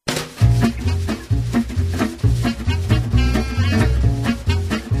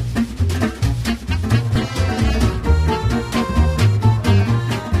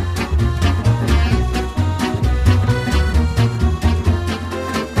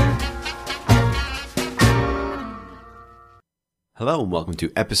Hello and welcome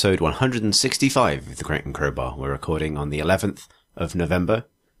to episode 165 of The Crate and Crowbar. We're recording on the 11th of November.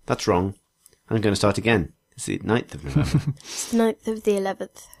 That's wrong. I'm going to start again. It's the 9th of November. It's the 9th of the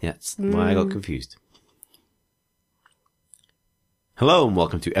 11th. Yeah, that's why I got confused. Hello and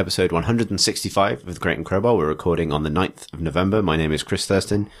welcome to episode 165 of The Crate and Crowbar. We're recording on the 9th of November. My name is Chris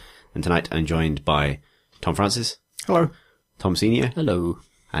Thurston, and tonight I'm joined by Tom Francis. Hello. Tom Senior. Hello.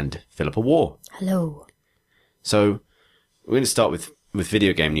 And Philippa War. Hello. So, we're going to start with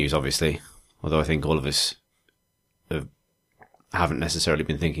video game news, obviously, although I think all of us haven't necessarily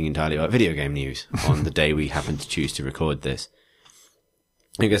been thinking entirely about video game news on the day we happen to choose to record this.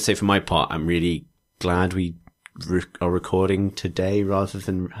 I gotta say, for my part, I'm really glad we are recording today rather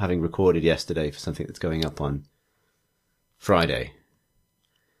than having recorded yesterday for something that's going up on Friday.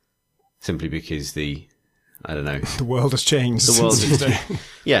 Simply because the world has changed. The world has changed.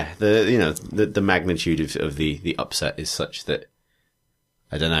 Yeah, the magnitude of the upset is such that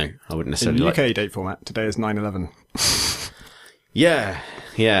I don't know. I wouldn't necessarily in UK date format. Today is 9/11. Yeah,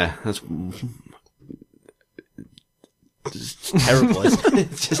 that's just terrible.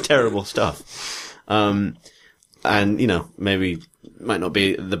 It's just terrible stuff. And maybe might not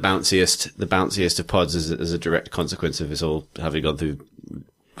be the bounciest of pods as a direct consequence of us all having gone through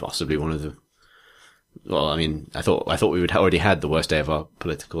possibly one of the. Well, I mean, I thought we would already had the worst day of our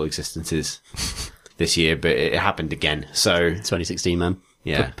political existences this year, but it happened again. So 2016, man.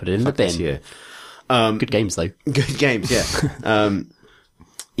 Yeah, put it in the bin. Year. Good games though. Good games, yeah.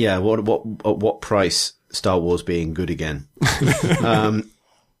 Yeah. At what price? Star Wars being good again.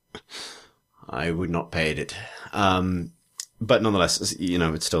 I would not pay it. But nonetheless,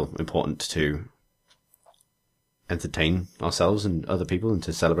 it's still important to entertain ourselves and other people and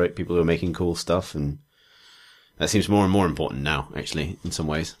to celebrate people who are making cool stuff. And that seems more and more important now, actually, in some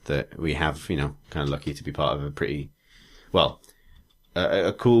ways, that we have, kind of lucky to be part of a pretty,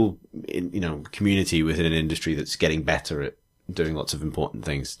 a cool, community within an industry that's getting better at doing lots of important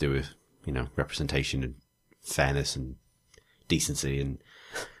things to do with, representation and fairness and decency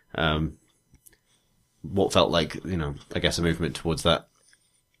and, what felt like, I guess a movement towards that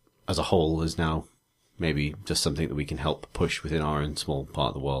as a whole is now maybe just something that we can help push within our own small part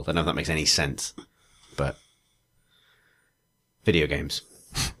of the world. I don't know if that makes any sense, but video games.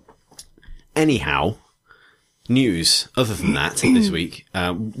 Anyhow, news other than that this week,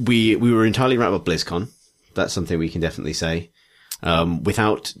 we were entirely right about BlizzCon. That's something we can definitely say.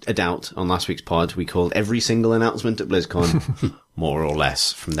 Without a doubt, on last week's pod, we called every single announcement at BlizzCon more or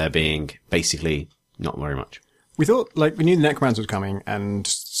less, from there being basically not very much. We thought, we knew the Necromancer was coming, and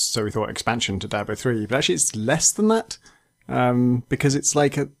so we thought expansion to Diablo 3, but actually it's less than that, because it's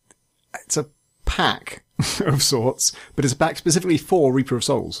it's a pack of sorts, but it's a pack specifically for Reaper of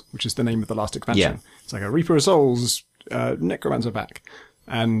Souls, which is the name of the last expansion. Yeah. It's like a Reaper of Souls, Necromancer pack.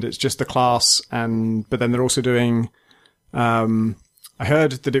 And it's just the class, but then they're also doing, I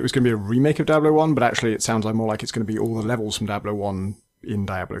heard that it was going to be a remake of Diablo 1, but actually it sounds more like it's going to be all the levels from Diablo 1 in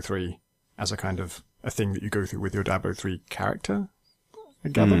Diablo 3 as a kind of a thing that you go through with your Diablo 3 character, I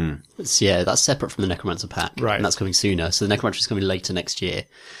gather. Yeah, that's separate from the Necromancer pack. Right. And that's coming sooner. So the Necromancer is coming later next year.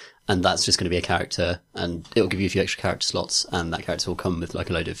 And that's just going to be a character. And it'll give you a few extra character slots. And that character will come with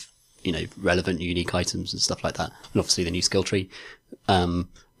a load of, relevant, unique items and stuff like that. And obviously the new skill tree.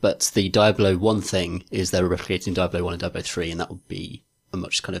 But the Diablo 1 thing is they're replicating Diablo 1 and Diablo 3. And that will be a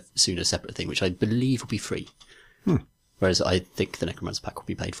much kind of sooner separate thing, which I believe will be free. Whereas I think the Necromancer pack will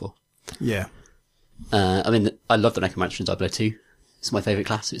be paid for. Yeah. I love the Necromancer in Diablo 2. It's my favourite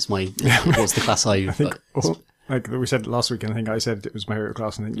class. It was the class I think, like we said last week, and I think I said it was my favourite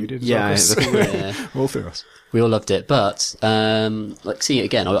class, and I think you did as well. Yeah. All three of us. We all loved it, but, seeing it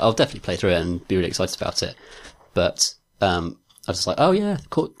again, I'll definitely play through it and be really excited about it. But, I was just like, oh yeah,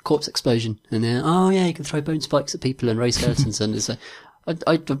 corpse explosion. And then, oh yeah, you can throw bone spikes at people and raise skeletons. And it's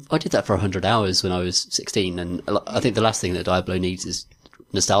I did that for 100 hours when I was 16, and I think the last thing that Diablo needs is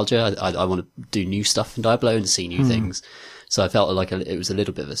nostalgia. I want to do new stuff in Diablo and see new things. So I felt like it was a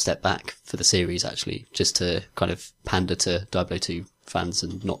little bit of a step back for the series, actually, just to kind of pander to Diablo 2 fans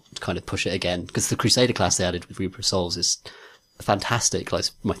and not kind of push it again. Because the Crusader class they added with Reaper of Souls is fantastic.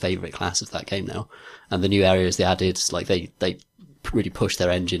 It's my favourite class of that game now. And the new areas they added, they really pushed their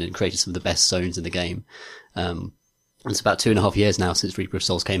engine and created some of the best zones in the game. It's about 2.5 years now since Reaper of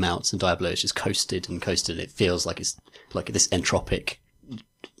Souls came out, and Diablo has just coasted and coasted. It feels like it's like this entropic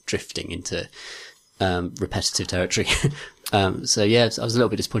drifting into repetitive territory. So yeah, I was a little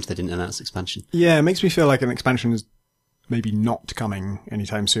bit disappointed they didn't announce expansion. Yeah, it makes me feel like an expansion is maybe not coming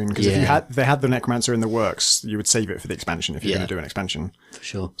anytime soon, because if they had the Necromancer in the works, you would save it for the expansion if you're going to do an expansion. For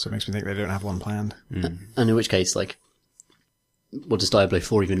sure. So it makes me think they don't have one planned. And in which case, what does Diablo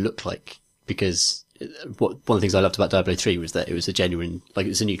 4 even look like? Because one of the things I loved about Diablo 3 was that it was a genuine, like, it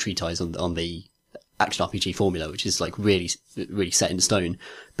was a new treatise on the action RPG formula, which is like really, really set in stone.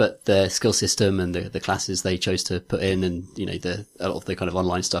 But the skill system and the classes they chose to put in, and, you know, a lot of the kind of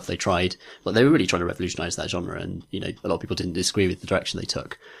online stuff they tried, like, they were really trying to revolutionize that genre. And, you know, a lot of people didn't disagree with the direction they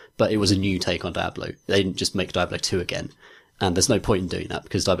took, but it was a new take on Diablo. They didn't just make Diablo 2 again. And there's no point in doing that,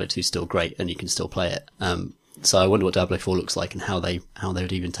 because Diablo 2 is still great and you can still play it. So I wonder what Diablo 4 looks like and how they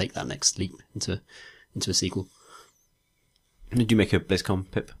would even take that next leap into a sequel. Did you make a BlizzCon,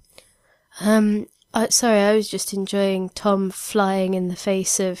 Pip? Sorry, I was just enjoying Tom flying in the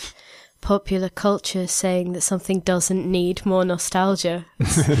face of popular culture, saying that something doesn't need more nostalgia.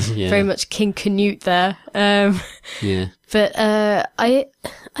 Yeah. Very much King Canute there. Yeah. But I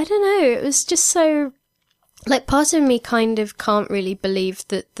don't know. It was just so, like, part of me kind of can't really believe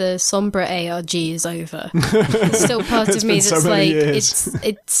that the Sombra ARG is over. There's still part of me been so that's many like, years.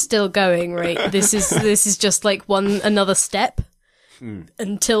 it's still going, right? This is just like another step.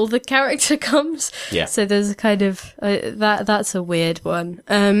 Until the character comes. Yeah. So there's a kind of, that's a weird one.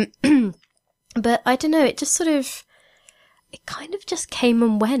 But I don't know, it kind of just came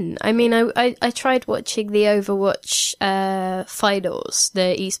and went. I mean, I tried watching the Overwatch, finals,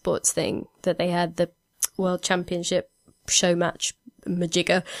 the esports thing that they had, the World Championship show match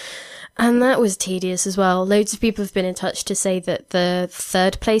majigger. And that was tedious as well. Loads of people have been in touch to say that the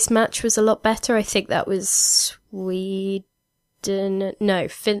third place match was a lot better. I think that was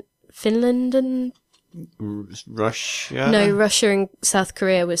Finland and Russia? no, Russia and South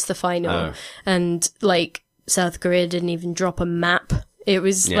Korea was the final. Oh. And like South Korea didn't even drop a map. It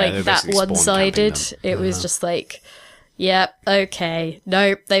was Yeah, they were like that basically spawn one-sided. camping It was just like, yeah, okay,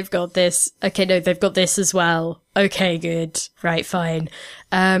 no, they've got this. Okay, no, they've got this as well. Okay, good, right, fine.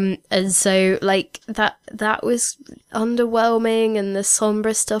 And so like that was underwhelming, and the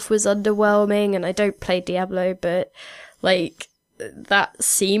Sombra stuff was underwhelming. And I don't play Diablo, but like, that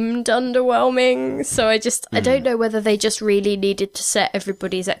seemed underwhelming. So I don't know whether they just really needed to set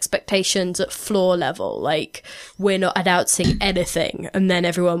everybody's expectations at floor level. Like, we're not announcing anything, and then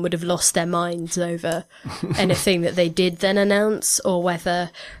everyone would have lost their minds over anything that they did then announce, or whether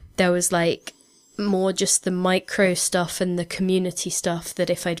there was like more just the micro stuff and the community stuff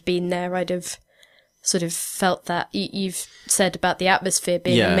that if I'd been there, I'd have sort of felt that. You've said about the atmosphere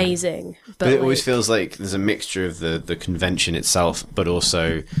being amazing, but it like, always feels like there's a mixture of the convention itself, but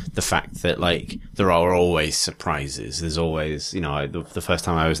also the fact that, like, there are always surprises. There's always, you know, the first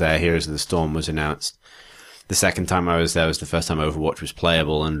time I was there, Heroes of the Storm was announced. The second time I was there was the first time Overwatch was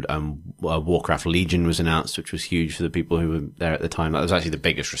playable, and Warcraft Legion was announced, which was huge for the people who were there at the time. That was actually the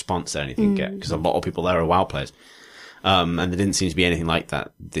biggest response that anything could get, because a lot of people there are WoW players. And there didn't seem to be anything like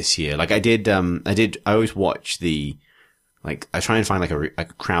that this year. Like, I always watch I try and find like a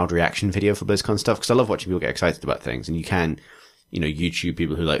crowd reaction video for BlizzCon stuff, because I love watching people get excited about things. And you can, you know, YouTube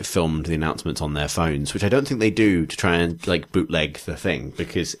people who like filmed the announcements on their phones, which I don't think they do to try and like bootleg the thing,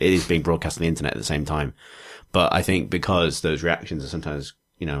 because it is being broadcast on the internet at the same time. But I think because those reactions are sometimes,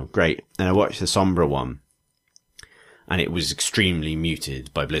 you know, great. And I watched the Sombra one, and it was extremely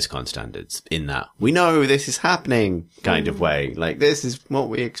muted by BlizzCon standards, in that we know this is happening kind of way. Like, this is what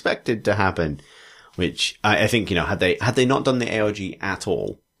we expected to happen, which I think, you know, had they not done the ARG at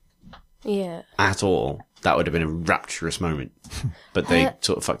all, that would have been a rapturous moment, but they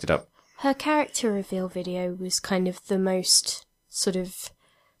sort of fucked it up. Her character reveal video was kind of the most sort of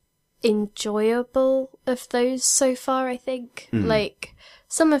enjoyable of those so far, I think. Like,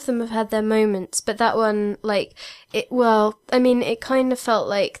 some of them have had their moments, but that one, like, it kind of felt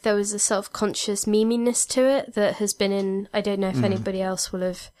like there was a self-conscious meminess to it that has been in, I don't know if anybody else will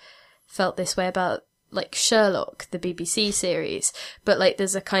have felt this way about, like, Sherlock, the BBC series, but like,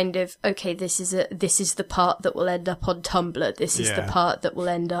 there's a kind of, okay, this is the part that will end up on Tumblr, this is the part that will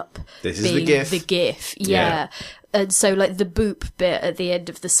end up being the GIF. Yeah. And so, like, the boop bit at the end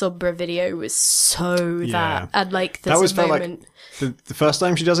of the Sombra video was so that, and like, there's that was a felt moment. Like the first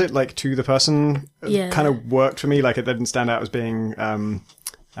time she does it, like, to the person, kind of worked for me. Like, it didn't stand out as being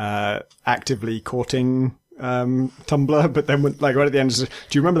actively courting Tumblr, but then like right at the end, do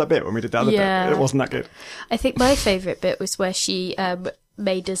you remember that bit when we did the other bit? It wasn't that good. I think my favourite bit was where she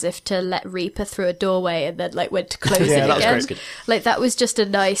made as if to let Reaper through a doorway and then like went to close it that again. was great. Like, that was just a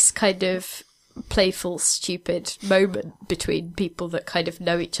nice kind of playful, stupid moment between people that kind of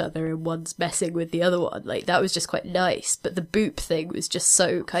know each other, and one's messing with the other one. Like, that was just quite nice. But the boop thing was just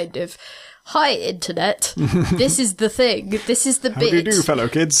so kind of, hi, internet. This is the thing. This is the bit. How do you do, fellow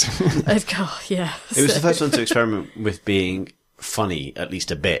kids? Oh, yeah. It was the first one to experiment with being funny at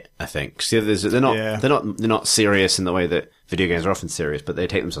least a bit, I think. So they're Yeah. not serious in the way that video games are often serious, but they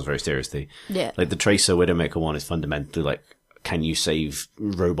take themselves very seriously. Yeah. Like the Tracer Widowmaker one is fundamentally like, can you save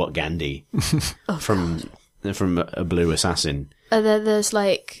robot Gandhi from a blue assassin? And then there's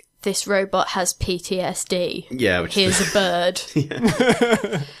like, this robot has PTSD. Yeah, which Here's a bird.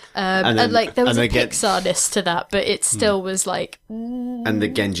 And like there was a Pixar-ness to that, but it still was like. And the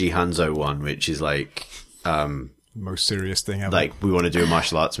Genji Hanzo one, which is like, Most serious thing ever. like we want to do a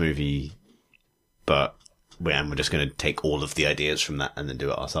martial arts movie, but we're just going to take all of the ideas from that and then do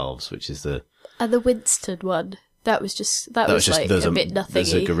it ourselves, which is the. And the Winston one, that was like there's a bit nothingy.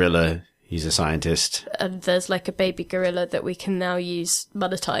 There's a gorilla. He's a scientist. And there's like a baby gorilla that we can now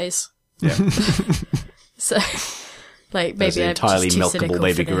monetize. Yeah. So, like, There's maybe an I'm entirely just too milkable cynical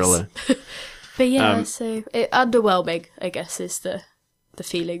baby for this. gorilla. But yeah, so underwhelming, I guess, is the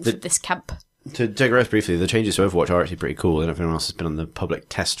feeling from this camp. To digress briefly, the changes to Overwatch are actually pretty cool. I don't know if anyone else has been on the public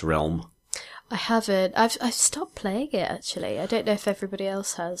test realm. I haven't. I've stopped playing it, actually. I don't know if everybody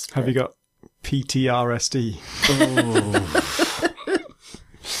else has. Have you got PTRSD?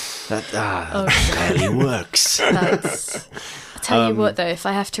 That barely works. I'll tell you what, though, if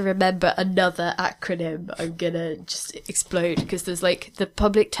I have to remember another acronym, I'm gonna just explode, because there's like the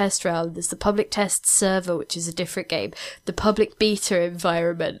public test round, there's the public test server, which is a different game, the public beta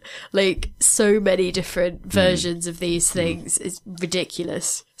environment, like so many different versions of these things. It's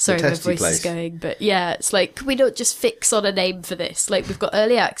ridiculous. Sorry, my testy voice place. is going, but yeah, it's like, can we not just fix on a name for this? Like, we've got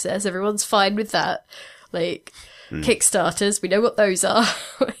early access, everyone's fine with that. Like, Kickstarters, we know what those are.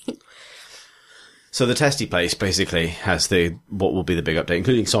 So the testy place basically has what will be the big update,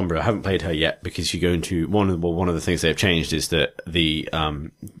 including Sombra. I haven't played her yet because you go into one of the things they have changed is that the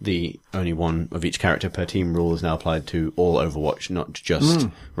only one of each character per team rule is now applied to all Overwatch, not just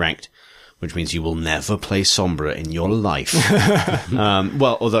ranked, which means you will never play Sombra in your life.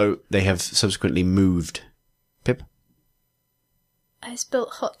 Well, although they have subsequently moved Pip. I spilled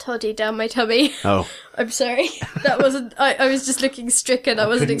hot toddy down my tummy. Oh, I'm sorry. That wasn't. I was just looking stricken. I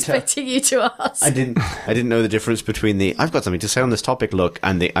wasn't couldn't tell. expecting you to ask. I didn't know the difference between the I've got something to say on this topic look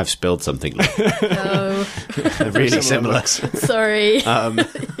and the I've spilled something look. No, They're really similar. sorry.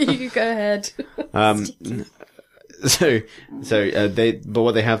 You go ahead. But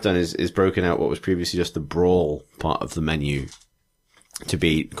what they have done is broken out what was previously just the brawl part of the menu to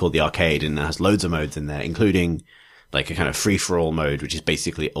be called the arcade, and it has loads of modes in there, including like a kind of free-for-all mode, which is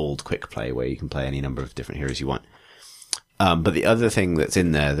basically old quick play where you can play any number of different heroes you want. But the other thing that's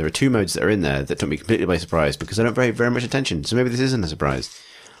in there are two modes that are in there that took me completely by surprise because I don't pay very much attention. So maybe this isn't a surprise.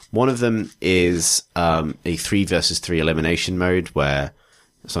 One of them is a 3 versus 3 elimination mode where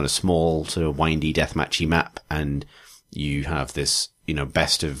it's on a small sort of windy deathmatchy map, and you have this,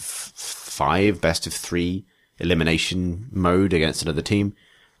 best of 5, best of 3 elimination mode against another team.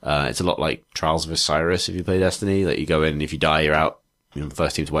 It's a lot like Trials of Osiris if you play Destiny, that you go in and if you die, you're out. The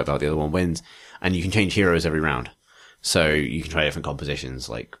first team to wipe out, the other one wins. And you can change heroes every round. So you can try different compositions,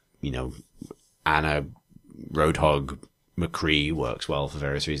 like, Anna, Roadhog, McCree works well for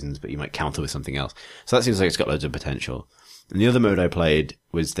various reasons, but you might counter with something else. So that seems like it's got loads of potential. And the other mode I played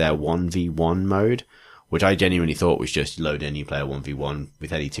was their 1v1 mode, which I genuinely thought was just you load in, you play a 1v1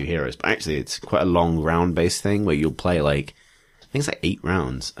 with any two heroes. But actually it's quite a long round-based thing where you'll play I think it's 8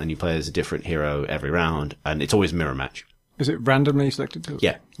 rounds, and you play as a different hero every round, and it's always mirror match. Is it randomly selected?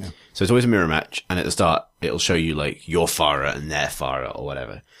 Yeah. So it's always a mirror match, and at the start, it'll show you, your Farah and their Farah or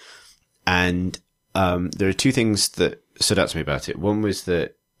whatever. And there are two things that stood out to me about it. One was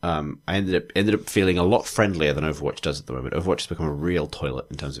that I ended up feeling a lot friendlier than Overwatch does at the moment. Overwatch has become a real toilet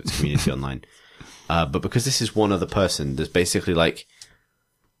in terms of its community online. But because this is one other person, there's basically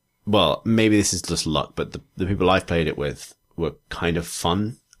well, maybe this is just luck, but the people I've played it with were kind of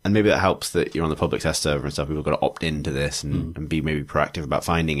fun. And maybe that helps that you're on the public test server and stuff. People have got to opt into this and be maybe proactive about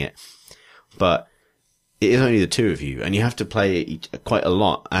finding it. But it is only the two of you, and you have to play it quite a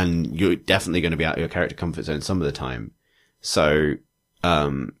lot, and you're definitely going to be out of your character comfort zone some of the time. So,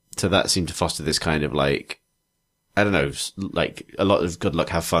 so that seemed to foster this kind of I don't know, a lot of good luck,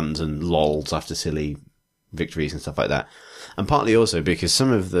 have funs and lols after silly victories and stuff like that. And partly also because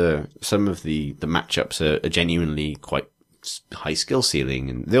some of the matchups are genuinely quite high skill ceiling,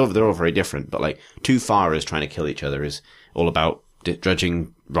 and they're all very different, but two Farahs trying to kill each other is all about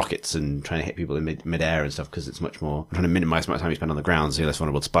dredging rockets and trying to hit people in mid-air and stuff, because it's much more trying to minimize the amount of time you spend on the ground, so you're less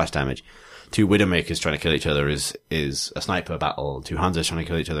vulnerable to splash damage. 2 Widowmakers trying to kill each other is a sniper battle. 2 Hanzas trying to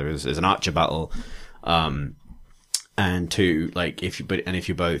kill each other is an archer battle. And 2, if you're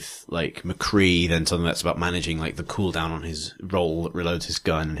both McCree, then something that's about managing the cooldown on his roll that reloads his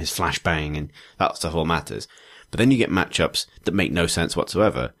gun and his flashbang, and that stuff all matters. But then you get matchups that make no sense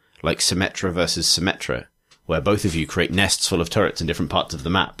whatsoever, like Symmetra versus Symmetra, where both of you create nests full of turrets in different parts of the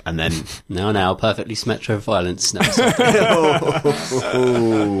map, and then... Now, perfectly Symmetra violence. No,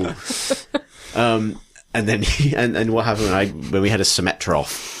 and then, and what happened when we had a Symmetra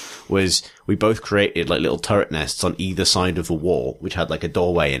off was we both created like little turret nests on either side of a wall, which had like a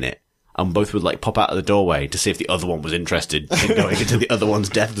doorway in it. And both would like pop out of the doorway to see if the other one was interested in going into the other one's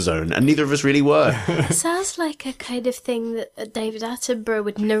death zone. And neither of us really were. Sounds like a kind of thing that David Attenborough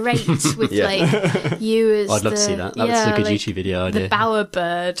would narrate with like you as I'd love to see that. That would be a good YouTube video idea. The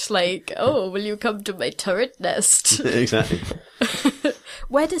bowerbird, like, oh, will you come to my turret nest? Exactly.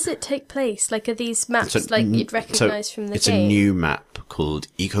 Where does it take place? Like, are these maps like you'd recognise from the it's game? It's a new map called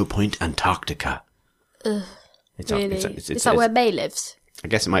Eco Point Antarctica. Really? Is that where May lives? I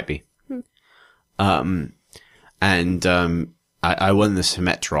guess it might be. I won the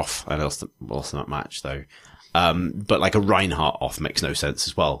Symmetra off. I lost that match though. But like a Reinhardt off makes no sense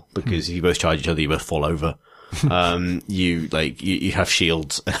as well, because if you both charge each other, you both fall over. You have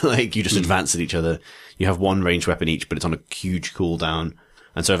shields, like you just advance at each other. You have one ranged weapon each, but it's on a huge cooldown.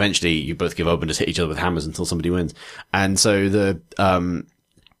 And so eventually you both give up and just hit each other with hammers until somebody wins. And so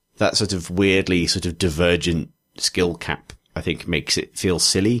that sort of weirdly sort of divergent skill cap, I think, makes it feel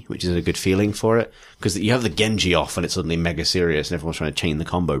silly, which is a good feeling for it. Because you have the Genji off and it's suddenly mega serious and everyone's trying to chain the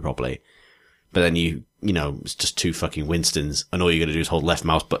combo properly. But then it's just two fucking Winstons and all you gotta do is hold left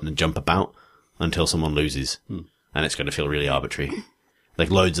mouse button and jump about until someone loses. And it's gonna feel really arbitrary. Like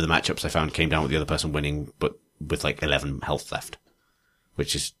loads of the matchups I found came down with the other person winning, but with like 11 health left.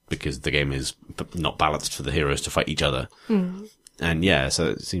 Which is because the game is not balanced for the heroes to fight each other. And yeah, so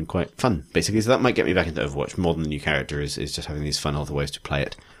it seemed quite fun, basically. So that might get me back into Overwatch more than the new character is just having these fun other ways to play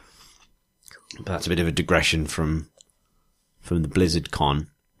it. But that's a bit of a digression from the Blizzard Con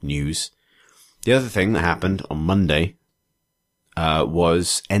news. The other thing that happened on Monday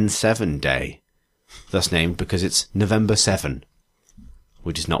was N7 Day, thus named because it's November 7,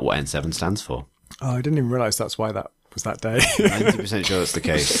 which is not what N7 stands for. Oh, I didn't even realise that's why that was that day. 90% sure that's the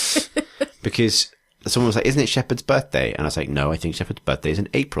case. Because someone was like, isn't it Shepard's birthday? And I was like, no, I think Shepard's birthday is in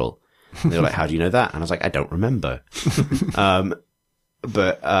April. And they were like, how do you know that? And I was like, I don't remember. But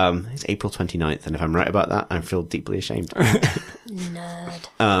it's April 29th. And if I'm right about that, I feel deeply ashamed. Nerd.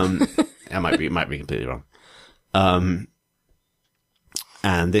 I might be completely wrong. And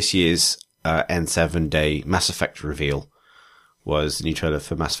this year's N7 Day Mass Effect reveal was the new trailer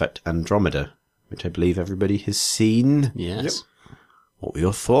for Mass Effect Andromeda, which I believe everybody has seen. Yes. Yep. What were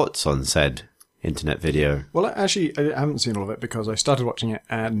your thoughts on said internet video? Well, actually, I haven't seen all of it because I started watching it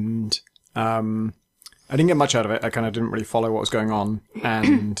and I didn't get much out of it. I kind of didn't really follow what was going on.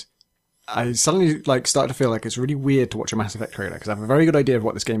 And I suddenly started to feel like it's really weird to watch a Mass Effect trailer because I have a very good idea of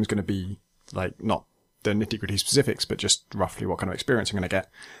what this game is going to be like, not the nitty-gritty specifics, but just roughly what kind of experience I'm going to get.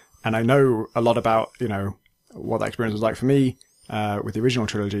 And I know a lot about, what that experience was like for me with the original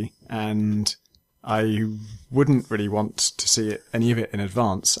trilogy, and I wouldn't really want to see any of it in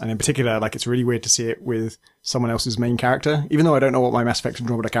advance. And in particular, it's really weird to see it with someone else's main character. Even though I don't know what my Mass Effect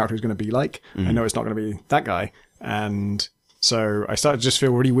Andromeda character is going to be like, I know it's not going to be that guy. And so I started to just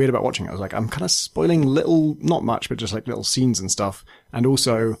feel really weird about watching it. I was like, I'm kind of spoiling not much, but just little scenes and stuff. And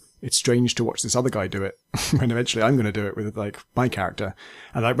also, it's strange to watch this other guy do it when eventually I'm going to do it with my character.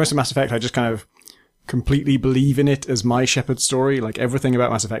 And most of Mass Effect, I just kind of completely believe in it as my Shepard story. Everything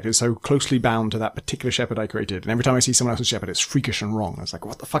about Mass Effect is so closely bound to that particular Shepard I created. And every time I see someone else's Shepard, it's freakish and wrong. I was like,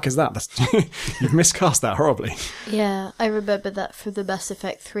 what the fuck is that? You've miscast that horribly. Yeah, I remember that from the Mass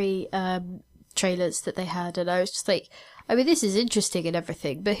Effect 3 trailers that they had, and I was just like, this is interesting and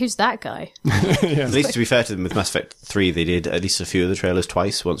everything, but who's that guy? Yeah. At least to be fair to them, with Mass Effect 3, they did at least a few of the trailers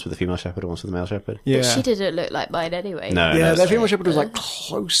twice, once with the female Shepard and once with the male Shepard. Yeah. But she didn't look like mine anyway. No, their female Shepard was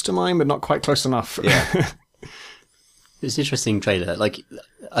close to mine, but not quite close enough. Yeah. It's an interesting trailer.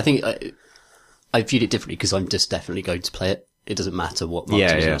 I think I viewed it differently because I'm just definitely going to play it. It doesn't matter what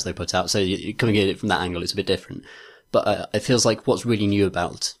marketing they put out. So coming at it from that angle, it's a bit different. But it feels like what's really new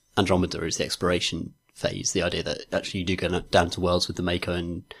about Andromeda is the exploration phase, the idea that actually you do go down to worlds with the Mako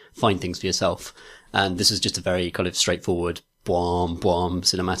and find things for yourself. And this is just a very kind of straightforward bwam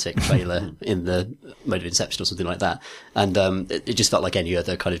cinematic trailer in the mode of Inception or something like that. And it just felt like any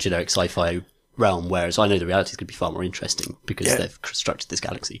other kind of generic sci-fi realm, whereas I know the reality is going to be far more interesting because they've constructed this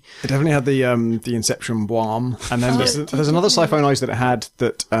galaxy. It definitely had the Inception bwam, and then there's another sci-fi noise that it had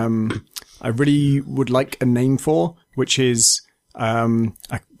that I really would like a name for, which is I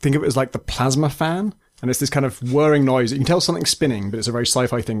think it was the plasma fan. And it's this kind of whirring noise. You can tell something's spinning, but it's a very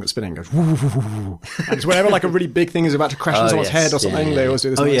sci-fi thing that's spinning. It goes woo, woo, woo, woo. And it's whenever a really big thing is about to crash on someone's head or something, they always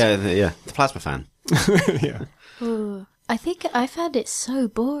do this noise. Yeah, the plasma fan. Yeah. I think I found it so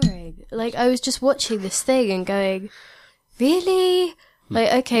boring. Like, I was just watching this thing and going, really?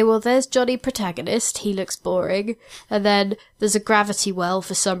 Like, okay, well, there's Johnny protagonist, he looks boring, and then there's a gravity well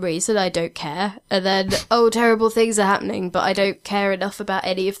for some reason, I don't care, and then, oh, terrible things are happening, but I don't care enough about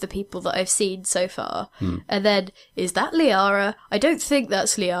any of the people that I've seen so far. And then, is that Liara? I don't think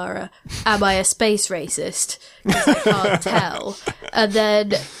that's Liara. Am I a space racist? Because I can't tell. And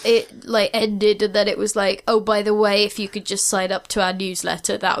then it, like, ended, and then it was like, oh, by the way, if you could just sign up to our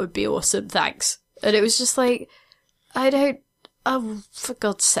newsletter, that would be awesome, thanks. And it was just like, oh, for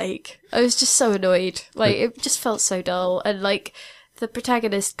God's sake. I was just so annoyed. Like, it just felt so dull. And, like, the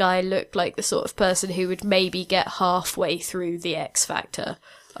protagonist guy looked like the sort of person who would maybe get halfway through the X Factor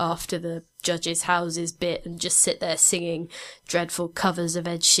after the judges' houses bit and just sit there singing dreadful covers of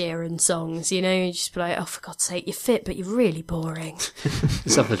Ed Sheeran songs, you know? You just be like, oh, for God's sake, you're fit, but you're really boring.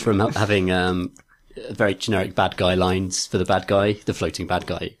 Suffered from having very generic bad guy lines for the bad guy, the floating bad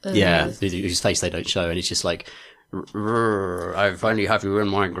guy. Whose face they don't show, and he's just like, I finally have you in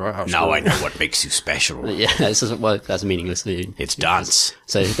my grasp. Now I know what makes you special. Yeah, that's a meaningless thing. It's dance.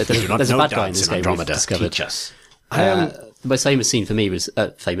 So there's a bad guy in this game Andromeda. Discovered. Teach us. The most famous scene for me was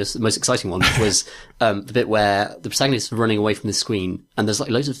the most exciting one was the bit where the protagonist is running away from the screen, and there's like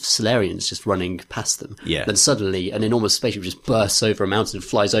loads of Solarians just running past them. Yeah. Then suddenly an enormous spaceship just bursts over a mountain and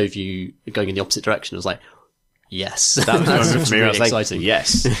flies over you, going in the opposite direction. I was like, yes, that was really I was like, exciting.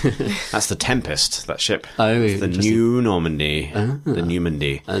 Yes, that's the Tempest. That ship. Oh, the New Normandy. The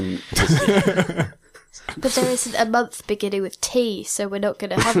Normandy. And But there isn't a month beginning with T, so we're not going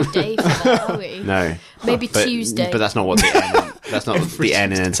to have a day for that, are we? No, Maybe Tuesday. But that's not what the N. That's not what the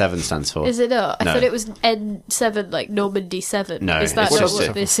N in N7 stands for. Is it not? I No. thought it was N7, like Normandy 7. No, is that it's not just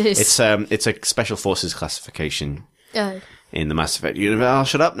what this is? It's a special forces classification Oh. in the Mass Effect universe. Oh,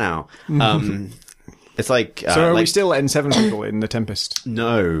 shut up now. It's like So are we like, still N7 people in the Tempest?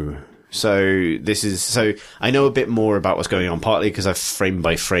 No. So I know a bit more about what's going on, partly because I've frame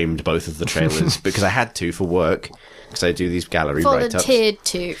by framed both of the trailers because I had to for work, because I do these gallery write-ups. Volunteered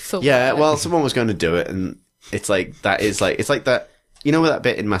to for Yeah, work. well, someone was going to do it, and it's like that. You know that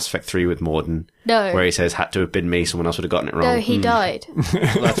bit in Mass Effect 3 with Morden? No. Where he says, had to have been me, someone else would have gotten it wrong. No, he died.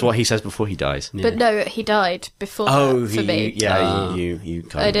 Well, that's what he says before he dies. But no, he died before that for me. You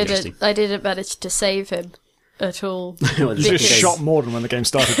kind of I didn't manage to save him at all. You just shot Morden when the game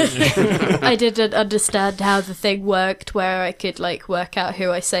started, didn't you? I didn't understand how the thing worked, where I could, like, work out who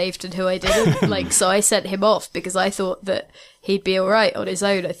I saved and who I didn't. Like, so I sent him off because I thought that he'd be alright on his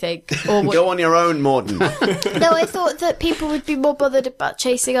own, I think. Or Go on your own, Morden. No, I thought that people would be more bothered about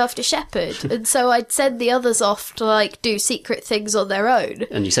chasing after Shepard, and so I'd send the others off to, like, do secret things on their own.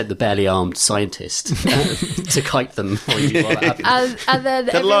 And you sent the barely armed scientist to kite them while that happened. And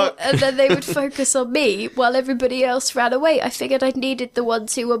then they would focus on me while everybody else ran away. I figured I needed the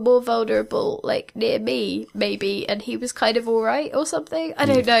ones who were more vulnerable, like, near me, maybe, and he was kind of alright or something. I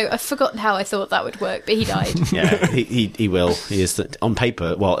don't know. I've forgotten how I thought that would work, but he died. Yeah, he will. He is, on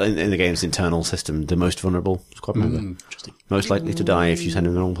paper, well, in the game's internal system, the most vulnerable squad member. Interesting. Most likely to die if you send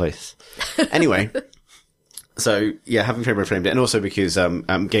him in the wrong place. Anyway, so, yeah, having framed it, and also because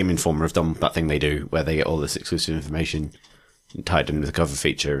Game Informer have done that thing they do, where they get all this exclusive information tied in with a cover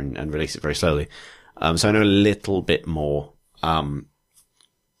feature and release it very slowly. So I know a little bit more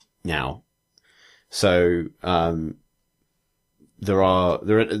now. So there are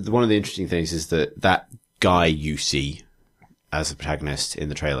one of the interesting things is that guy you see as the protagonist in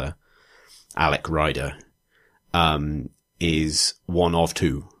the trailer, Alec Ryder, is one of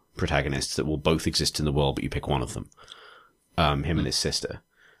two protagonists that will both exist in the world, but you pick one of them. Him and his sister,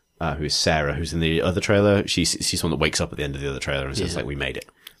 who is Sarah, who's in the other trailer. She's the one that wakes up at the end of the other trailer and says, like, we made it.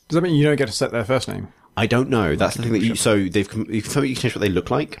 Does that mean you don't get to set their first name? I don't know. That's the thing that you confirm you can change what they look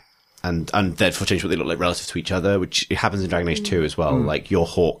like, and therefore change what they look like relative to each other, which happens in Dragon Age 2 as well. Like, your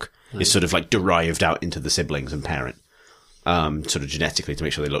Hawk is sort of like derived out into the siblings and parent. Sort of genetically to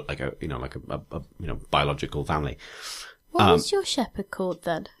make sure they look like a biological family. What was your Shepard called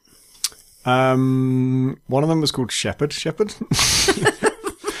then? One of them was called Shepard. I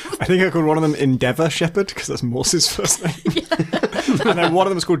think I called one of them Endeavour Shepard, because that's Morse's first name. And then one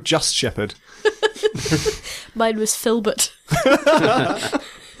of them was called Just Shepard. Mine was Filbert.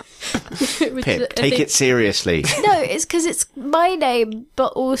 Pip, take it seriously. No, it's because it's my name,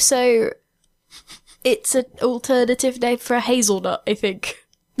 but also it's an alternative name for a hazelnut, I think.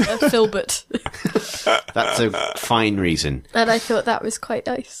 Filbert. That's a fine reason. And I thought that was quite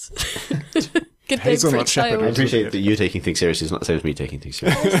nice. Good name for a Hazelnut Shepard. I child. appreciate that you taking things seriously is not the same as me taking things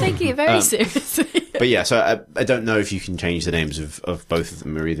I seriously. was taking it very seriously. But yeah, so I don't know if you can change the names of both of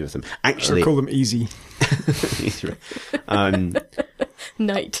them or either of them. Actually, Or call them Easy.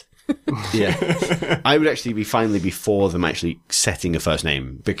 Night. Yeah. I would actually be finally before them actually setting a first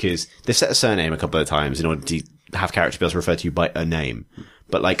name, because they've set a surname a couple of times in order to have characters be able to refer to you by a name.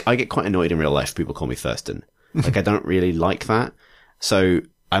 But like, I get quite annoyed in real life if people call me Thurston. Like, I don't really like that. So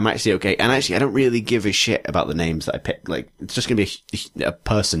I'm actually okay. And actually, I don't really give a shit about the names that I pick. Like, it's just going to be a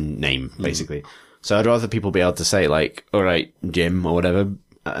person name, basically. So I'd rather people be able to say like, all right, Jim or whatever, and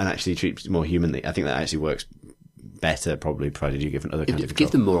actually treat it more humanly. I think that actually works better, probably, provided you give other kinds of control.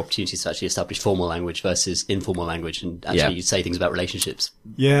 Give them more opportunities to actually establish formal language versus informal language, and actually say things about relationships.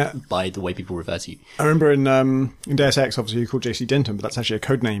 Yeah. By the way people refer to you. I remember in Deus Ex, obviously you call JC Denton, but that's actually a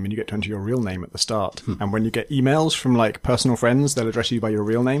code name, and you get to enter your real name at the start. And when you get emails from like personal friends, they'll address you by your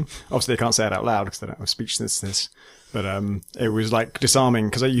real name. Obviously they can't say it out loud because they don't have speech synthesis. But it was like disarming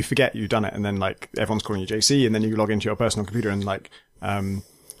because you forget you've done it, and then like everyone's calling you JC, and then you log into your personal computer and like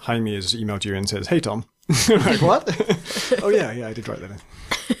Jaime has emailed you and says, "Hey Tom." Like, what? Oh yeah, I did write that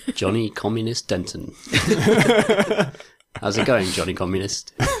in. Johnny Communist Denton. How's it going, Johnny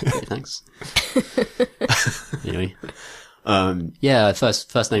Communist? Okay, thanks. Anyway. Yeah,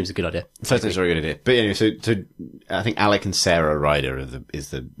 first name's a good idea. First name's a very good idea. But anyway, so I think Alec and Sarah Ryder is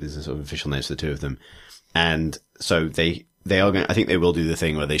the sort of official names for the two of them. And so they are going, I think they will do the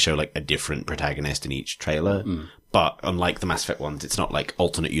thing where they show like a different protagonist in each trailer. But unlike the Mass Effect ones, it's not like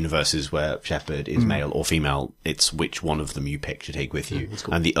alternate universes where Shepard is male or female. It's which one of them you pick to take with you.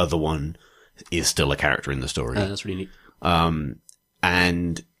 Cool. And the other one is still a character in the story. That's really neat.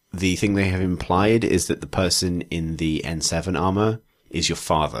 And the thing they have implied is that the person in the N7 armor is your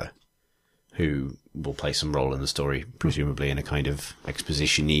father, who will play some role in the story, presumably in a kind of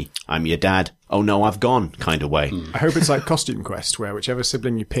exposition-y, I'm your dad, oh no, I've gone kind of way. I hope it's like Costume Quest, where whichever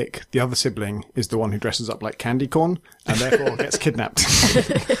sibling you pick, the other sibling is the one who dresses up like candy corn, and therefore gets kidnapped.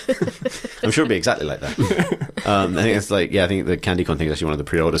 I'm sure it'll be exactly like that. I think it's like, I think the candy corn thing is actually one of the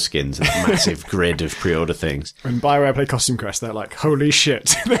pre-order skins, and a massive grid of pre-order things. When BioWare play Costume Quest, they're like, holy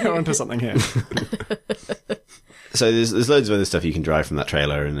shit, they're onto something here. So there's loads of other stuff you can drive from that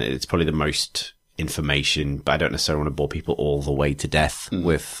trailer, and it's probably the most information, but I don't necessarily want to bore people all the way to death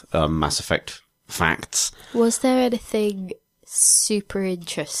with Mass Effect facts. Was there anything super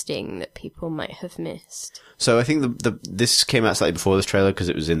interesting that people might have missed? So I think this came out slightly before this trailer because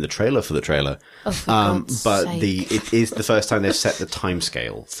it was in the trailer for the trailer. Oh, for God's but sake. it is the first time they've set the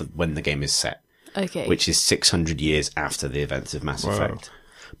timescale for when the game is set. Okay. Which is 600 years after the events of Mass Effect.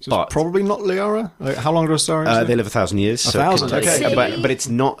 So But it's probably not Liara? Like, how long does Liara? they live 1,000 years. 1,000, okay. But it's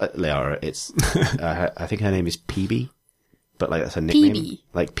not Liara. It's I think her name is PB, but like that's her nickname. PB?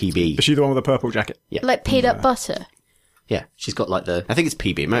 Like PB. Is she the one with the purple jacket? Yeah. Like peanut butter? Yeah. She's got like I think it's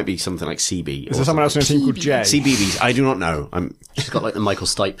PB. It might be something like CB. Is there someone else in a team called J? CBBs. I do not know. she's got like the Michael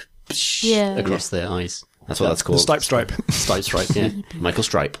Stipe across their eyes. That's what that's called. The Stripe. Stripe, yeah. Michael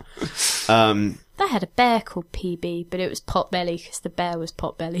Stripe. I had a bear called PB, but it was Potbelly because the bear was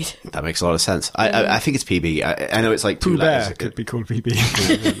pot-bellied. That makes a lot of sense. I think it's PB. I know it's like two Pooh Bear letters. could be called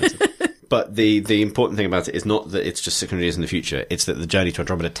PB. But the important thing about it is not that it's just 600 years in the future. It's that the journey to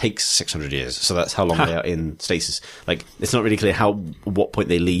Andromeda takes 600 years. So that's how long they are in stasis. Like, it's not really clear what point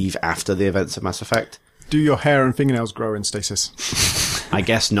they leave after the events of Mass Effect. Do your hair and fingernails grow in stasis? I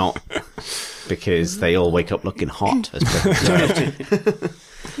guess not. Because they all wake up looking hot.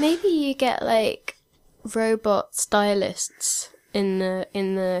 Maybe you get like robot stylists in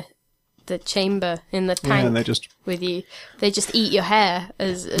the chamber, in the tank, and they just with you. They just eat your hair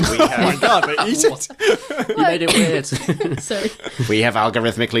as oh my god, they eat it. You made it weird. sorry. We have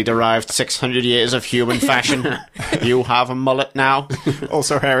algorithmically derived 600 years of human fashion. You have a mullet now.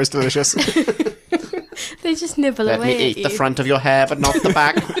 Also, hair is delicious. They just nibble Let away me at eat the you. front of your hair, but not the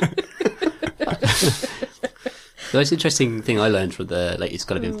back. The most interesting thing I learned from the latest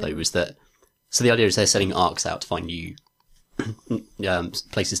kind of info was that, so the idea is they're sending arcs out to find new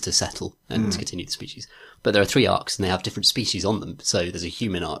places to settle and to continue the species. But there are 3 arcs and they have different species on them. So there's a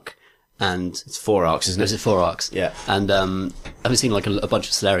human arc and... It's 4 arcs, isn't it? There's 4 arcs. Yeah. And I haven't seen like a bunch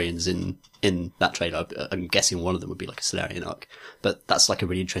of Solarians in that trailer. I'm guessing one of them would be like a Solarian arc. But that's like a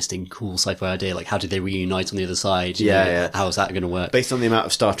really interesting, cool sci-fi idea. Like, how do they reunite on the other side? Yeah. How is that going to work? Based on the amount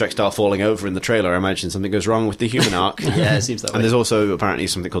of Star Trek star falling over in the trailer, I imagine something goes wrong with the human arc. Yeah, it seems that way. And there's also apparently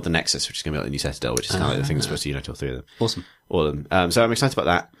something called the Nexus, which is going to be like the new Citadel, which is kind of like the thing that's supposed to unite all 3 of them. Awesome. All of them. So I'm excited about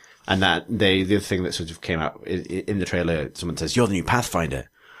that. And that the other thing that sort of came out in the trailer, someone says, "You're the new Pathfinder,"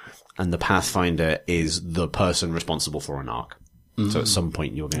 and the Pathfinder is the person responsible for an arc. So at some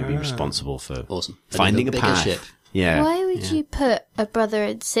point you're going to be responsible for Awesome. finding a bigger path. ship. Yeah. Why would you put a brother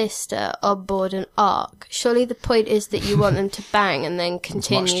and sister on board an ark? Surely the point is that you want them to bang and then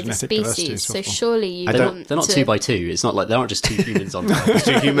continue the genetic diversity species. as So possible. surely you I don't- want They're not to... 2x2. It's not like there aren't just two humans on there. There's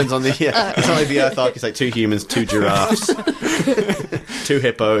 2 humans on the it's not like the Earth arc. It's like 2 humans, 2 giraffes, 2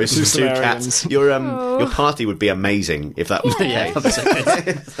 hippos, 2 cats. Solarians. Your party would be amazing if that was the Yeah, case.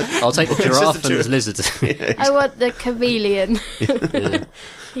 I'll take the just giraffe the and two. the lizard. I want the chameleon. Yeah.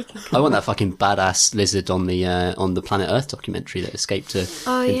 I want that fucking badass lizard on the Planet Earth documentary that escaped a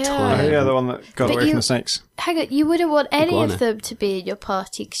Oh, yeah. Oh, yeah, the one that got But away you- from the snakes. Hang on, you wouldn't want any Iguana. of them to be in your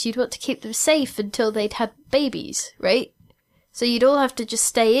party because you'd want to keep them safe until they'd had babies, right? So you'd all have to just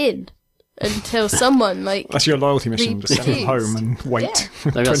stay in until someone, like... That's your loyalty mission, just send them Reproduce. home and wait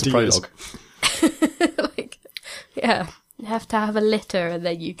Maybe that's 20 the years. prologue. like, yeah, you have to have a litter and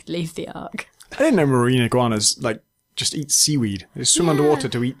then you can leave the ark. I didn't know marine iguanas, like, just eat seaweed. They swim underwater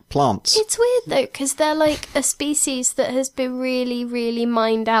to eat plants. It's weird though, because they're like a species that has been really, really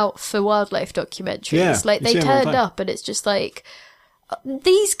mined out for wildlife documentaries. Yeah, Like you they see them all the turned time. up and it's just like,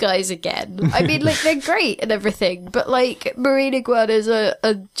 these guys again. I mean, like they're great and everything, but like marine iguanas are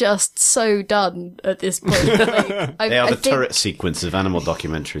just so done at this point. Like, They are I the think- turret sequence of animal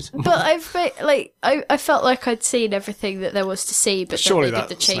documentaries. But I felt like I'd seen everything that there was to see, but Surely then they did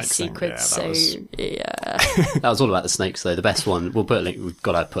the that chase snake thing, sequence. yeah, that was- Yeah, That was all about the snakes, though. The best one. We'll put a link. We've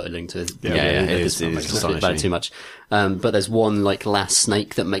got to put a link to it. Yeah, it is Not about it astonishing. too much. But there's one like last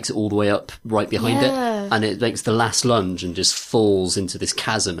snake that makes it all the way up right behind Yeah. it, and it makes the last lunge and just falls into this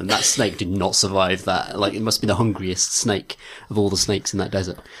chasm. And that snake did not survive that. Like it must be the hungriest snake of all the snakes in that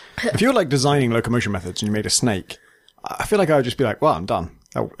desert. If you were like designing locomotion methods and you made a snake, I feel like I would just be like, well, I'm done.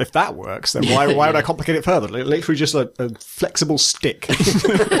 Oh, if that works, then why would I complicate it further? Literally just a flexible stick.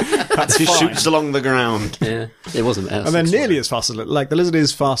 That's It fine. shoots along the ground. Yeah, it wasn't. And then nearly as fast as, like, the lizard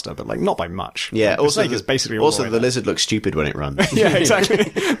is faster, but, like, not by much. Yeah, the snake is basically all also the the way lizard looks stupid when it runs. there. Yeah, exactly.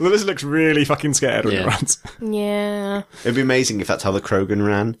 The lizard looks really fucking scared when it Yeah. runs. yeah. It'd be amazing if that's how the Krogan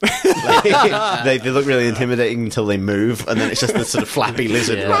ran. Like, they look really intimidating until they move, and then it's just this sort of flappy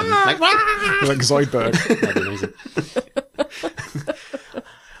lizard Yeah. run. Like, Like Zoidberg. That'd be amazing.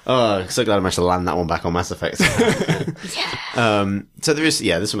 oh, so glad I managed to land that one back on Mass Effect. So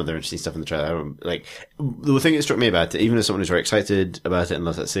there's some other interesting stuff in the trailer. Like, the thing that struck me about it, even as someone who's very excited about it and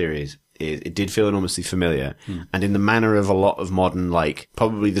loves that series, is it did feel enormously familiar. And in the manner of a lot of modern, like,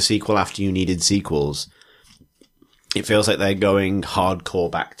 probably the sequel after you needed sequels, it feels like they're going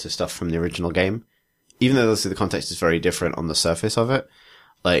hardcore back to stuff from the original game. Even though obviously the context is very different on the surface of it.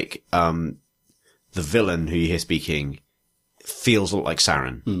 Like, the villain who you hear speaking feels a lot like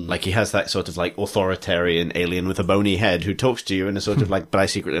Saren. Like he has that sort of like authoritarian alien with a bony head who talks to you in a sort of like, but I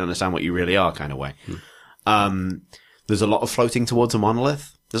secretly understand what you really are kind of way. There's a lot of floating towards a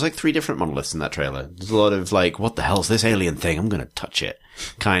monolith. There's like 3 different monoliths in that trailer. There's a lot of like, what the hell's this alien thing? I'm going to touch it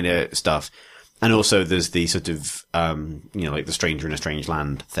kind of stuff. And also there's the sort of, like the stranger in a strange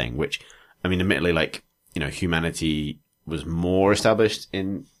land thing, which, I mean, admittedly, like, humanity was more established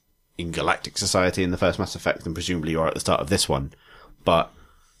in galactic society in the first Mass Effect than presumably you are at the start of this one. But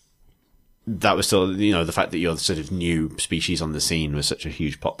that was still, the fact that you're the sort of new species on the scene was such a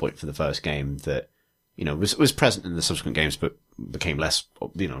huge plot point for the first game that, was present in the subsequent games, but became less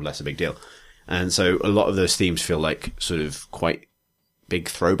a big deal. And so a lot of those themes feel like sort of quite big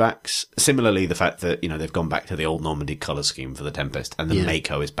throwbacks. Similarly, the fact that, they've gone back to the old Normandy color scheme for the Tempest and the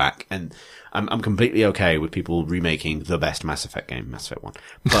Mako is back. And I'm completely okay with people remaking the best Mass Effect game, Mass Effect 1.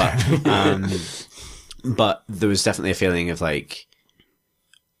 But there was definitely a feeling of like,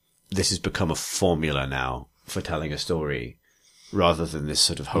 this has become a formula now for telling a story rather than this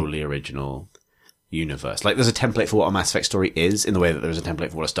sort of wholly original universe. Like, there's a template for what a Mass Effect story is in the way that there's a template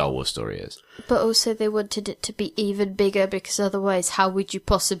for what a Star Wars story is. But also they wanted it to be even bigger because otherwise how would you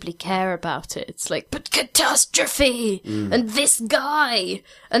possibly care about it? It's like, but catastrophe! And this guy!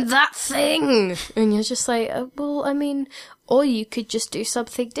 And that thing! And you're just like, well, I mean, or you could just do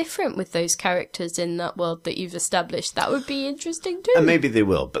something different with those characters in that world that you've established. That would be interesting too. And maybe they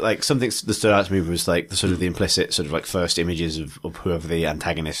will, but like something that stood out to me was like the sort of the implicit sort of like first images of whoever the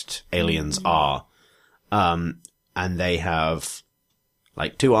antagonist aliens are. And they have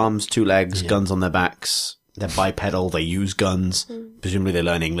like 2 arms, 2 legs, guns on their backs. They're bipedal. They use guns. Presumably they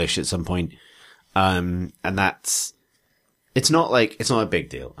learn English at some point. And it's not a big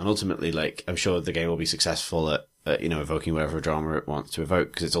deal. And ultimately, like, I'm sure the game will be successful at evoking whatever drama it wants to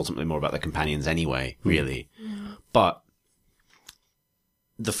evoke, because it's ultimately more about the companions anyway, really. But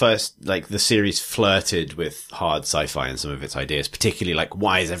the series flirted with hard sci-fi and some of its ideas, particularly like,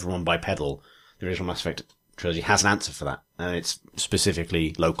 why is everyone bipedal? The original Mass Effect trilogy has an answer for that, and it's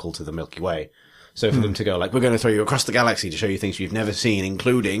specifically local to the Milky Way. So for them to go like, we're going to throw you across the galaxy to show you things you've never seen,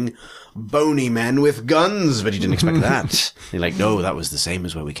 including bony men with guns, but you didn't expect that. They're like, no, that was the same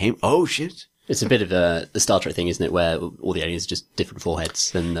as where we came. Oh, shit. It's a bit of the Star Trek thing, isn't it, where all the aliens are just different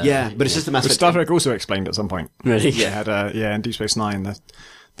foreheads. And, yeah, but it's just the Mass Which Effect. Star Trek also explained at some point. Really? Yeah, in Deep Space Nine,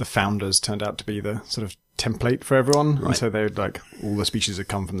 the founders turned out to be the sort of template for everyone. Right. And so they'd all the species had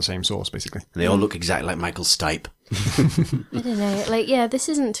come from the same source, basically. They all look exactly like Michael Stipe. I don't know. This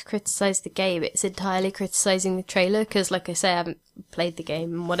isn't to criticise the game. It's entirely criticising the trailer because, like I say, I haven't played the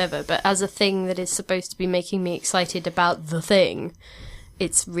game and whatever. But as a thing that is supposed to be making me excited about the thing,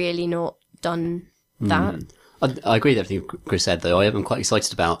 it's really not done that. I agree with everything Chris said, though. I am quite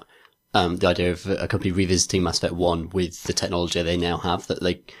excited about the idea of a company revisiting Mass Effect 1 with the technology they now have, that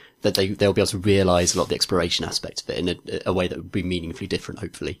they'll be able to realise a lot of the exploration aspect of it in a way that would be meaningfully different,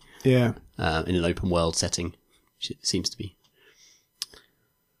 hopefully. Yeah. In an open world setting, which it seems to be.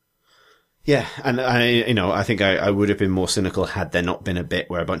 Yeah, and I think I would have been more cynical had there not been a bit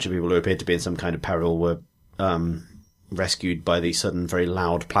where a bunch of people who appeared to be in some kind of peril were rescued by the sudden, very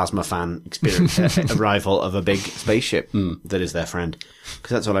loud plasma fan arrival of a big spaceship that is their friend.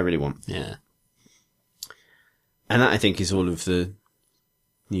 Because that's all I really want. Yeah. And that, I think, is all of the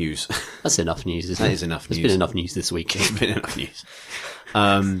news. That's enough news, isn't it? That is enough news. There's been enough news this week. There's been enough news.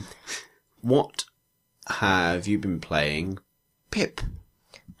 What have you been playing, Pip?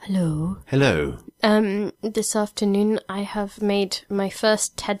 Hello. Hello. This afternoon I have made my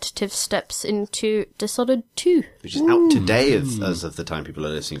first tentative steps into Dishonored 2. Which is out today as of the time people are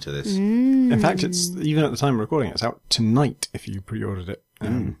listening to this. In fact, it's even at the time of recording, it's out tonight if you pre-ordered it.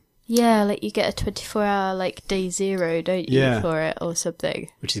 Yeah, you get a 24-hour, day zero, don't you, for it, or something.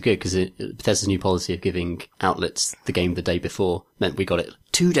 Which is good, because Bethesda's new policy of giving outlets the game the day before meant we got it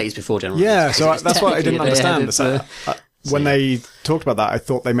 2 days before general release. Yeah, so that's what I didn't understand. When yeah. they talked about that, I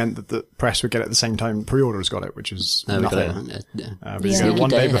thought they meant that the press would get it at the same time pre-orders got it, which is No, we got nothing. it. But you get it one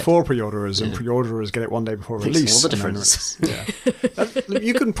Day day ahead. before pre-orderers, and pre-orderers get it one day before Makes release. all the and then difference. Yeah.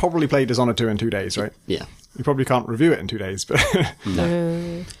 You can probably play Dishonored 2 in 2 days, right? Yeah. You probably can't review it in 2 days, but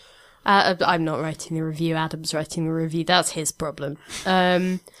No. I'm not writing the review. Adam's writing the review. That's his problem.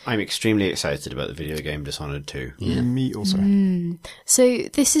 I'm extremely excited about the video game Dishonored 2. Yeah. me also. So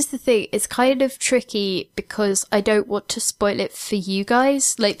this is the thing. It's kind of tricky because I don't want to spoil it for you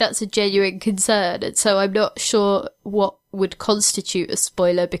guys. That's a genuine concern. And so I'm not sure what would constitute a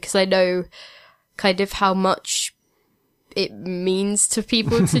spoiler because I know kind of how much it means to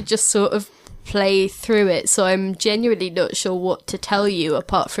people to just sort of play through it. So I'm genuinely not sure what to tell you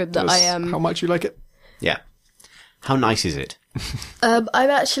apart from that I am... How much you like it? Yeah. How nice is it? I'm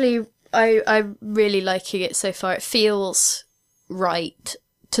really liking it so far. It feels right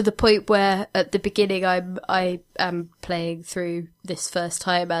to the point where at the beginning I am playing through this first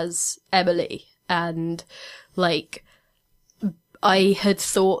time as Emily, and I had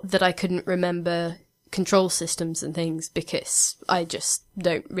thought that I couldn't remember control systems and things because I just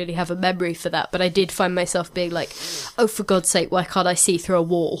don't really have a memory for that. But I did find myself being like, oh, for God's sake, why can't I see through a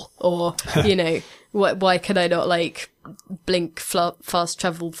wall? Or, why can I not blink fast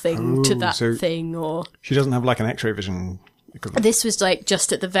travel thing to that thing? Or She doesn't have an X-ray vision equivalent. this was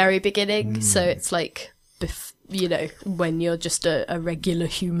just at the very beginning. So it's when you're just a regular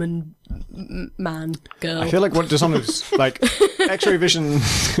human man, girl. I feel like what Dishonored's X-ray vision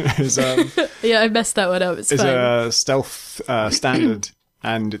is Yeah, I messed that one up. It's fine. a stealth standard,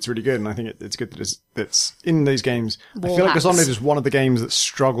 and it's really good. And I think it's good that it's in these games. I feel like Dishonored is one of the games that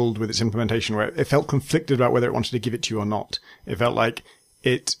struggled with its implementation, where it felt conflicted about whether it wanted to give it to you or not. It felt like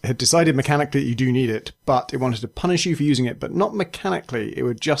it had decided mechanically that you do need it, but it wanted to punish you for using it, but not mechanically. It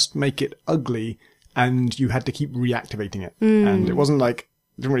would just make it ugly, and you had to keep reactivating it. And it wasn't it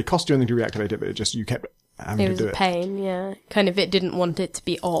didn't really cost you anything to reactivate it, but you kept having to do it. It was a pain, yeah. Kind of, it didn't want it to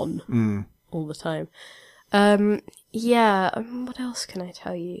be on all the time. What else can I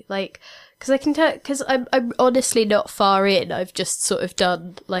tell you? Because I can tell, because I'm honestly not far in. I've just sort of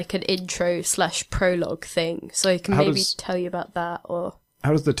done an intro/prologue thing, so I can maybe tell you about that. Or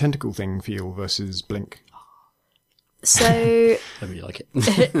How does the tentacle thing feel versus Blink? so, I really like it.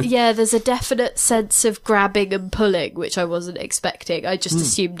 yeah, there's a definite sense of grabbing and pulling, which I wasn't expecting. I just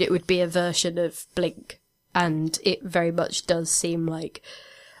assumed it would be a version of Blink, and it very much does seem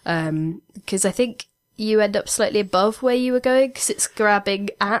because I think you end up slightly above where you were going because it's grabbing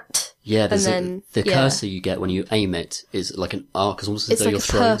at. Yeah, and the cursor you get when you aim it is like an arc, almost as It's though like you're a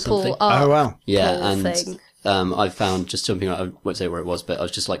throwing purple something. arc. Oh, wow. Yeah, pull and thing. I found just jumping around, I won't say where it was, but I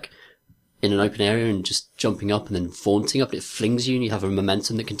was just in an open area and just jumping up and then vaulting up, and it flings you and you have a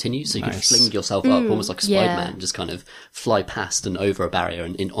momentum that continues. So you can fling yourself up almost like a Spider-Man, just kind of fly past and over a barrier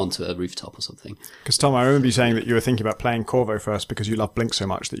and onto a rooftop or something. Because Tom, I remember you saying that you were thinking about playing Corvo first because you love Blink so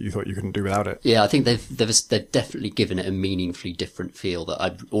much that you thought you couldn't do without it. Yeah, I think they've definitely given it a meaningfully different feel that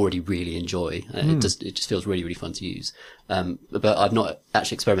I already really enjoy. It just feels really, really fun to use. But I've not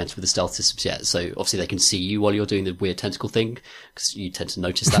actually experimented with the stealth systems yet. So obviously they can see you while you're doing the weird tentacle thing, because you tend to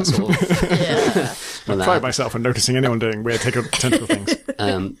notice that sort of. Yeah. I pride myself on noticing anyone doing weird tentacle things.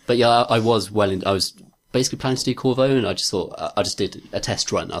 But yeah, I was basically planning to do Corvo, and I just thought, I just did a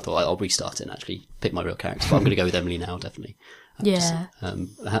test run. I thought I'll restart it and actually pick my real character. But I'm going to go with Emily now, definitely. Yeah.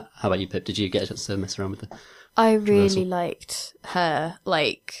 How about you, Pip? Did you get a chance to mess around with it? I really liked her.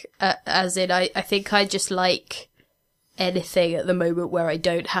 Like, as in, I think I just like anything at the moment where I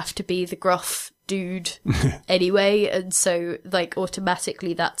don't have to be the gruff dude anyway. And so, like,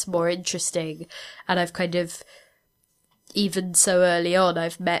 automatically that's more interesting. And I've kind of, even so early on,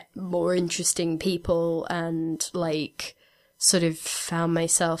 I've met more interesting people and, like, sort of found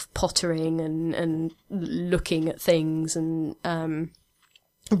myself pottering and looking at things and,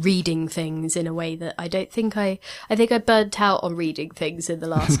 reading things in a way that I don't think I think I burnt out on reading things in the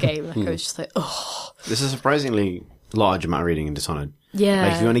last game. Like, I was just like, oh. There's a surprisingly large amount of reading in Dishonored. Yeah.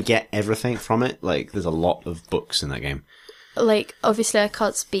 Like, if you want to get everything from it, like, there's a lot of books in that game. Like, obviously I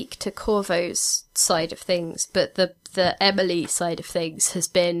can't speak to Corvo's side of things, but the Emily side of things has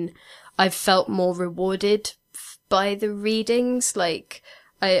been, I've felt more rewarded by the readings. Like,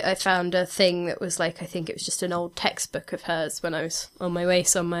 I found a thing that was like, I think it was just an old textbook of hers when I was on my way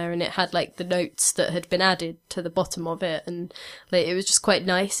somewhere, and it had like the notes that had been added to the bottom of it, and like it was just quite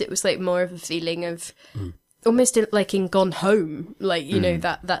nice. It was like more of a feeling of almost like in Gone Home, like, you know,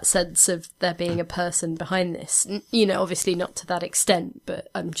 that sense of there being a person behind this. You know, obviously not to that extent, but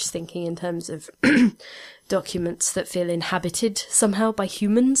I'm just thinking in terms of documents that feel inhabited somehow by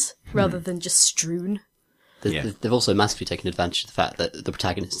humans rather than just strewn. They've also massively taken advantage of the fact that the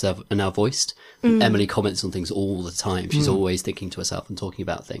protagonists are now voiced. Emily comments on things all the time. She's always thinking to herself and talking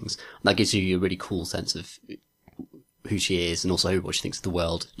about things. That gives you a really cool sense of who she is and also what she thinks of the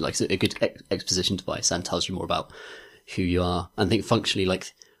world. Like, it's a good exposition device and tells you more about who you are. And I think functionally,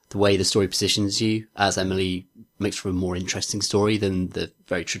 like, the way the story positions you as Emily makes for a more interesting story than the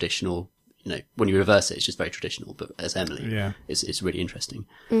very traditional, you know, when you reverse it, it's just very traditional, but as Emily, it's really interesting.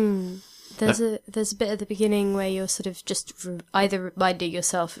 There's a bit at the beginning where you're sort of just either reminding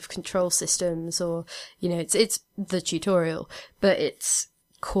yourself of control systems or, you know, it's the tutorial, but it's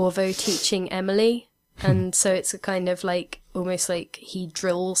Corvo teaching Emily. And so it's a kind of like, almost like he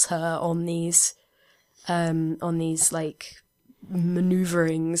drills her on these like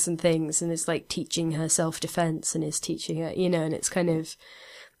maneuverings and things, and is like teaching her self-defense and is teaching her, you know, and it's kind of,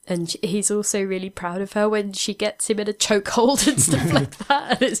 and he's also really proud of her when she gets him in a chokehold and stuff like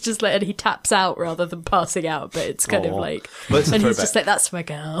that. And it's just like, and he taps out rather than passing out, but it's kind of like, and he's just like, that's my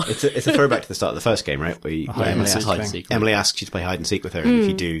girl. It's a throwback to the start of the first game, right? Where Emily asks you to play hide and seek with her, and if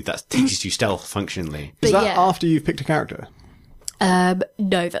you do, that teaches you stealth functionally. Is that after you've picked a character?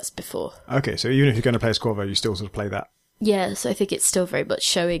 No, that's before. Okay, so even if you're going to play as Corvo, you still sort of play that. Yes, I think it's still very much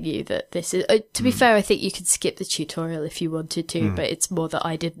showing you that this is... to be fair, I think you could skip the tutorial if you wanted to, but it's more that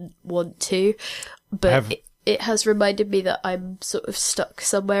I didn't want to. But it has reminded me that I'm sort of stuck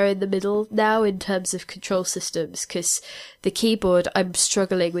somewhere in the middle now in terms of control systems, because the keyboard, I'm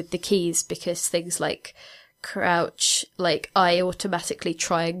struggling with the keys because things like crouch, like I automatically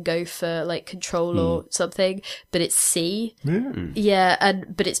try and go for like control or something, but it's C.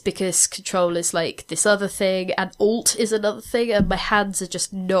 But it's because control is like this other thing and alt is another thing, and my hands are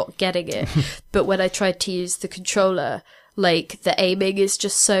just not getting it. But when I tried to use the controller, like the aiming is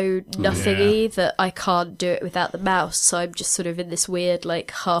just so nothingy that I can't do it without the mouse, so I'm just sort of in this weird like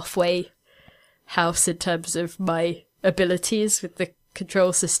halfway house in terms of my abilities with the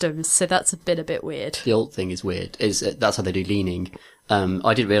control systems, so that's been a bit weird. The alt thing is weird. That's how they do leaning.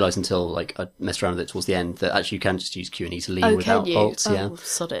 I didn't realise until like I messed around with it towards the end that actually you can just use Q and E to lean without alt. Yeah,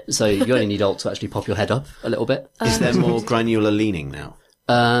 sod it. So you only need alt to actually pop your head up a little bit. Is there more granular leaning now?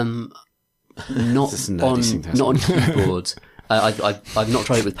 Not on keyboard. I've not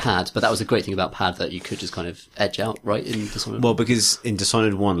tried it with pad, but that was a great thing about pad, that you could just kind of edge out, right? In Dishonored. Well, because in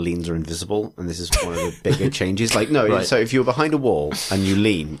Dishonored 1, leans are invisible, and this is one of the bigger changes. Like, no, so if you're behind a wall and you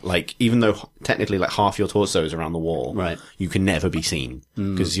lean, like, even though technically like half your torso is around the wall, right, you can never be seen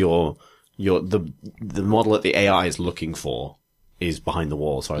because the model that the AI is looking for is behind the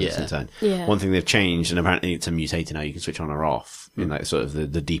wall, as far as it's concerned. Yeah. One thing they've changed, and apparently it's a mutator now, you can switch on or off in like sort of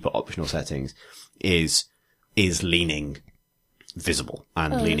the deeper optional settings, is leaning. visible,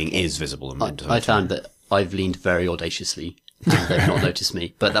 and leaning is visible. I found that I've leaned very audaciously and they've not noticed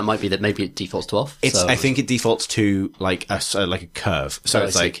me, but that might be that maybe it defaults to off. I think it defaults to like a curve. So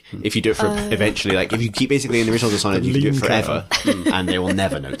it's like if you do it for eventually, like if you keep basically in the original Dishonored, you can do it forever, and they will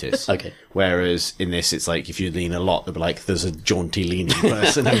never notice. Okay. Whereas in this, it's like if you lean a lot, they'll be like, "There's a jaunty leaning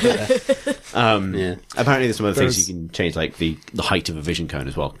person over there." Apparently, there's some other things you can change, like the height of a vision cone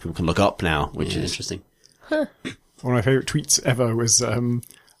as well. People can look up now, which is interesting. One of my favourite tweets ever was,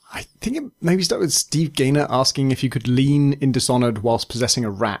 I think it maybe started with Steve Gaynor asking if you could lean in Dishonored whilst possessing a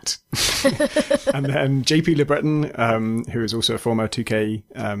rat. And then JP Le Breton, who is also a former 2K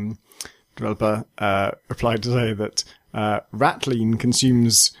developer, replied to say that rat lean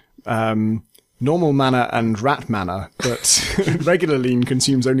consumes normal mana and rat mana, but regular lean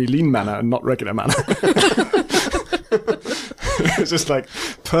consumes only lean mana and not regular mana. It's just like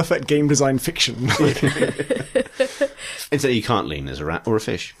perfect game design fiction. Instead, you can't lean as a rat or a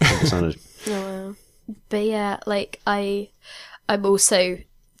fish. Oh, wow. But yeah, like I'm also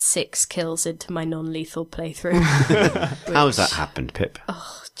 6 kills into my non-lethal playthrough. How has that happened, Pip?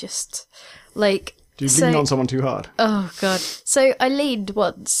 Oh, just like. Do you lean on someone too hard? Oh god! So I leaned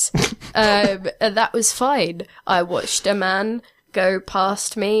once, and that was fine. I watched a man go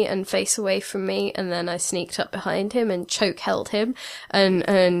past me and face away from me, and then I sneaked up behind him and choke held him,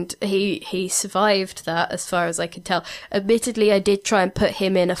 and he survived that as far as I could tell. Admittedly, I did try and put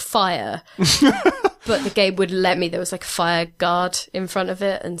him in a fire, but the game wouldn't let me. There was like a fire guard in front of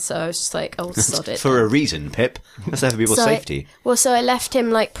it, and so I was just like, "Oh, sod it." For a reason, Pip. That's there for people's safety. So I left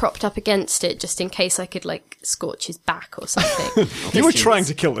him like propped up against it just in case I could like scorch his back or something. You were trying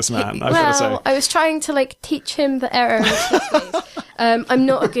to kill this man, I've got to say. I was trying to like teach him the error of his ways. I'm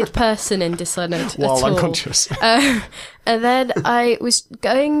not a good person in Dishonored While at all. unconscious. And then I was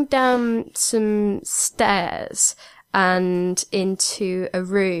going down some stairs and into a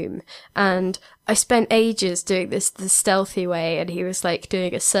room, and I spent ages doing this the stealthy way, and he was like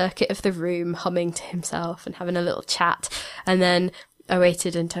doing a circuit of the room, humming to himself and having a little chat, and then I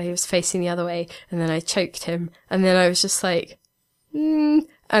waited until he was facing the other way, and then I choked him, and then I was just like, and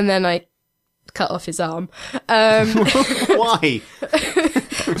then I cut off his arm. Why?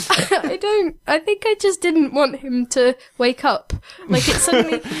 I think I just didn't want him to wake up. Like it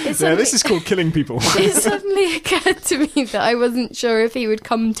suddenly Yeah, this is called killing people. It suddenly occurred to me that I wasn't sure if he would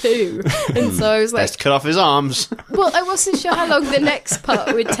come to. And so I was like, Let's cut off his arms. well, I wasn't sure how long the next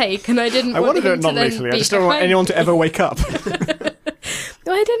part would take, and I didn't want wanted him it to then non-lethally. I be just don't want behind anyone to ever wake up.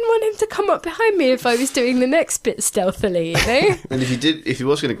 I didn't want him to come up behind me if I was doing the next bit stealthily, you know? And if he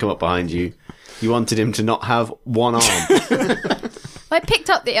was going to come up behind you, you wanted him to not have one arm. I picked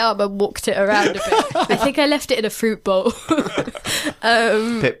up the arm and walked it around a bit. I think I left it in a fruit bowl.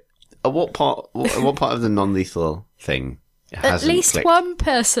 Pip, at what part of the non-lethal thing At least clicked? one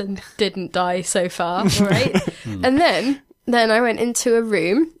person didn't die so far, right? And then I went into a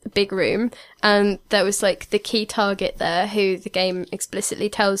room, a big room, and there was like the key target there who the game explicitly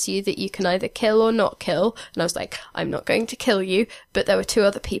tells you that you can either kill or not kill. And I was like, I'm not going to kill you, but there were 2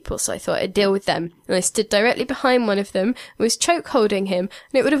 other people, so I thought I'd deal with them. And I stood directly behind one of them and was choke holding him.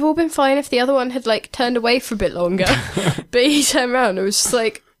 And it would have all been fine if the other one had like turned away for a bit longer. But he turned around and was just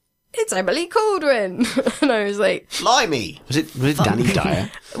like, it's Emily Caldwin. And I was like, Blimey! Was it Danny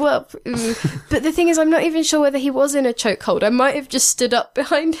Dyer? well, but the thing is, I'm not even sure whether he was in a chokehold. I might have just stood up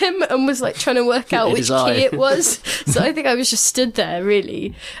behind him and was like trying to work out which key it was. So I think I was just stood there,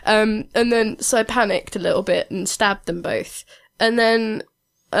 really. And then, so I panicked a little bit and stabbed them both. And then,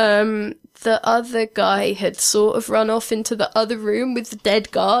 the other guy had sort of run off into the other room with the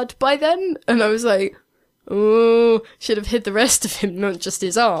dead guard by then. And I was like, oh, should have hid the rest of him, not just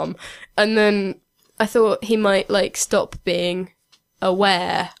his arm. And then I thought he might like stop being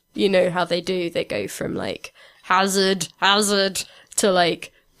aware. You know how they do. They go from like hazard to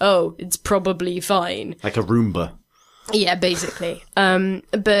like, oh, it's probably fine. Like a Roomba. Yeah, basically.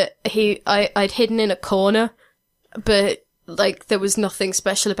 But I'd hidden in a corner, but like there was nothing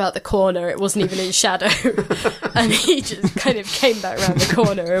special about the corner. It wasn't even in shadow. And he just kind of came back around the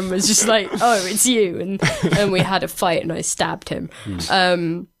corner and was just like, oh, it's you. And we had a fight and I stabbed him.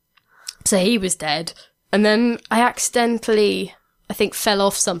 So he was dead. And then I accidentally, I think, fell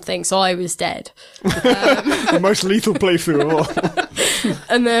off something, so I was dead. The most lethal playthrough of all.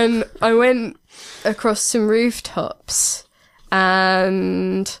 And then I went across some rooftops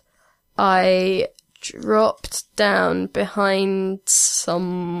and I dropped down behind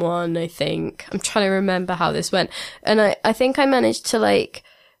someone, I think. I'm trying to remember how this went. And I think I managed to like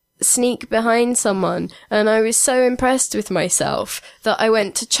sneak behind someone, and I was so impressed with myself that I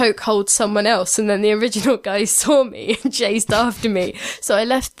went to choke hold someone else, and then the original guy saw me and chased after me. So I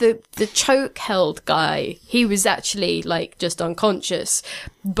left the choke held guy. He was actually like just unconscious,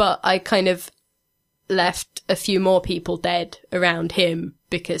 but I kind of left a few more people dead around him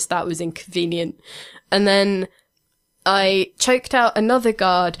because that was inconvenient. And then I choked out another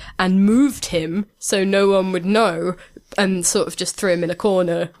guard and moved him so no one would know, and sort of just threw him in a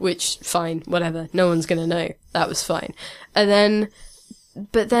corner, which, fine, whatever, no one's gonna know. That was fine.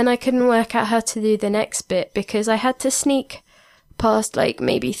 But then I couldn't work out how to do the next bit because I had to sneak past like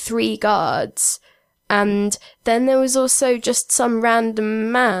maybe 3 guards, and then there was also just some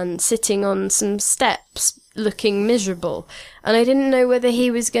random man sitting on some steps looking miserable, and I didn't know whether he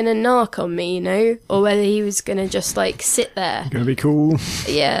was gonna narc on me, you know, or whether he was gonna just like sit there. Gonna be cool.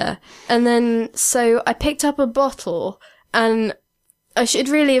 Yeah. And then so I picked up a bottle, and I should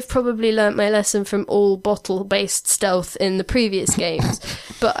really have probably learnt my lesson from all bottle based stealth in the previous games,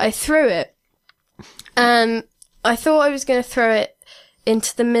 but I threw it, and I thought I was gonna throw it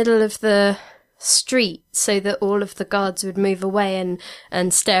into the middle of the street so that all of the guards would move away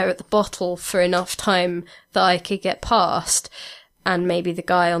and stare at the bottle for enough time that I could get past, and maybe the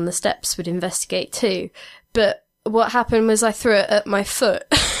guy on the steps would investigate too. But what happened was I threw it at my foot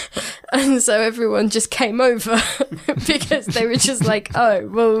and so everyone just came over because they were just like, oh,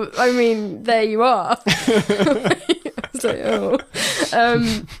 well, I mean, there you are. I was like, oh.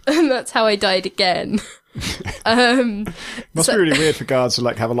 And that's how I died again. Must be really weird for guards to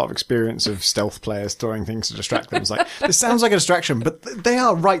like have a lot of experience of stealth players throwing things to distract them. It's like, this sounds like a distraction, but they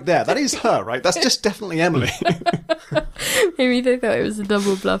are right there. That is her, right? That's just definitely Emily. Maybe they thought it was a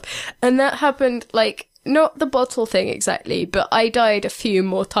double bluff. And that happened, like, not the bottle thing exactly, but I died a few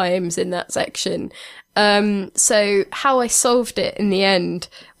more times in that section. So how I solved it in the end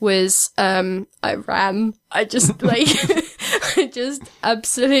was, I ran. I just, like, I just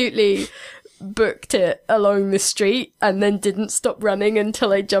absolutely booked it along the street and then didn't stop running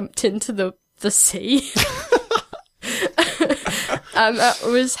until I jumped into the sea. And that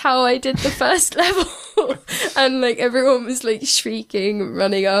was how I did the first level. And like everyone was like shrieking,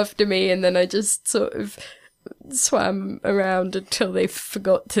 running after me, and then I just sort of swam around until they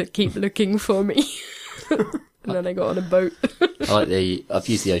forgot to keep looking for me. And then I got on a boat. I've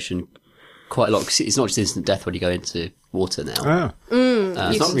used the ocean quite a lot because it's not just instant death when you go into water now. Oh.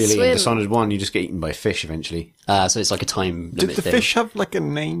 It's not really in Dishonored 1, you just get eaten by fish eventually. So it's like a time limit Did the thing. fish have like a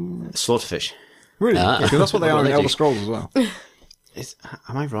name? Slaughterfish. Really? Because that's what they are in What the they Elder do. Scrolls as well.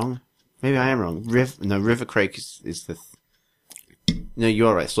 Am I wrong? Maybe I am wrong. River Crake is the... No,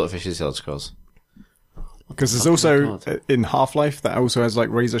 you're right. Slaughterfish is the Elder Scrolls. Because there's also, in Half-Life, that also has like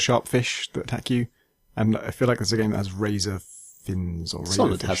razor-sharp fish that attack you. And I feel like there's a game that has razor fins or razor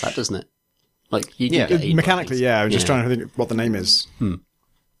Dishonored fish. has that, doesn't it? Like, you do Yeah. get eaten by Mechanically, things. yeah. I'm just trying to think what the name is. I'm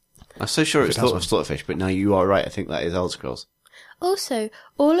so sure it's It has one. Slaughterfish, but now you are right. I think that is Elder Scrolls. Also,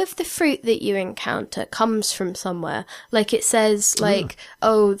 all of the fruit that you encounter comes from somewhere. Like it says, like,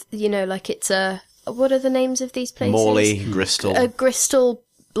 oh, you know, like it's what are the names of these places? Morley, Bristol. A Bristol,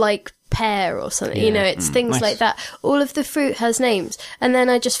 like, pear or something. You know, it's things nice. like that. All of the fruit has names. And then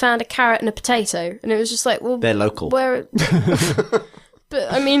I just found a carrot and a potato. And it was just like, well... They're local. Where...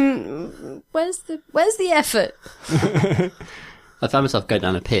 But, I mean, where's the effort? I found myself going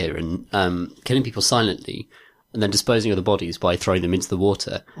down a pier and killing people silently and then disposing of the bodies by throwing them into the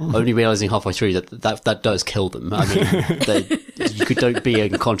water, only realising halfway through that does kill them. I mean, you don't be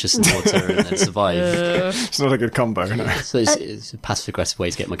unconscious in water and then survive. It's not a good combo, no. So it's a passive-aggressive way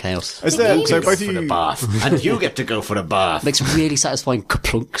to get my chaos. Is there, so both of for the you... bath. And you get to go for the bath. Makes a really satisfying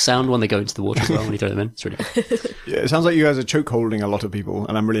ka-plunk sound when they go into the water as well, when you throw them in. It's really good. Yeah, it sounds like you guys are choke holding a lot of people,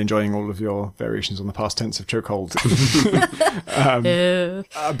 and I'm really enjoying all of your variations on the past tense of choke hold.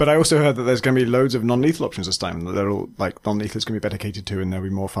 But I also heard that there's going to be loads of non-lethal options this time. That they're all like non-lethal is going to be dedicated to, and there'll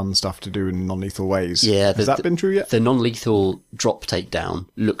be more fun stuff to do in non-lethal ways. Yeah, has that been true yet? The non-lethal drop takedown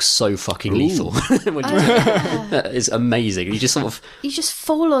looks so fucking lethal. When you it's amazing. You just sort of... You just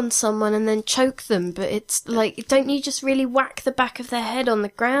fall on someone and then choke them, but it's like, don't you just really whack the back of their head on the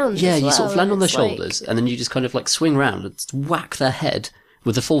ground? Yeah, as you sort of well? land on their It's like- shoulders, and then you just kind of like swing round and whack their head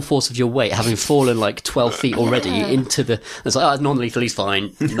with the full force of your weight, having fallen like 12 feet already into the... It's like, oh, non-lethal, he's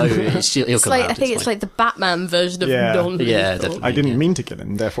fine. No, he'll It's come like, out. I think it's fine. like the Batman version of Yeah. non-lethal. Yeah, definitely. I didn't mean to kill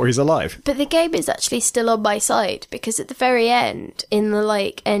him, therefore he's alive. But the game is actually still on my side, because at the very end, in the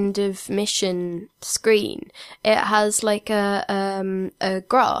like end of mission screen, it has like a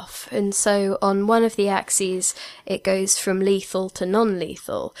graph, and so on one of the axes it goes from lethal to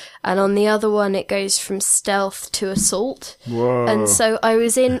non-lethal, and on the other one it goes from stealth to assault. Whoa. And so I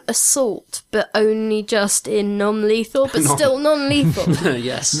was in Assault, but only just in non-lethal, but still non-lethal.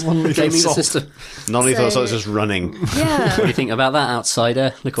 Yes. Non-lethal Gaming assault. assistant. Non-lethal So- assault is just running. Yeah. What do you think about that,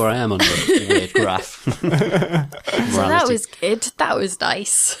 outsider? Look where I am on the weird graph. So that was good. That was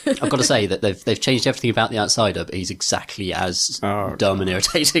nice. I've got to say that they've changed everything about the outsider, but he's exactly as dumb and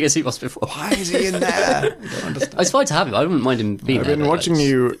irritating as he was before. Why is he in there? It's fine to have him. I wouldn't mind him being I've there. been but watching it's-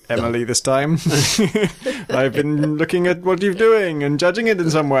 you, Emily, this time. I've been looking at what you're doing and judging it in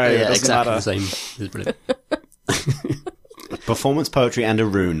some way. It Yeah, doesn't exactly matter. the same. It's brilliant. Performance poetry and a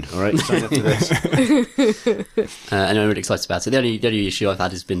rune. All right, sign up to this. And I'm really excited about it. The only issue I've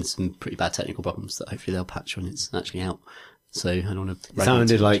had has been some pretty bad technical problems that hopefully they'll patch when it's actually out. So I don't want to...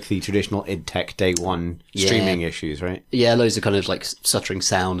 Sounded like the traditional id Tech day one streaming issues, right? Yeah, loads of kind of like stuttering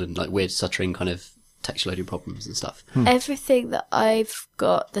sound and like weird stuttering kind of text loading problems and stuff. Everything that I've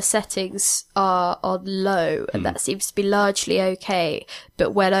got, the settings are on low, and that seems to be largely okay. But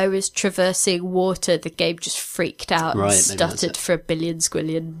when I was traversing water, the game just freaked out Right, and maybe that's stuttered it. for a billion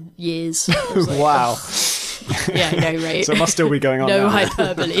squillion years. I was like, Wow. yeah, I know, right? So it must still be going on No now.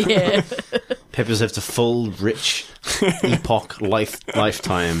 hyperbole here. Pippa's lived a full, rich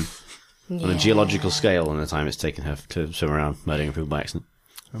lifetime on a geological scale in the time it's taken her to swim around murdering people by accident.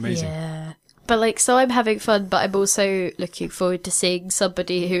 Amazing. Yeah. But like, so I'm having fun, but I'm also looking forward to seeing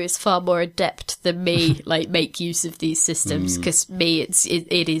somebody who is far more adept than me, like, make use of these systems. Because me,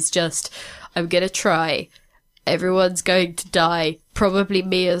 it is just, I'm gonna try. Everyone's going to die, probably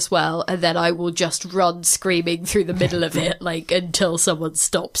me as well, and then I will just run screaming through the middle of it, like, until someone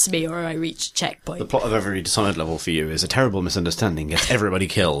stops me or I reach a The checkpoint. plot of every Dishonored level for you is a terrible misunderstanding gets everybody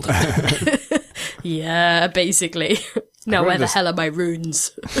killed. Yeah, basically. Now, where the just- hell are my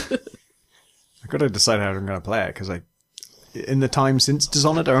runes? I've got to decide how I'm going to play it, because in the time since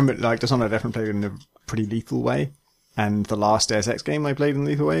Dishonored, I remember like Dishonored I definitely played in a pretty lethal way, and the last Deus Ex game I played in a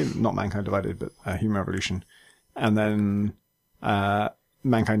lethal way, not Mankind Divided, but Human Revolution, and then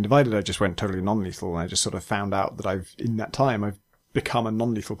Mankind Divided I just went totally non-lethal, and I just sort of found out that in that time I've become a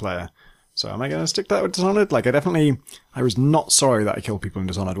non-lethal player. So am I going to stick to that with Dishonored? Like, I was not sorry that I killed people in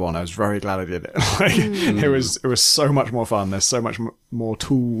Dishonored 1. I was very glad I did it. Like, it was so much more fun. There's so much more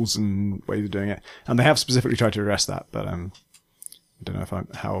tools and ways of doing it. And they have specifically tried to address that, but, I don't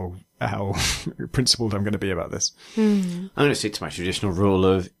know how principled I'm going to be about this. I'm going to stick to my traditional rule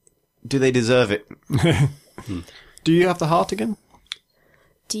of, do they deserve it? Do you have the heart again?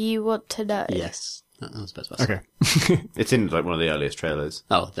 Do you want to know? Yes. That was the best way. Okay. It's in like one of the earliest trailers.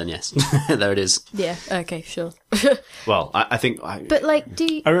 Oh, then yes. There it is. Yeah, okay, sure. Well, I think... But, like,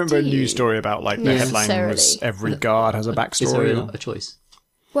 do you... I remember a do news you? story about, like, the headline was Necessarily. every guard has a Is there backstory. a choice?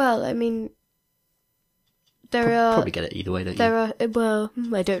 Well, I mean, there are... Probably get it either way, don't you? There are... Well,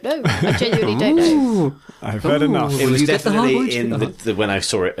 I don't know. I genuinely don't know. I've heard enough. It was you get the hard definitely one, in you? the when I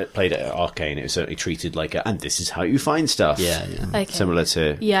saw it played at Arcane, it was certainly treated like and this is how you find stuff. Yeah, yeah. Okay. Similar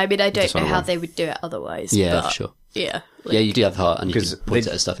to... Yeah, I mean, I don't know Dishonored how one. they would do it otherwise. Yeah, but, for sure. Yeah. Yeah, you do have the heart, and you 'Cause can point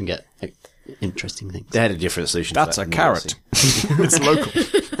they- at stuff and get like, interesting things. They had a different solution. That's to a that, carrot. It's local.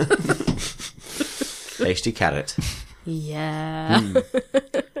 Tasty carrot. Yeah.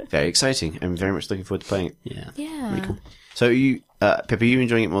 Very exciting. I'm very much looking forward to playing it. Yeah. Yeah. Really cool. So you, Pippa, are you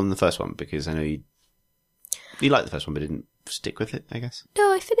enjoying it more than the first one? Because I know you liked the first one, but didn't stick with it, I guess.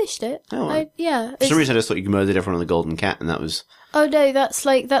 No, I finished it. Oh, right. Yeah. For some reason, I just thought you murdered everyone on the Golden Cat, and that was... Oh no,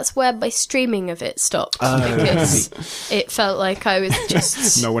 that's where my streaming of it stopped because it felt like I was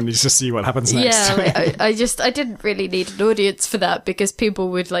just No one needs to see what happens next. yeah. Like, I didn't really need an audience for that because people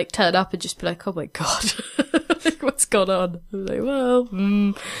would like turn up and just be like, "Oh my god, like, what's gone on?" I'm like, well,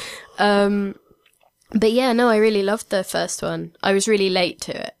 but yeah, no, I really loved the first one. I was really late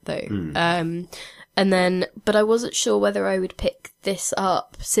to it though, and then but I wasn't sure whether I would pick this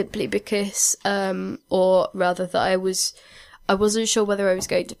up simply because, or rather that I wasn't sure whether I was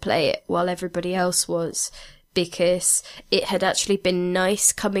going to play it while everybody else was, because it had actually been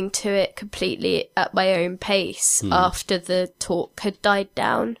nice coming to it completely at my own pace after the talk had died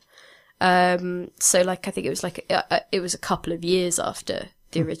down. So like, I think it was like, it was a couple of years after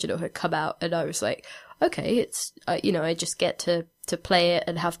the original had come out, and I was like, okay, it's, I just get to play it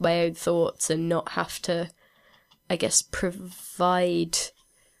and have my own thoughts and not have to, I guess, provide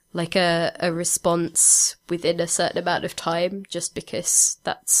like a response within a certain amount of time, just because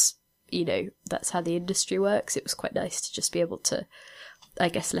that's how the industry works. It was quite nice to just be able to, I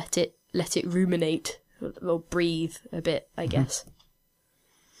guess, let it ruminate or breathe a bit, I guess.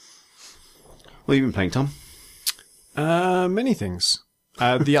 What have you been playing, Tom? Many things.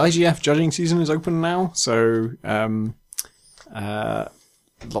 The IGF judging season is open now, so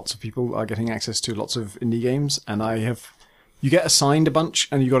lots of people are getting access to lots of indie games, and I have you get assigned a bunch,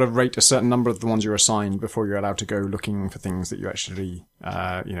 and you got to rate a certain number of the ones you're assigned before you're allowed to go looking for things that you're actually,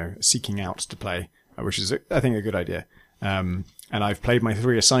 seeking out to play, which is, I think, a good idea. And I've played my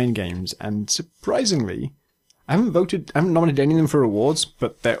 3 assigned games, and surprisingly, I haven't nominated any of them for awards,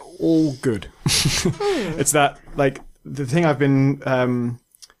 but they're all good. It's that, like, the thing I've been, I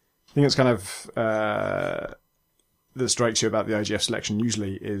think it's kind of, that strikes you about the IGF selection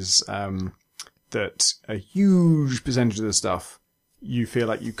usually is, that a huge percentage of the stuff you feel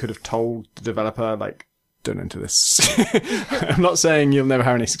like you could have told the developer, like, don't enter this. I'm not saying you'll never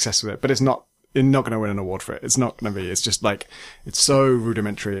have any success with it, but you're not going to win an award for it. It's not going to be. It's just like, it's so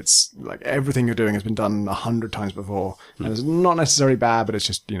rudimentary. It's like everything you're doing has been done 100 times before. And it's not necessarily bad, but it's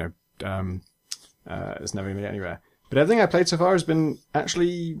just, it's never going to get anywhere. But everything I played so far has been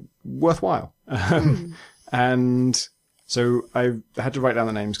actually worthwhile. And so I had to write down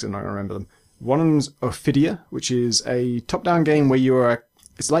the names because I'm not going to remember them. One of them's Ophidia, which is a top-down game where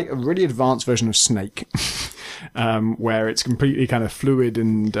it's like a really advanced version of Snake, where it's completely kind of fluid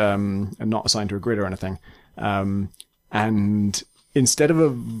and not assigned to a grid or anything. And instead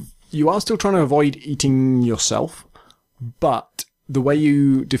of you are still trying to avoid eating yourself, but the way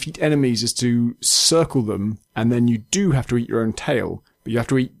you defeat enemies is to circle them, and then you do have to eat your own tail, but you have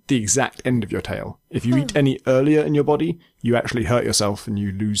to eat the exact end of your tail. If you eat any earlier in your body, you actually hurt yourself and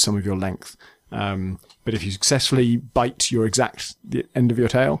you lose some of your length. But if you successfully bite the end of your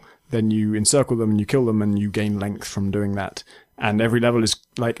tail, then you encircle them and you kill them and you gain length from doing that. And every level is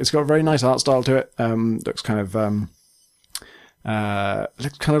like, it's got a very nice art style to it. Looks kind of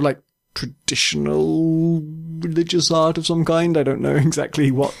like traditional religious art of some kind. I don't know exactly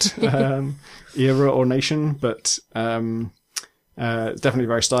what, era or nation, but, it's definitely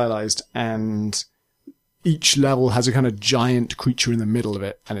very stylized, and each level has a kind of giant creature in the middle of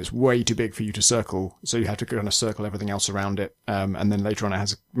it, and it's way too big for you to circle, so you have to kind of circle everything else around it. And then later on it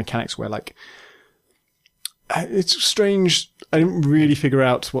has mechanics where, like, it's strange. I didn't really figure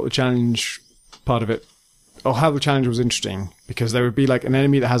out what the challenge part of it, or how the challenge was interesting, because there would be like an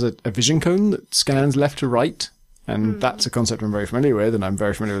enemy that has a vision cone that scans left to right, and that's a concept I'm very familiar with, and I'm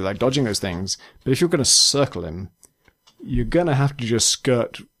very familiar with like dodging those things. But if you're going to circle him, you're going to have to just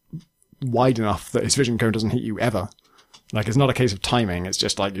skirt wide enough that his vision cone doesn't hit you ever. Like, it's not a case of timing. It's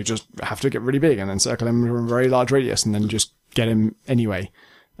just like, you just have to get really big and then circle him from a very large radius and then just get him anyway.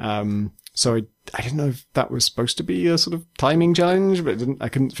 So I didn't know if that was supposed to be a sort of timing challenge, but I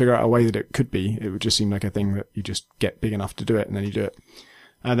couldn't figure out a way that it could be. It would just seem like a thing that you just get big enough to do it and then you do it.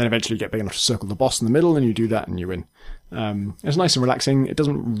 And then eventually you get big enough to circle the boss in the middle and you do that and you win. It's nice and relaxing. It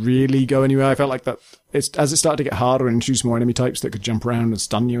doesn't really go anywhere. I felt like that as it started to get harder and introduce more enemy types that could jump around and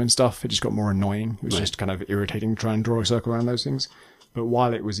stun you and stuff, it just got more annoying. It was just kind of irritating to try and draw a circle around those things. But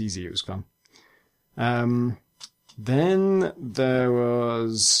while it was easy, it was fun. Then there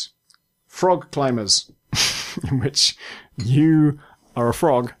was Frog Climbers, in which you are a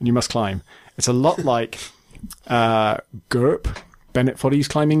frog and you must climb. It's a lot like GURP, Bennett Foddy's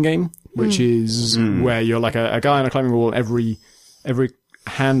climbing game, which is where you're like a guy on a climbing wall. Every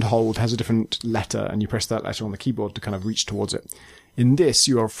handhold has a different letter, and you press that letter on the keyboard to kind of reach towards it. In this,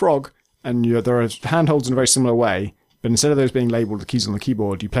 you are a frog, and there are handholds in a very similar way, but instead of those being labelled the keys on the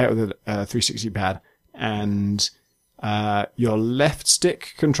keyboard, you play it with a 360 pad, and your left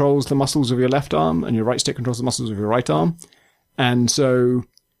stick controls the muscles of your left arm, and your right stick controls the muscles of your right arm. And so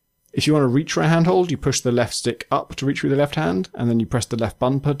if you want to reach for a handhold, you push the left stick up to reach with the left hand, and then you press the left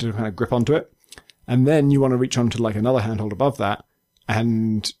bumper to kind of grip onto it. And then you want to reach onto like another handhold above that.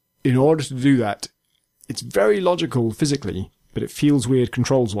 And in order to do that, it's very logical physically, but it feels weird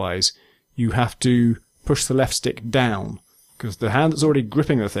controls-wise. You have to push the left stick down, because the hand that's already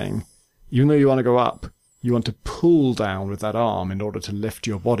gripping the thing, even though you want to go up, you want to pull down with that arm in order to lift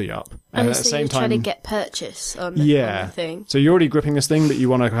your body up. And at the same time, trying to get purchase on the thing. So you're already gripping this thing, but you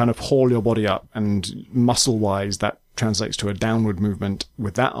want to kind of haul your body up, and muscle-wise, that translates to a downward movement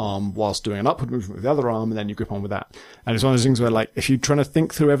with that arm whilst doing an upward movement with the other arm, and then you grip on with that. And it's one of those things where, like, if you're trying to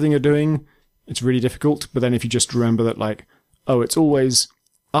think through everything you're doing, it's really difficult. But then if you just remember that, like, oh, it's always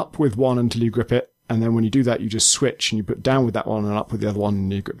up with one until you grip it, and then when you do that, you just switch and you put down with that one and up with the other one,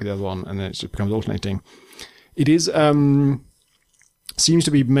 and you grip with the other one, and then it just becomes alternating. It is, seems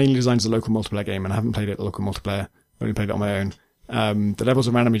to be mainly designed as a local multiplayer game, and I haven't played it local multiplayer. I've only played it on my own. The levels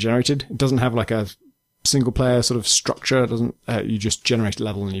are randomly generated. It doesn't have like a single player sort of structure. It doesn't, you just generate a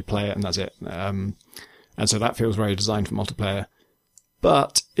level and you play it and that's it. And so that feels very designed for multiplayer.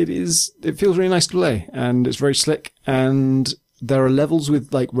 But it feels really nice to play, and it's very slick, and there are levels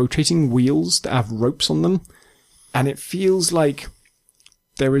with like rotating wheels that have ropes on them, and it feels like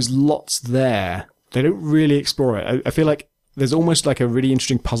there is lots there. They don't really explore it. I feel like there's almost like a really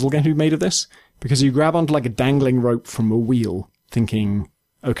interesting puzzle game to be made of this, because you grab onto like a dangling rope from a wheel, thinking,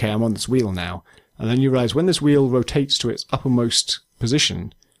 okay, I'm on this wheel now. And then you realize when this wheel rotates to its uppermost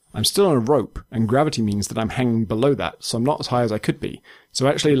position, I'm still on a rope, and gravity means that I'm hanging below that, so I'm not as high as I could be. So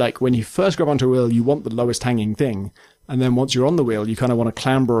actually, like, when you first grab onto a wheel, you want the lowest hanging thing, and then once you're on the wheel, you kind of want to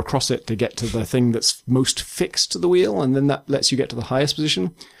clamber across it to get to the thing that's most fixed to the wheel, and then that lets you get to the highest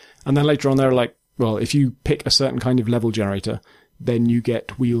position. And then later on, they're like, well, if you pick a certain kind of level generator, then you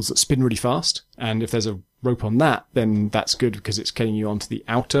get wheels that spin really fast, and if there's a rope on that, then that's good because it's getting you onto the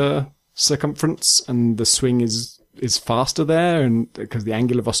outer circumference, and the swing is faster there, and because the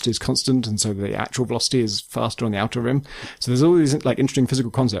angular velocity is constant, and so the actual velocity is faster on the outer rim. So there's all these like interesting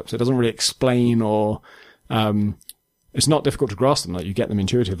physical concepts. It doesn't really explain or it's not difficult to grasp them. Like, you get them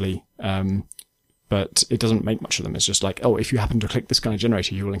intuitively, but it doesn't make much of them. It's just like, oh, if you happen to click this kind of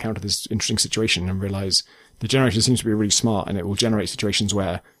generator, you will encounter this interesting situation and realize the generator seems to be really smart, and it will generate situations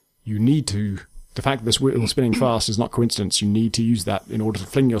where you need to. The fact that this wheel is spinning fast is not coincidence. You need to use that in order to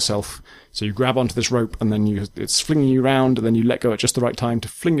fling yourself. So you grab onto this rope, and then it's flinging you around, and then you let go at just the right time to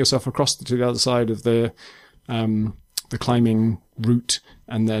fling yourself across to the other side of the climbing route,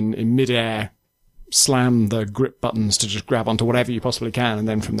 and then in midair slam the grip buttons to just grab onto whatever you possibly can, and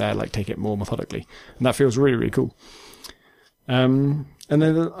then from there, like, take it more methodically. And that feels really, really cool. And then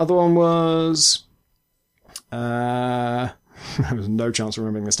the other one was there was no chance of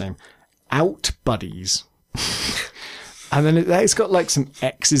remembering this name. Out Buddies. And then it's got like some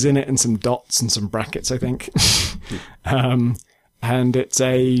X's in it and some dots and some brackets, I think. And it's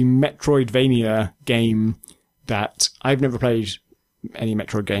a Metroidvania game that I've never played any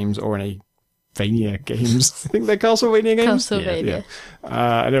Metroid games or any Vania games. I think they're Castlevania games. Castlevania.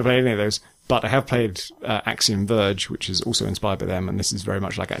 Yeah. I never played any of those, but I have played Axiom Verge, which is also inspired by them, and this is very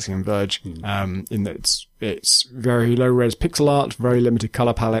much like Axiom Verge, in that it's very low-res pixel art, very limited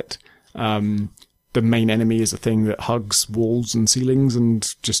color palette. The main enemy is a thing that hugs walls and ceilings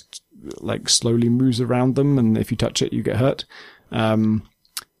and just like slowly moves around them, and if you touch it, you get hurt.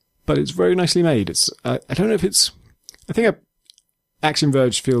 But it's very nicely made. It's I don't know if it's. I think Axiom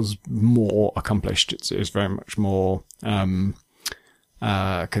Verge feels more accomplished. It's very much more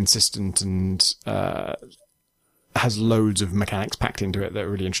consistent and has loads of mechanics packed into it that are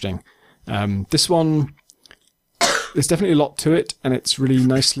really interesting. This one. There's definitely a lot to it, and it's really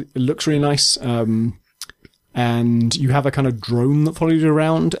nicely. It looks really nice. And you have a kind of drone that follows you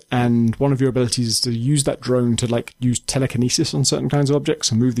around, and one of your abilities is to use that drone to like use telekinesis on certain kinds of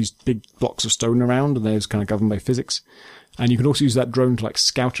objects and move these big blocks of stone around, and they're kind of governed by physics. And you can also use that drone to like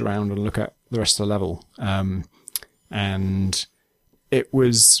scout around and look at the rest of the level. And it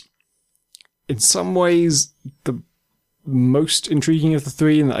was, in some ways, the most intriguing of the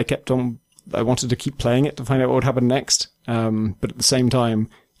three, in that I wanted to keep playing it to find out what would happen next. But at the same time,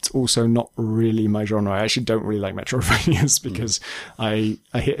 it's also not really my genre. I actually don't really like Metroidvanias because I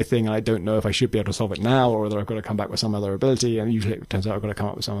hit a thing and I don't know if I should be able to solve it now or whether I've got to come back with some other ability. And usually it turns out I've got to come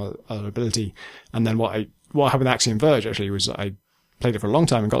up with some other ability. And then what happened with Axiom Verge actually was I played it for a long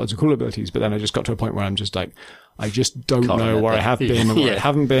time and got loads of cool abilities, but then I just got to a point where I'm just like, I just don't know where I have been and where I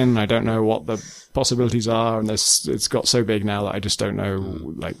haven't been. I don't know what the possibilities are, and it's got so big now that I just don't know,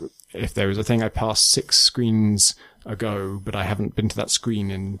 like, if there was a thing I passed 6 screens ago, but I haven't been to that screen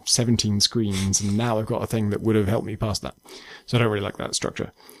in 17 screens, and now I've got a thing that would have helped me pass that. So I don't really like that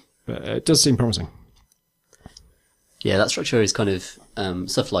structure, but it does seem promising. Yeah, that structure is kind of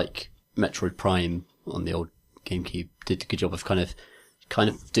stuff like Metroid Prime on the old GameCube did a good job of kind of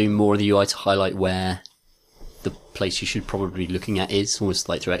doing more of the UI to highlight where the place you should probably be looking at is, almost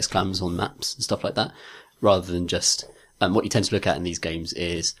like through exclams on maps and stuff like that, rather than just what you tend to look at in these games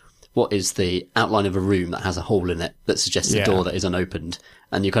is what is the outline of a room that has a hole in it that suggests a door that is unopened,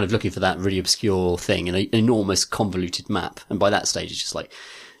 and you're kind of looking for that really obscure thing in an enormous convoluted map. And by that stage, it's just like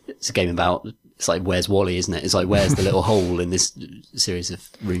it's a game about. It's like, where's Wally, isn't it? It's like, where's the little hole in this series of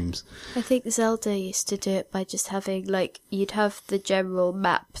rooms? I think Zelda used to do it by just having, like, you'd have the general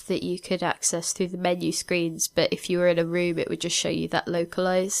map that you could access through the menu screens, but if you were in a room, it would just show you that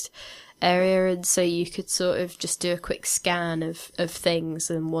localized area, and so you could sort of just do a quick scan of things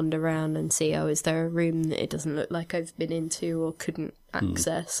and wander around and see, oh, is there a room that it doesn't look like I've been into or couldn't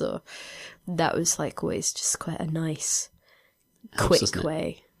access, or that was, like, always just quite a nice, quick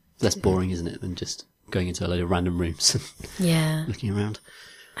way. Less boring, isn't it, than just going into a load of random rooms and looking around.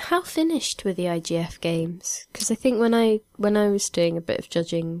 How finished were the IGF games? Because I think when I was doing a bit of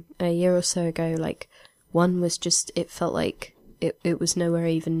judging a year or so ago, like, one was just, it felt like it was nowhere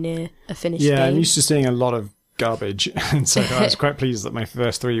even near a finished game. Yeah, I'm used to seeing a lot of garbage, and so I was quite pleased that my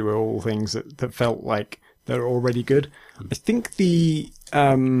first 3 were all things that felt like that are already good. I think the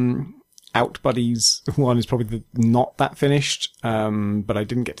Out Buddies one is probably not that finished, but I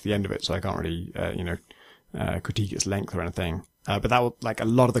didn't get to the end of it, so I can't really, critique its length or anything. But that was, like, a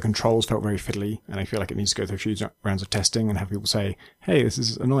lot of the controls felt very fiddly, and I feel like it needs to go through a few rounds of testing and have people say, hey, this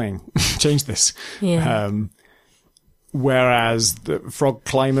is annoying, change this. Yeah. Whereas the Frog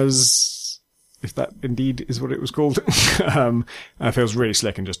Climbers, if that indeed is what it was called, feels really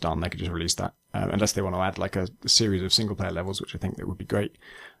slick and just done. They could just release that, unless they want to add, like, a series of single-player levels, which I think that would be great.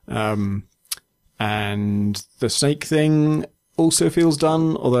 And the snake thing also feels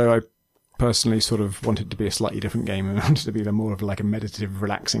done, although I personally sort of wanted it to be a slightly different game and wanted it to be more of like a meditative,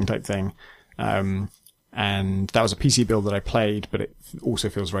 relaxing type thing. And that was a PC build that I played, but it also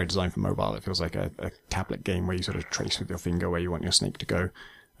feels very designed for mobile. It feels like a tablet game where you sort of trace with your finger where you want your snake to go.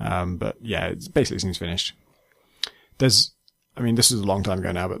 But yeah, it basically seems finished. This is a long time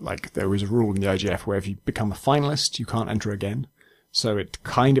ago now, but like there was a rule in the IGF where if you become a finalist, you can't enter again. So it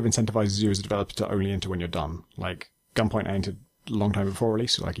kind of incentivizes you as a developer to only enter when you're done. Like Gunpoint, I entered a long time before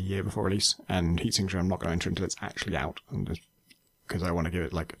release, so like a year before release, and Heat Signature I'm not going to enter until it's actually out, and because I want to give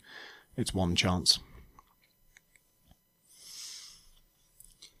it like its one chance.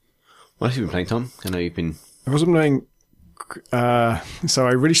 What have you been playing, Tom? I know you've been... I wasn't doing... so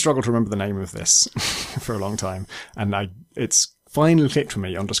I really struggled to remember the name of this for a long time, and it's finally clicked for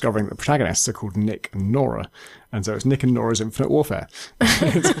me on discovering that the protagonists are called Nick and Nora. And so it's Nick and Nora's Infinite Warfare.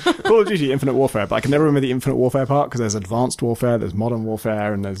 It's Call of Duty Infinite Warfare, but I can never remember the Infinite Warfare part because there's Advanced Warfare, there's Modern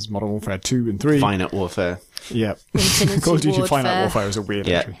Warfare, and there's Modern Warfare 2 and 3. Finite Warfare. Yeah. Infinity Call of Duty Warfare. Finite Warfare is a weird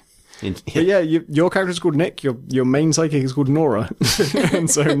entry. But Yeah. yeah, your character's called Nick, your main psychic is called Nora.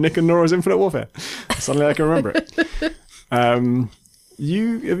 And so Nick and Nora's Infinite Warfare. Suddenly I can remember it. Have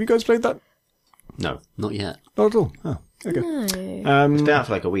you guys played that? No. Not yet. Not at all. Oh, okay. No. It's been out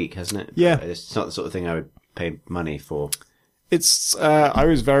for like a week, hasn't it? Yeah. It's not the sort of thing I would pay money for. It's,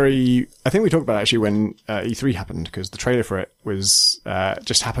 I think we talked about it actually when E3 happened, because the trailer for it was,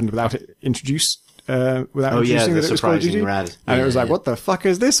 just happened without it introduced, without introducing that it was Call of Duty. Rad. And it was like, what the fuck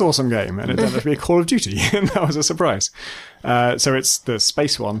is this awesome game? And it turned out to be a Call of Duty, and that was a surprise. So it's the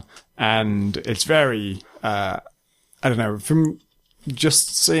space one, and it's very, I don't know, from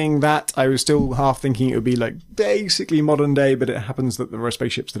just seeing that, I was still half thinking it would be like basically modern day, but it happens that there are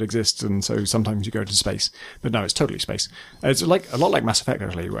spaceships that exist, and so sometimes you go to space. But no, it's totally space. It's like a lot like Mass Effect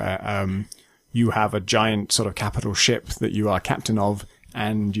actually, where you have a giant sort of capital ship that you are captain of,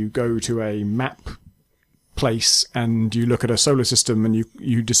 and you go to a map place and you look at a solar system and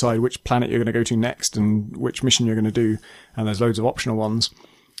you decide which planet you're going to go to next and which mission you're going to do, and there's loads of optional ones.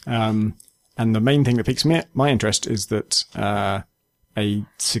 And the main thing that piques my interest is that a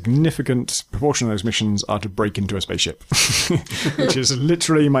significant proportion of those missions are to break into a spaceship, which is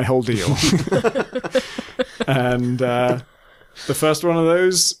literally my whole deal. And the first one of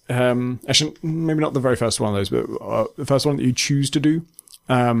those, actually, maybe not the very first one of those, but the first one that you choose to do,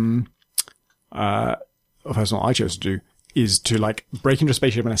 the first one I chose to do, is to like break into a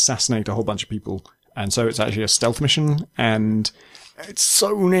spaceship and assassinate a whole bunch of people. And so it's actually a stealth mission, and it's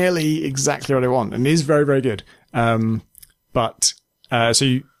so nearly exactly what I want, and it is very, very good. So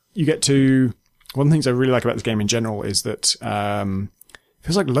you get to, one of the things I really like about this game in general is that, it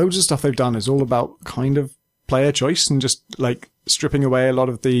feels like loads of stuff they've done is all about kind of player choice and just like stripping away a lot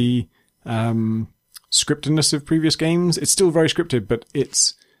of the, scriptedness of previous games. It's still very scripted, but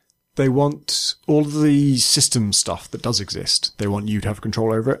they want all of the system stuff that does exist. They want you to have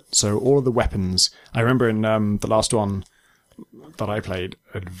control over it. So all of the weapons, I remember in, the last one that I played,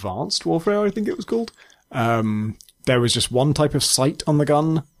 Advanced Warfare, I think it was called, there was just one type of sight on the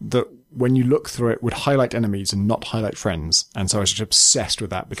gun that when you look through it would highlight enemies and not highlight friends. And so I was just obsessed with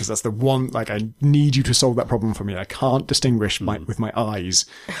that because that's the one, like, I need you to solve that problem for me. I can't distinguish with my eyes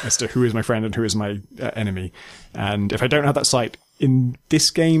as to who is my friend and who is my enemy. And if I don't have that sight in this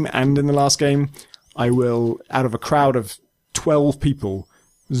game and in the last game, I will, out of a crowd of 12 people,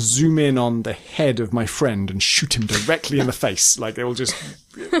 zoom in on the head of my friend and shoot him directly in the face. Like, they will just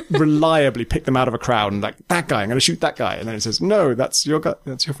reliably pick them out of a crowd and like, that guy, I'm going to shoot that guy. And then it says, no, that's your guy,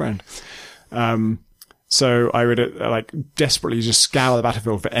 that's your friend. So I would like desperately just scour the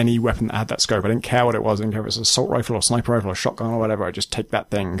battlefield for any weapon that had that scope. I didn't care what it was. I didn't care if it was an assault rifle or sniper rifle or shotgun or whatever. I just take that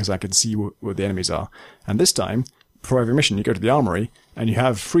thing because I could see what the enemies are. And this time, for every mission, you go to the armory and you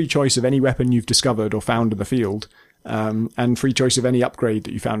have free choice of any weapon you've discovered or found in the field. And free choice of any upgrade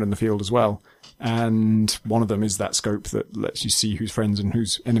that you found in the field as well. And one of them is that scope that lets you see who's friends and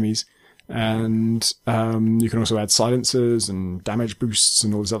who's enemies. And, you can also add silencers and damage boosts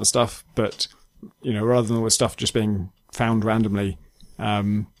and all this other stuff. But, you know, rather than all this stuff just being found randomly,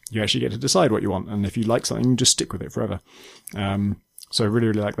 you actually get to decide what you want. And if you like something, you just stick with it forever. So I really,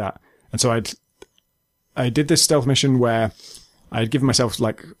 really like that. And so I did this stealth mission where I'd given myself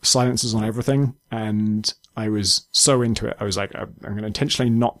like silencers on everything, and I was so into it. I was like, I'm going to intentionally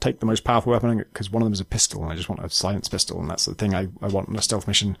not take the most powerful weapon because one of them is a pistol, and I just want a silence pistol, and that's the thing I want in a stealth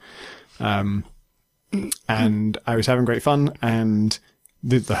mission. And I was having great fun, and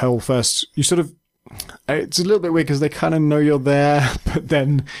the whole first, you sort of, it's a little bit weird because they kind of know you're there, but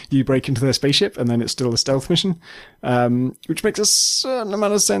then you break into their spaceship and then it's still a stealth mission, which makes a certain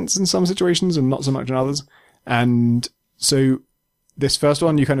amount of sense in some situations and not so much in others. And so this first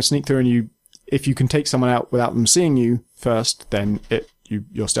one, you kind of sneak through, and if you can take someone out without them seeing you first, then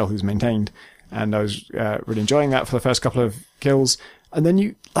your stealth is maintained. And I was really enjoying that for the first couple of kills. And then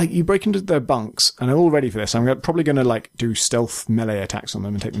you break into their bunks, and I'm all ready for this. I'm probably going to like do stealth melee attacks on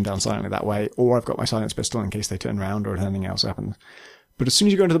them and take them down silently that way, or I've got my silence pistol in case they turn around or if anything else happens. But as soon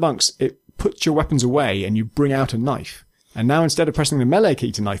as you go into the bunks, it puts your weapons away and you bring out a knife. And now instead of pressing the melee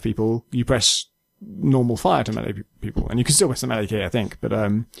key to knife people, you press normal fire to melee people. And you can still press the melee key, I think, but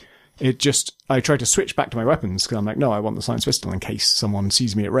I tried to switch back to my weapons because I'm like, no, I want the silence pistol in case someone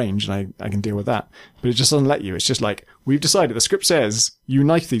sees me at range, and I can deal with that. But it just doesn't let you. It's just like, we've decided, the script says, you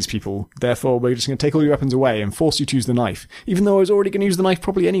knife these people, therefore we're just going to take all your weapons away and force you to use the knife. Even though I was already going to use the knife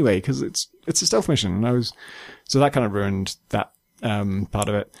probably anyway, because it's a stealth mission. So that kind of ruined that part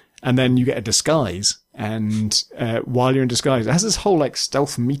of it. And then you get a disguise, and while you're in disguise, it has this whole like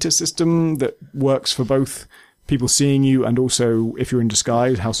stealth meter system that works for both people seeing you and also if you're in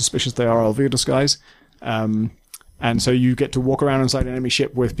disguise, how suspicious they are of your disguise. And so you get to walk around inside an enemy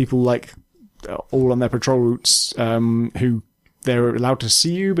ship with people like all on their patrol routes, who they're allowed to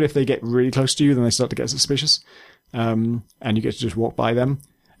see you, but if they get really close to you, then they start to get suspicious. And you get to just walk by them.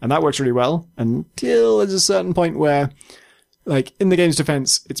 And that works really well until there's a certain point where, like, in the game's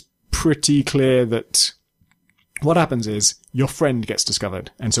defense, it's pretty clear that what happens is your friend gets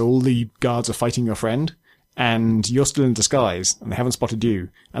discovered. And so all the guards are fighting your friend, and you're still in disguise, and they haven't spotted you,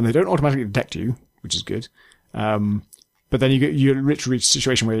 and they don't automatically detect you, which is good. But then you literally reach a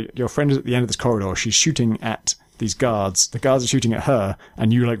situation where your friend is at the end of this corridor, she's shooting at these guards, the guards are shooting at her,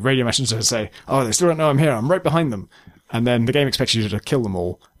 and you like radio message her to say, oh, they still don't know I'm here, I'm right behind them. And then the game expects you to kill them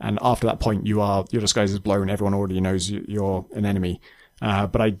all, and after that point your disguise is blown, everyone already knows you're an enemy.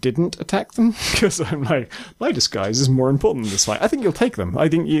 But I didn't attack them because I'm like, my disguise is more important in this fight. I think you'll take them. I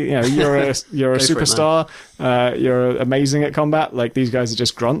think you're a superstar. You're amazing at combat. Like, these guys are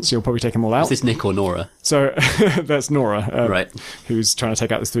just grunts. You'll probably take them all out. Is this Nick or Nora? So that's Nora, right? Who's trying to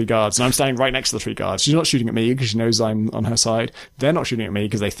take out the 3 guards, and I'm standing right next to the 3 guards. She's not shooting at me because she knows I'm on her side. They're not shooting at me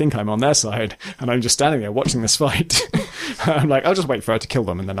because they think I'm on their side, and I'm just standing there watching this fight. I'm like, I'll just wait for her to kill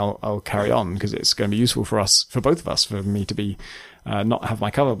them, and then I'll carry on because it's going to be useful for both of us, for me to be. Not have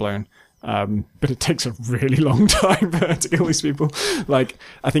my cover blown. But it takes a really long time to kill these people. Like,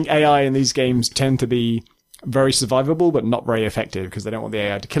 I think AI in these games tend to be very survivable, but not very effective because they don't want the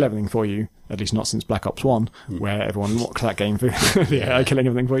AI to kill everything for you. At least not since Black Ops 1, where everyone locked that game for the AI killing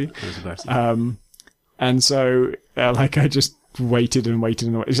everything for you. That was embarrassing. And so, I just waited and waited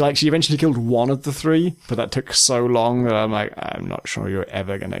and waited. It's like she eventually killed one of the 3, but that took so long that I'm like, I'm not sure you're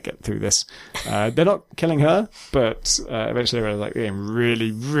ever going to get through this. They're not killing her, but eventually they're like, the game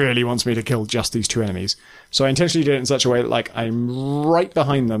really, really wants me to kill just these 2 enemies. So I intentionally did it in such a way that, like, I'm right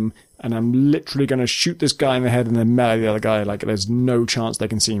behind them, and I'm literally going to shoot this guy in the head and then melee the other guy. Like, there's no chance they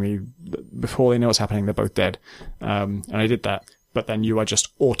can see me. Before they know what's happening, they're both dead. And I did that. But then you are just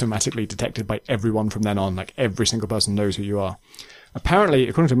automatically detected by everyone from then on. Like, every single person knows who you are. Apparently,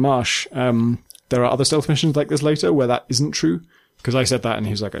 according to Marsh, there are other stealth missions like this later where that isn't true. Because I said that and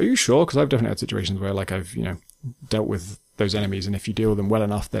he's like, are you sure? Because I've definitely had situations where, like, I've, dealt with those enemies, and if you deal with them well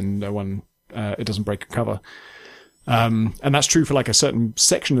enough, then no one, it doesn't break cover. And that's true for, like, a certain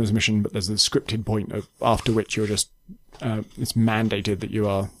section of this mission, but there's a scripted point after which you're just, it's mandated that you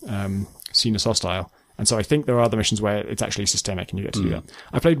are, seen as hostile. And so I think there are other missions where it's actually systemic and you get to do that.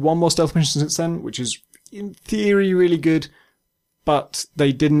 I played one more stealth mission since then, which is in theory really good, but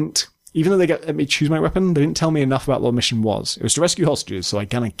they didn't, even though they let me choose my weapon, they didn't tell me enough about what the mission was. It was to rescue hostages, so I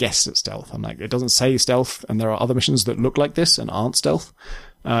kind of guessed at stealth. I'm like, it doesn't say stealth, and there are other missions that look like this and aren't stealth.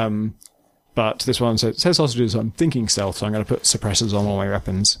 But this one says hostages, so I'm thinking stealth, so I'm going to put suppressors on all my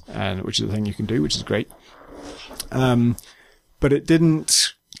weapons, which is the thing you can do, which is great. But it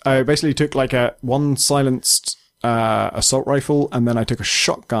didn't. I basically took like one silenced assault rifle, and then I took a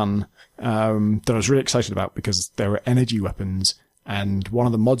shotgun that I was really excited about because there were energy weapons, and one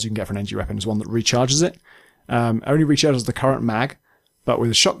of the mods you can get for an energy weapon is one that recharges it. Only recharges the current mag, but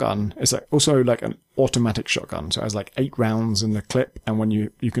with a shotgun, it's also like an automatic shotgun. So it has like 8 rounds in the clip, and when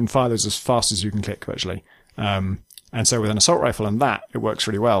you can fire those as fast as you can click, virtually. And so with an assault rifle and that, it works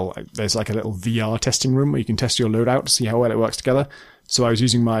really well. There's like a little VR testing room where you can test your loadout to see how well it works together. So I was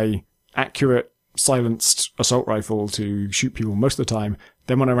using my accurate silenced assault rifle to shoot people most of the time.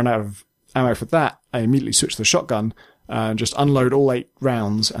 Then when I ran out of ammo for that, I immediately switched to the shotgun and just unload all 8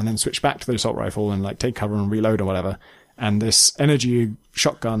 rounds and then switch back to the assault rifle and like take cover and reload or whatever. And this energy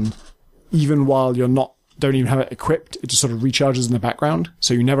shotgun, even while don't even have it equipped, it just sort of recharges in the background.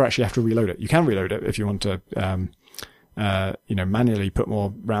 So you never actually have to reload it. You can reload it if you want to, manually put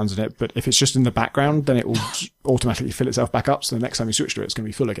more rounds in it. But if it's just in the background, then it will automatically fill itself back up. So the next time you switch to it, it's going to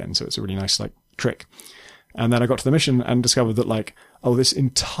be full again. So it's a really nice, like, trick. And then I got to the mission and discovered that, like, this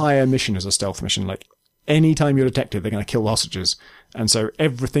entire mission is a stealth mission. Like, anytime you're detected, they're going to kill the hostages. And so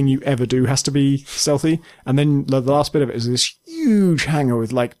everything you ever do has to be stealthy. And then the last bit of it is this huge hangar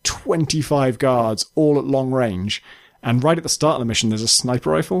with like 25 guards all at long range. And right at the start of the mission, there's a sniper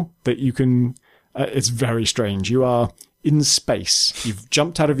rifle that you can, it's very strange. You are in space. You've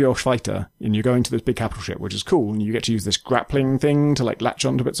jumped out of your fighter and you're going to this big capital ship, which is cool. And you get to use this grappling thing to like latch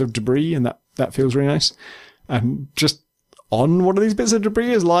onto bits of debris. And that feels really nice. And just on one of these bits of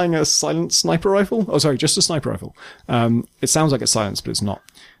debris is lying a silenced sniper rifle. Oh, sorry, just a sniper rifle. It sounds like it's silenced, but it's not.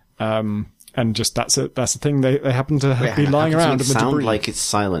 And just that's the thing. They happen to be lying around in the sound debris. like it's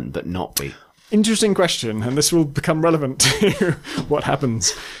silent, but not be. Interesting question, and this will become relevant to what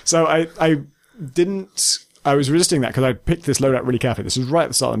happens. So I was resisting that because I picked this loadout really carefully. This was right at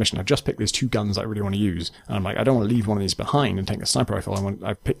the start of the mission. I just picked these 2 guns I really want to use. And I'm like, I don't want to leave one of these behind and take a sniper rifle.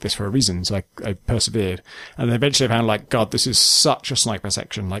 I picked this for a reason. So I persevered. And then eventually I found like, God, this is such a sniper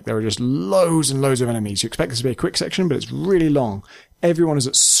section. Like there are just loads and loads of enemies. You expect this to be a quick section, but it's really long. Everyone is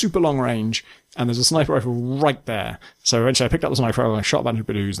at super long range and there's a sniper rifle right there. So eventually I picked up the sniper rifle and I shot a bunch of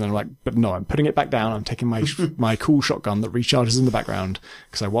badoos and then I'm like, but no, I'm putting it back down. I'm taking my cool shotgun that recharges in the background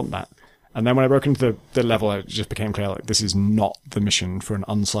because I want that. And then when I broke into the level, it just became clear, like, this is not the mission for an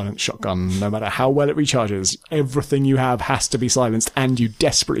unsilenced shotgun. No matter how well it recharges, everything you have has to be silenced, and you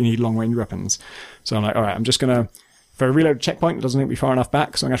desperately need long-range weapons. So I'm like, all right, I'm just going to, if I reload a checkpoint, it doesn't take me far enough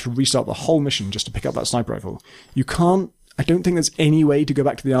back, so I'm going to have to restart the whole mission just to pick up that sniper rifle. I don't think there's any way to go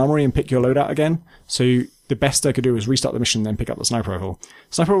back to the armory and pick your loadout again. So the best I could do is restart the mission, then pick up the sniper rifle.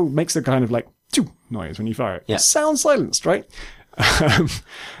 Sniper rifle makes the kind of like, choo noise when you fire it. Yeah. It sounds silenced, right?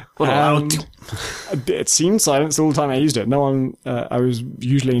 It seemed silenced all the time I used it. No one, I was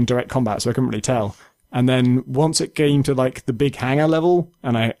usually in direct combat, so I couldn't really tell. And then once it came to like the big hangar level,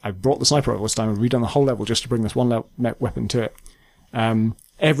 and I brought the sniper rifle this time and redone the whole level just to bring this one weapon to it.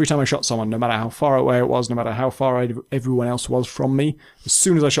 Every time I shot someone, no matter how far away it was, no matter how far everyone else was from me, as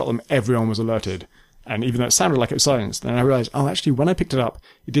soon as I shot them, everyone was alerted. And even though it sounded like it was silenced, then I realized, actually, when I picked it up,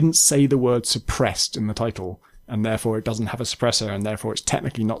 it didn't say the word suppressed in the title. And therefore it doesn't have a suppressor, and therefore it's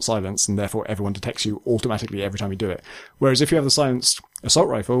technically not silenced, and therefore everyone detects you automatically every time you do it. Whereas if you have the silenced assault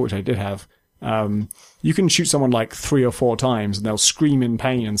rifle, which I did have, you can shoot someone like 3 or 4 times and they'll scream in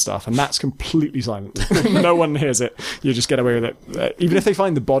pain and stuff, and that's completely silent. No one hears it. You just get away with it. Even if they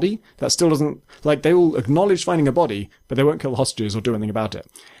find the body, that still doesn't, like, they will acknowledge finding a body, but they won't kill the hostages or do anything about it.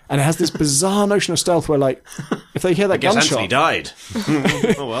 And it has this bizarre notion of stealth where, like, if they hear that gunshot... Anthony died.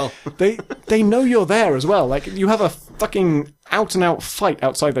 Oh, well. They know you're there as well. Like, you have a fucking out-and-out fight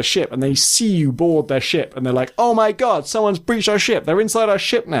outside their ship, and they see you board their ship, and they're like, oh my god, someone's breached our ship. They're inside our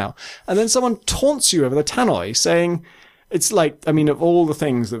ship now. And then someone taunts you over the tannoy, saying... It's like, I mean, of all the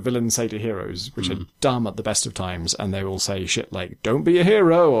things that villains say to heroes, which are dumb at the best of times, and they will say shit like, don't be a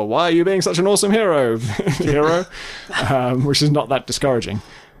hero, or why are you being such an awesome hero? Which is not that discouraging.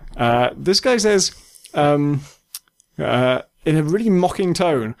 This guy says, in a really mocking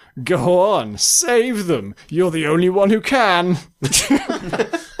tone, go on, save them. You're the only one who can.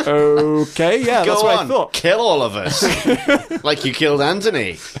 Okay, yeah, that's what I thought. Kill all of us. Like you killed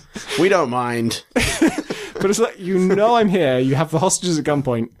Anthony. We don't mind. But it's like, you know I'm here, you have the hostages at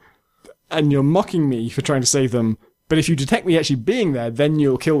gunpoint, and you're mocking me for trying to save them, but if you detect me actually being there, then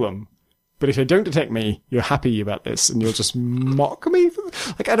you'll kill them. But if they don't detect me, you're happy about this, and you'll just mock me?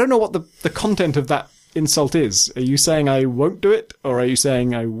 Like, I don't know what the content of that insult is. Are you saying I won't do it, or are you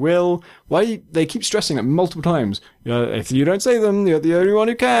saying I will? Why they keep stressing it multiple times? If you don't save them, you're the only one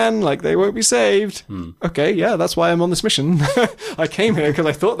who can. Like, they won't be saved. Okay, yeah, that's why I'm on this mission. I came here because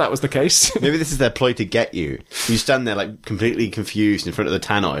I thought that was the case. Maybe this is their ploy to get you. You stand there, like, completely confused in front of the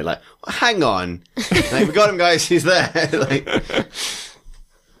tannoy, like, hang on. Like, we got him, guys, he's there. Like,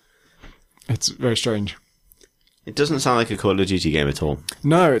 it's very strange. it doesn't sound like a Call of Duty game at all.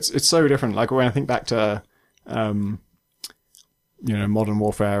 No, it's so different. Like, when I think back to, Modern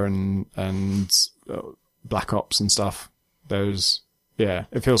Warfare and Black Ops and stuff.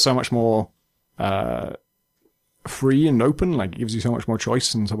 It feels so much more free and open. Like, it gives you so much more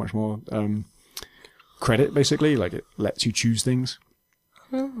choice and so much more credit, basically. Like, it lets you choose things.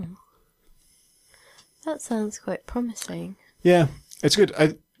 That sounds quite promising. Yeah, it's good.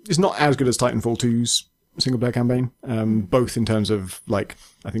 It's not as good as Titanfall 2's single-player campaign, both in terms of, like,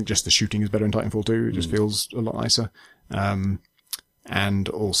 I think just the shooting is better in Titanfall 2. It just feels a lot nicer. And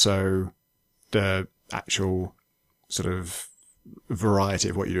also the actual sort of variety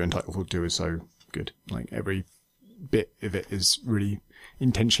of what you do in Titanfall 2 is so good. Like, every bit of it is really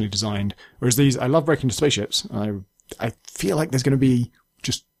intentionally designed. Whereas these, I love breaking into spaceships. I feel like there's going to be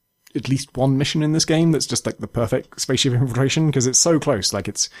just at least one mission in this game that's just like the perfect spaceship infiltration, because it's so close.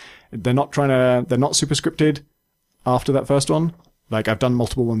 Like, they're not super scripted after that first one. Like, I've done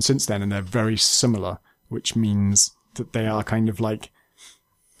multiple ones since then and they're very similar, which means that they are kind of like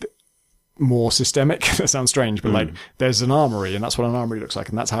more systemic. That sounds strange, but like, there's an armory and that's what an armory looks like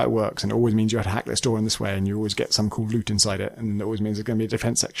and that's how it works. And it always means you have to hack this door in this way and you always get some cool loot inside it. And it always means there's going to be a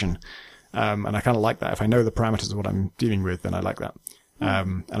defense section. And I kind of like that. If I know the parameters of what I'm dealing with, then I like that.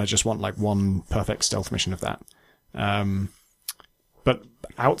 And I just want like one perfect stealth mission of that. But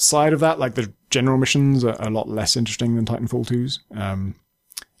outside of that, like, the general missions are a lot less interesting than Titanfall 2's.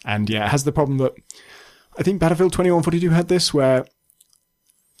 And yeah, it has the problem that I think Battlefield 2142 had this, where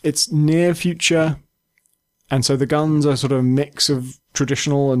it's near future. And so the guns are sort of a mix of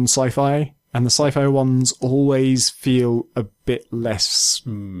traditional and sci-fi, and the sci-fi ones always feel a bit less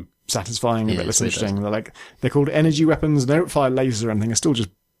satisfying, a bit less interesting. They're called energy weapons. They don't fire lasers or anything. They're still just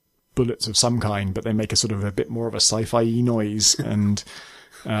bullets of some kind, but they make a sort of a bit more of a sci-fi noise, and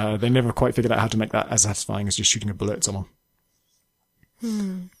they never quite figured out how to make that as satisfying as just shooting a bullet at someone.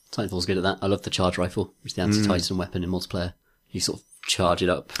 Titanfall's good at that. I love the charge rifle, which is the anti-Titan weapon in multiplayer. You sort of charge it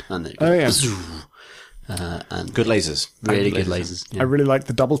up, and then it goes, and Good lasers. really good lasers. Yeah. I really like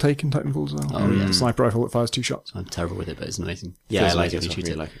the double take in Titanfall as well. Oh, yeah. The sniper rifle that fires 2 shots. I'm terrible with it, but it's amazing. Yeah, I Feels like amazing it. when I you shoot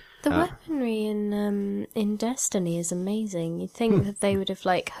really it. like it. The weaponry in Destiny is amazing. You'd think that they would have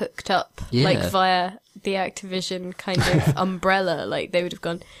like hooked up like via the Activision kind of umbrella. Like, they would have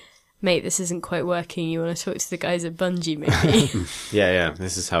gone, mate, this isn't quite working. You want to talk to the guys at Bungie, maybe? Yeah.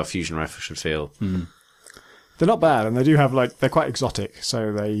 This is how a fusion rifle should feel. They're not bad, and they do have like, they're quite exotic.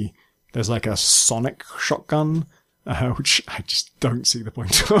 So there's like a sonic shotgun, which I just don't see the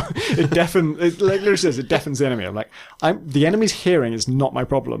point of. It like literally says, it deafens the enemy. I'm like, the enemy's hearing is not my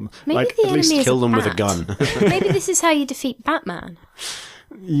problem. Maybe like, the at least enemy is Kill them with a bat. gun. Maybe this is how you defeat Batman.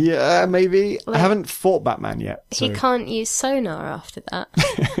 yeah, maybe. I Like, haven't fought Batman yet. So. He can't use sonar after that.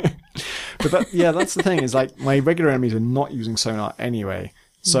 But that's the thing, is like, my regular enemies are not using sonar anyway.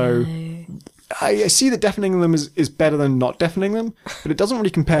 So I see that deafening them is better than not deafening them, but it doesn't really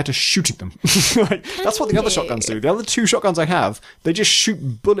compare to shooting them. Like, that's what the other shotguns do. The other 2 shotguns I have, they just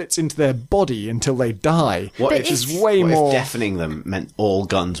shoot bullets into their body until they die. What Which is way what more. if deafening them meant all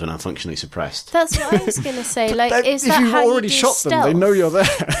guns were now functionally suppressed? That's what I was going to say. Like, is if that you've how already you do shot stealth? them, they know you're there.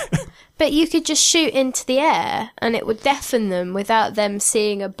 But you could just shoot into the air and it would deafen them without them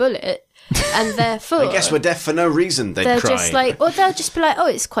seeing a bullet. And therefore, I guess we're deaf for no reason, they'd they're cry. just like, or they'll just be like, oh,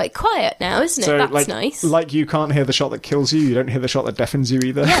 it's quite quiet now, isn't it? So, That's like, nice. like, you can't hear the shot that kills you don't hear the shot that deafens you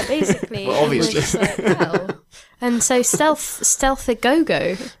either. Yeah, basically. Well, obviously. And, we're just like, wow. And so stealth a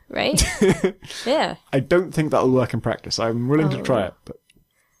go-go, right? Yeah. I don't think that'll work in practice. I'm willing to try it, but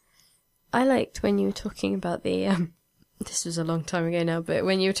I liked when you were talking about the, this was a long time ago now, but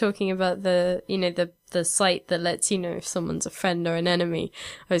when you were talking about the site that lets you know if someone's a friend or an enemy,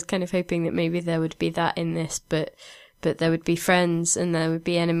 I was kind of hoping that maybe there would be that in this, but there would be friends and there would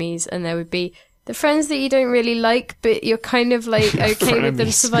be enemies and there would be the friends that you don't really like, but you're kind of like okay with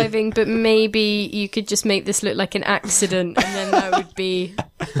them surviving, but maybe you could just make this look like an accident and then that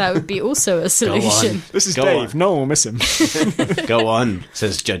would be also a solution. this is Go Dave. on. No one will miss him. Go on,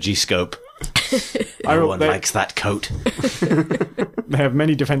 says Judgy Scope. No one likes that coat. They have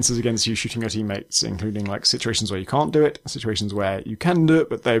many defenses against you shooting your teammates, including like situations where you can't do it, situations where you can do it,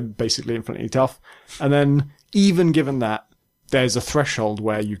 but they're basically infinitely tough. And then, even given that, there's a threshold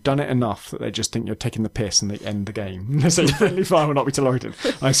where you've done it enough that they just think you're taking the piss and they end the game. So friendly fire will not be tolerated.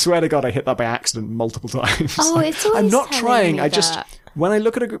 I swear to God, I hit that by accident multiple times. Oh, it's always I'm not telling trying. me I just, that. when I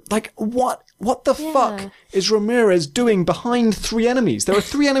look at a group, like, what the fuck is Ramirez doing behind 3 enemies? There are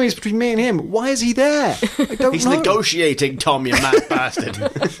 3 enemies between me and him. Why is he there? I don't He's know. negotiating, Tom, you mad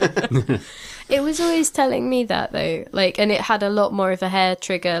bastard. It was always telling me that though, like, and it had a lot more of a hair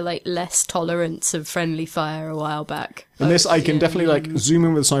trigger, like less tolerance of friendly fire a while back. And this, I can definitely like zoom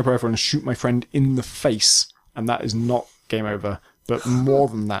in with a sniper rifle and shoot my friend in the face, and that is not game over. but more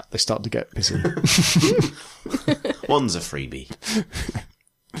than that, they start to get pissy. One's a freebie.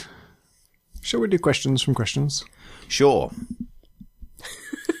 Shall we do questions from questions? Sure.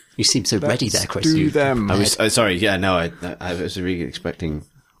 You seem so ready there, Chris. Do them. I was sorry. Yeah, no, I was really expecting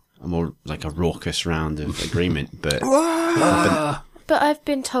a more like a raucous round of agreement, but But I've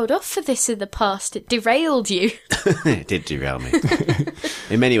been told off for this in the past. It derailed you. it did derail me.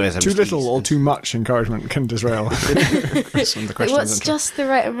 In many ways, I'm Too little pleased. or too much encouragement can derail. Chris on the questions What's intro. just the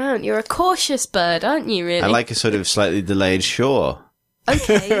right amount? You're a cautious bird, aren't you, really? I like a sort of slightly delayed sure.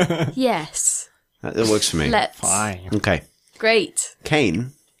 Okay, yes. That works for me. Let's. Fine. Okay. Great.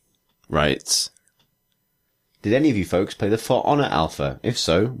 Kane writes, did any of you folks play the For Honor Alpha? If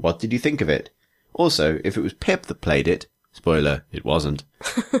so, what did you think of it? Also, if it was Pip that played it, spoiler, it wasn't,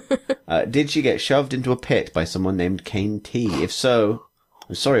 did she get shoved into a pit by someone named Kane T? If so,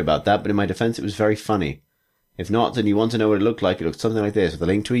 I'm sorry about that, but in my defense it was very funny. If not, then you want to know what it looked like, it looked something like this, with a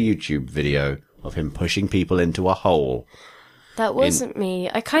link to a YouTube video of him pushing people into a hole. That wasn't me.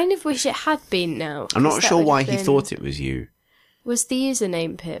 I kind of wish it had been now. I'm not 'cause that sure would why have he been- thought it was you. Was the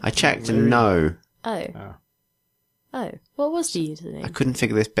username Pip? I checked and no. Oh. Oh. What was the I username? couldn't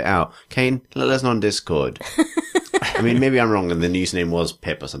figure this bit out. Kane, let us know on Discord. I mean, maybe I'm wrong and the username was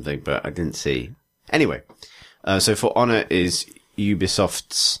Pip or something, but I didn't see. Anyway, so For Honor is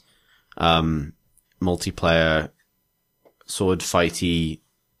Ubisoft's multiplayer sword fighty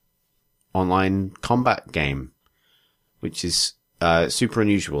online combat game, which is super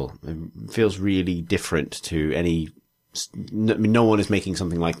unusual. It feels really different to any... I mean, no one is making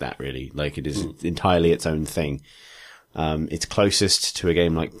something like that, really. Like, it is entirely its own thing. It's closest to a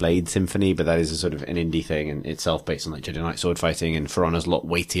game like Blade Symphony, but that is a sort of an indie thing and itself based on like Jedi Knight sword fighting, and For Honor's a lot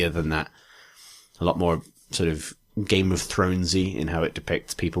weightier than that. A lot more sort of Game of Thronesy in how it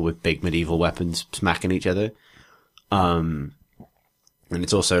depicts people with big medieval weapons smacking each other. And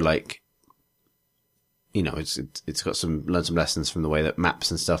it's also like, you know, it's got learned some lessons from the way that maps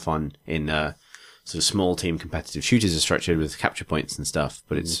and stuff in sort of small team competitive shooters are structured with capture points and stuff,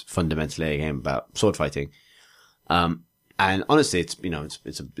 but it's fundamentally a game about sword fighting. And honestly,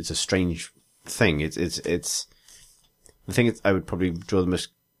 it's a strange thing. It's the thing I would probably draw the most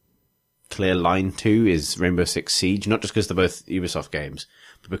clear line to is Rainbow Six Siege, not just because they're both Ubisoft games,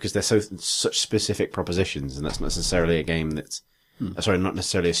 but because they're such specific propositions, and that's not necessarily a game that's, not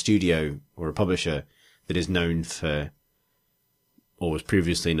necessarily a studio or a publisher that is known for, or was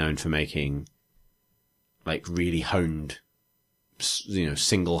previously known for making, like, really honed,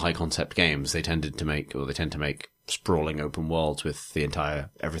 single high concept games. They tend to make sprawling open worlds with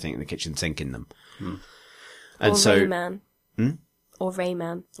everything in the kitchen sink in them. And or so, Rayman. Or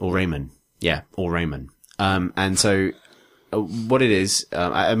Rayman. Or Rayman. Yeah, or Rayman. And so, what it is,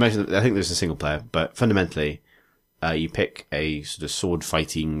 I think there's a single player, but fundamentally, you pick a sort of sword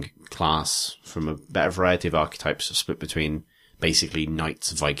fighting class from a better variety of archetypes split between basically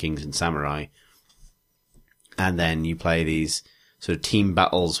knights, Vikings, and samurai. And then you play these sort of team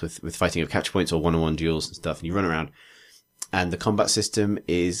battles with fighting of catch points or one-on-one duels and stuff, and you run around. And the combat system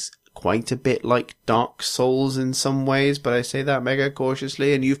is quite a bit like Dark Souls in some ways, but I say that mega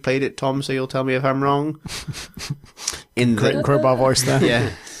cautiously, and you've played it, Tom, so you'll tell me if I'm wrong. Great crowbar voice there. Yeah.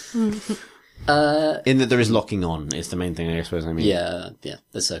 In that there is locking on is the main thing, I suppose. I mean, Yeah,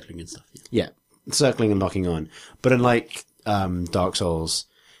 the circling and stuff. yeah, circling and locking on. But unlike Dark Souls,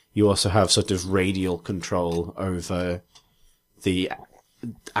 you also have sort of radial control over the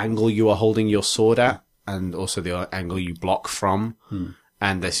angle you are holding your sword at, and also the angle you block from.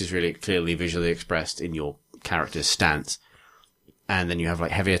 And this is really clearly visually expressed in your character's stance. And then you have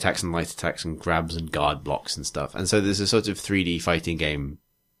like heavy attacks and light attacks and grabs and guard blocks and stuff. And so there's a sort of 3D fighting game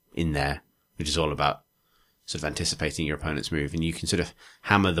in there, which is all about sort of anticipating your opponent's move. And you can sort of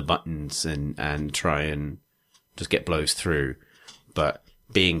hammer the buttons and try and just get blows through. But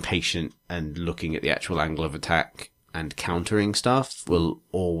being patient and looking at the actual angle of attack and countering stuff will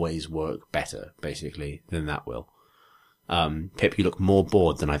always work better, basically, than that will. Pip, you look more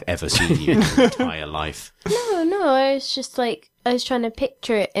bored than I've ever seen you in your entire life. No, I was just like, I was trying to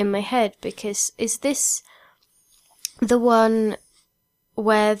picture it in my head, because is this the one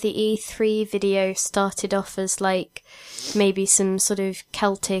where the E3 video started off as like maybe some sort of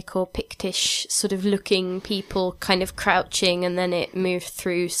Celtic or Pictish sort of looking people kind of crouching, and then it moved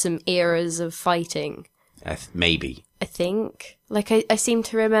through some eras of fighting? Maybe. I think. Like, I seem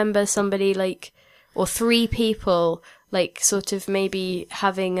to remember somebody like, or three people, like, sort of maybe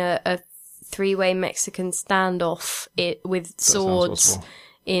having a three-way Mexican standoff with swords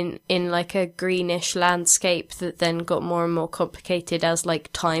in like a greenish landscape that then got more and more complicated as like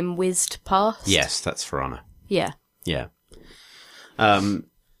time whizzed past. Yes, that's For Honor. Yeah. Yeah.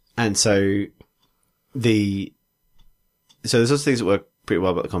 And so there's lots of things that work pretty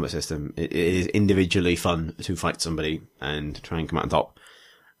well about the combat system. It is individually fun to fight somebody and try and come out on top.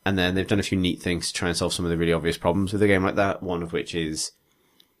 And then they've done a few neat things to try and solve some of the really obvious problems with a game like that. One of which is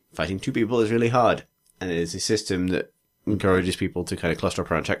fighting two people is really hard. And it is a system that encourages people to kind of cluster up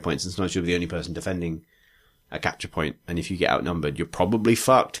around checkpoints, and sometimes you'll be the only person defending a capture point. And if you get outnumbered, you're probably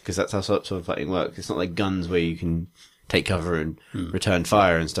fucked, because that's how sort of fighting works. It's not like guns where you can take cover and return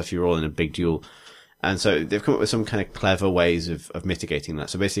fire and stuff. You're all in a big duel. And so they've come up with some kind of clever ways of mitigating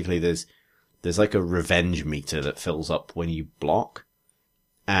that. So basically there's like a revenge meter that fills up when you block.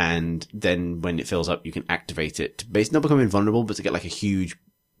 And then when it fills up, you can activate it to basically not become invulnerable, but to get like a huge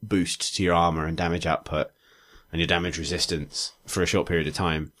boost to your armor and damage output and your damage resistance for a short period of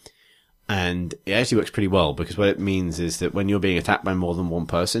time. And it actually works pretty well, because what it means is that when you're being attacked by more than one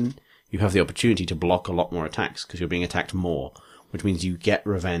person, you have the opportunity to block a lot more attacks because you're being attacked more, which means you get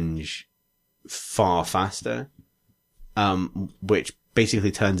revenge far faster, which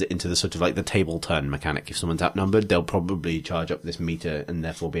basically turns it into the sort of like the table turn mechanic. If someone's outnumbered, they'll probably charge up this meter and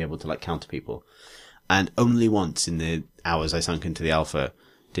therefore be able to like counter people. And only once in the hours I sunk into the alpha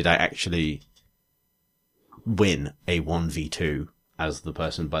did I actually win a 1v2 as the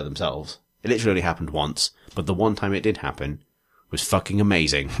person by themselves. It literally only happened once, but the one time it did happen was fucking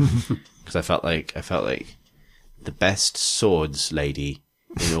amazing. Because I felt like the best swords lady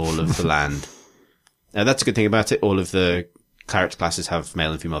in all of the land. Now that's a good thing about it. All of the cleric classes have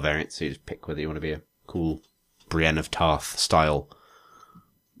male and female variants, so you just pick whether you want to be a cool Brienne of Tarth style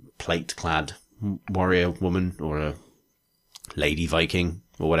plate-clad warrior woman or a lady Viking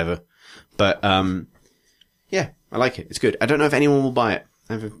or whatever. But yeah, I like it. It's good. I don't know if anyone will buy it.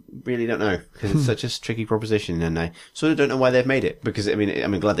 I really don't know, because it's such a tricky proposition, and I sort of don't know why they've made it. Because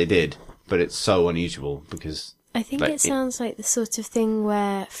I'm glad they did, but it's so unusual. Because I think it sounds like the sort of thing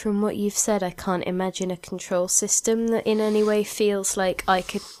where, from what you've said, I can't imagine a control system that in any way feels like I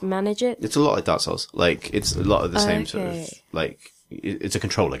could manage it. It's a lot like Dark Souls. Like, it's a lot of the same sort of, like, it's a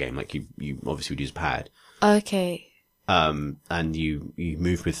controller game. Like, you obviously would use a pad. Okay. And you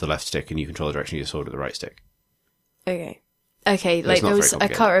move with the left stick and you control the direction of your sword with the right stick. Okay, like there was, I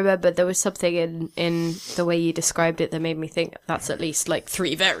can't remember, there was something in the way you described it that made me think that's at least like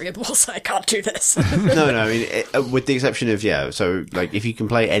 3 variables. I can't do this. No, I mean, with the exception of, so like if you can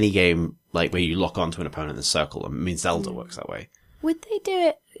play any game like where you lock onto an opponent and circle them, I mean, Zelda works that way. Would they do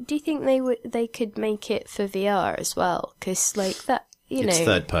it? Do you think they could make it for VR as well? Because like that, it's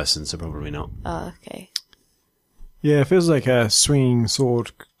third person, so probably not. Oh, okay. Yeah, it feels like a swinging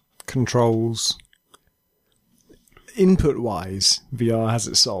sword controls. Input-wise, VR has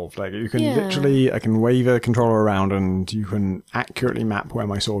it solved. Like, you can literally, I can wave a controller around and you can accurately map where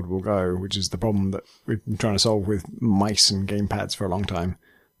my sword will go, which is the problem that we've been trying to solve with mice and gamepads for a long time.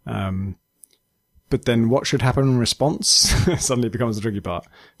 But then what should happen in response suddenly becomes the tricky part.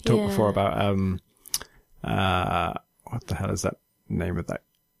 We talked before about, what the hell is that name of that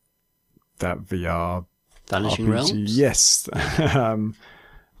VR Vanishing RPG? Realms? Yes.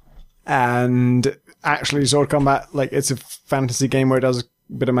 And actually sword combat, like, it's a fantasy game where it does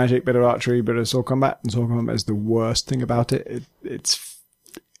a bit of magic, bit of archery, bit of sword combat, and sword combat is the worst thing about it. It's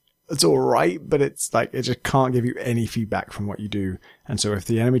alright, but it's like, it just can't give you any feedback from what you do. And so if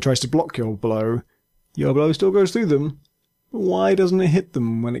the enemy tries to block your blow still goes through them. But why doesn't it hit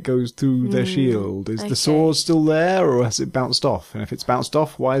them when it goes through their shield? Is the sword still there, or has it bounced off? And if it's bounced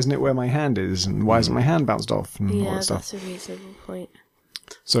off, why isn't it where my hand is? And why isn't my hand bounced off? And all that stuff. That's a reasonable point.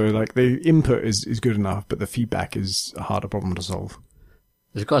 So, like, the input is good enough, but the feedback is a harder problem to solve.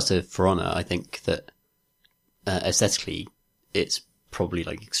 With regards to For Honor, I think that aesthetically, it's probably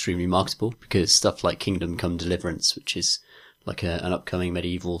like extremely marketable, because stuff like Kingdom Come Deliverance, which is like an upcoming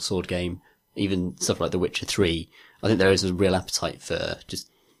medieval sword game, even stuff like The Witcher 3, I think there is a real appetite for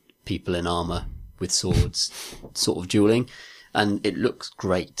just people in armor with swords sort of dueling. And it looks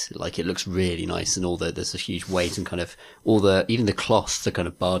great. Like, it looks really nice, and there's a huge weight and kind of even the cloth, the kind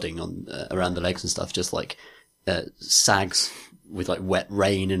of barding on, around the legs and stuff, just like, sags with like wet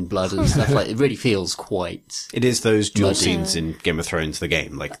rain and blood and stuff. Like, it really feels quite. It is those duel muddy. scenes in Game of Thrones, the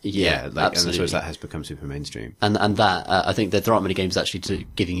game. Like, absolutely. And I suppose that has become super mainstream. And that, I think that there aren't many games actually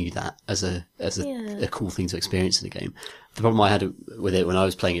giving you that as a cool thing to experience in a game. The problem I had with it when I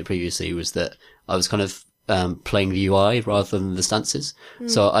was playing it previously was that I was kind of, playing the UI rather than the stances.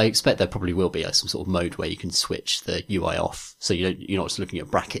 So I expect there probably will be some sort of mode where you can switch the UI off. So you're not just looking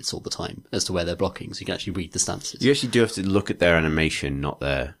at brackets all the time as to where they're blocking. So you can actually read the stances. You actually do have to look at their animation, not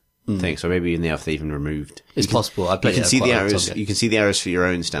their thing. So maybe in the alpha they even removed. It's possible. I You played can it see quite the a long time arrows. ago. You can see the arrows for your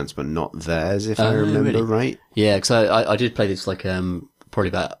own stance, but not theirs. If I remember really? right. Yeah, because I did play this like probably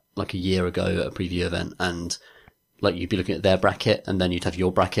about like a year ago at a preview event, and like you'd be looking at their bracket, and then you'd have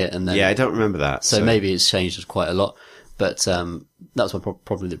your bracket, and then Yeah, I don't remember that. so maybe it's changed quite a lot. But that was my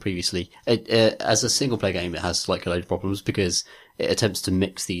problem with it previously. As a single player game, it has like a load of problems because it attempts to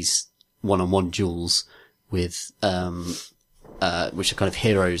mix these one-on-one duels with which are kind of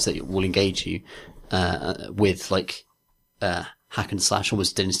heroes that will engage you with like hack and slash,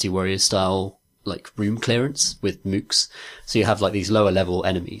 almost Dynasty Warriors style, like room clearance with mooks. So you have like these lower level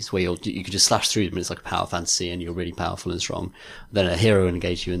enemies where you can just slash through them and it's like a power fantasy and you're really powerful and strong. Then a hero will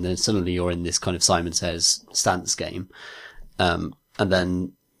engage you and then suddenly you're in this kind of Simon Says stance game. And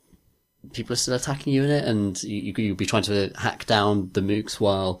then people are still attacking you in it and you'll be trying to hack down the mooks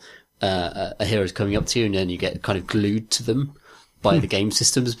while a hero's coming up to you and then you get kind of glued to them by the game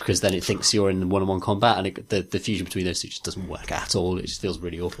systems because then it thinks you're in one-on-one combat and the fusion between those two just doesn't work at all. It just feels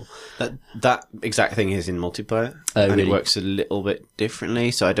really awful. That exact thing is in multiplayer, Oh, and really? it works a little bit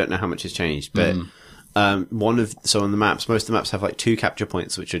differently. So I don't know how much has changed, but on the maps, most of the maps have like 2 capture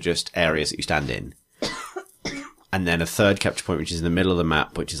points, which are just areas that you stand in, and then a third capture point, which is in the middle of the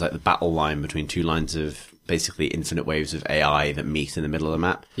map, which is like the battle line between 2 lines of basically infinite waves of AI that meet in the middle of the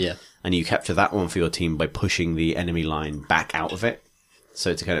map. Yeah. And you capture that one for your team by pushing the enemy line back out of it.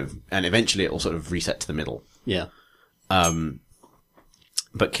 So to kind of, and eventually it will sort of reset to the middle. Yeah.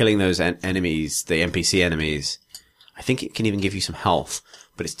 But killing those enemies, the NPC enemies, I think it can even give you some health,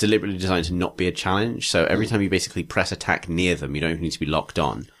 but it's deliberately designed to not be a challenge. So every time you basically press attack near them, you don't even need to be locked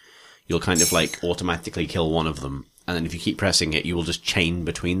on. You'll kind of like automatically kill one of them. And then if you keep pressing it, you will just chain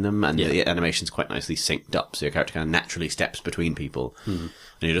between them. And the animation's quite nicely synced up. So your character kind of naturally steps between people. And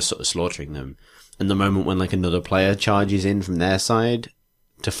you're just sort of slaughtering them. And the moment when like another player charges in from their side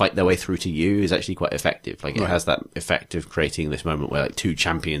to fight their way through to you is actually quite effective. Like it has that effect of creating this moment where like 2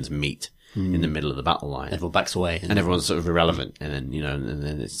 champions meet in the middle of the battle line. Everyone backs away. And everyone's sort of irrelevant. And then, and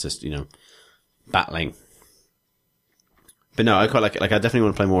then it's just, battling. But no, I quite like it. Like I definitely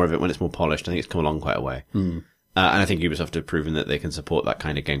want to play more of it when it's more polished. I think it's come along quite a way. And I think Ubisoft have proven that they can support that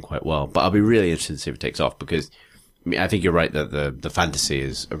kind of game quite well. But I'll be really interested to see if it takes off because I think you're right that the fantasy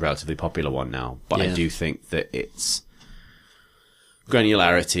is a relatively popular one now. But I do think that its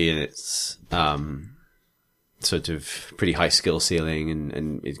granularity and its sort of pretty high skill ceiling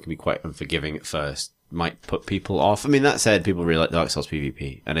and it can be quite unforgiving at first might put people off. I mean, that said, people really like Dark Souls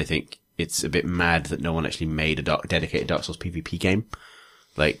PvP. And I think it's a bit mad that no one actually made a dedicated Dark Souls PvP game.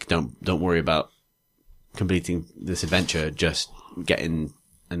 Like, don't worry about completing this adventure, just get in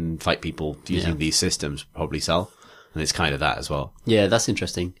and fight people using these systems, probably sell. And it's kind of that as well. Yeah, that's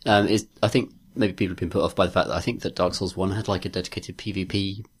interesting. I think maybe people have been put off by the fact that I think that Dark Souls 1 had like a dedicated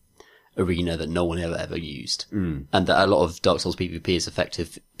PvP arena that no one ever used. And that a lot of Dark Souls PvP is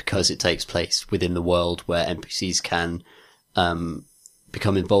effective because it takes place within the world where NPCs can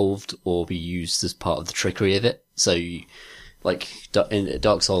become involved or be used as part of the trickery of it. So, in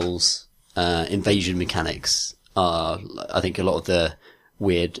Dark Souls, invasion mechanics are, I think a lot of the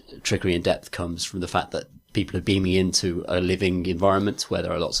weird trickery and depth comes from the fact that people are beaming into a living environment where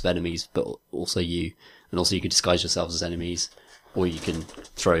there are lots of enemies, but also you can disguise yourselves as enemies, or you can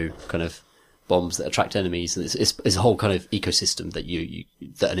throw kind of bombs that attract enemies. And it's a whole kind of ecosystem that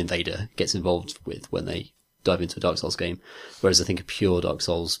that an invader gets involved with when they dive into a Dark Souls game. Whereas I think a pure Dark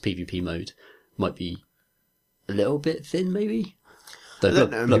Souls PvP mode might be a little bit thin, maybe.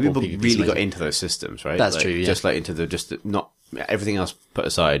 Maybe people really got into those systems, right? That's true, yeah. Just like into not everything else put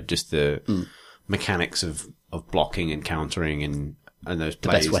aside, just the mechanics of blocking and countering and those the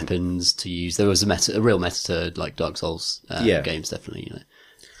plays. best weapons to use. There was a real meta to like Dark Souls games, definitely.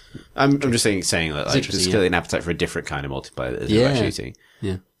 I'm just saying that like, there's clearly an appetite for a different kind of multiplayer that is about shooting.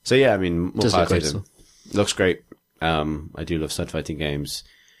 Yeah. So yeah, I mean, more power to great, them. Looks great. I do love stud fighting games.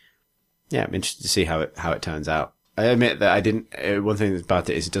 Yeah, I'm interested to see how it turns out. I admit that I didn't. One thing about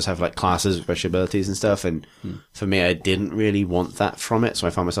it is it does have like classes with special abilities and stuff, and for me, I didn't really want that from it. So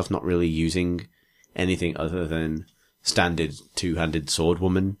I found myself not really using anything other than standard 2-handed sword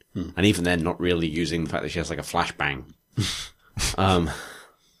woman, and even then, not really using the fact that she has like a flashbang.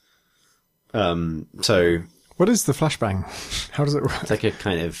 So what is the flashbang? How does it work? it's like a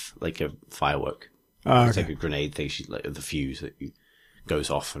kind of like a firework. Oh, It's okay. like a grenade thing. She like the fuse that goes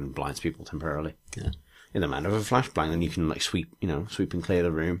off and blinds people temporarily. Yeah. In the manner of a flashbang, then you can like sweep and clear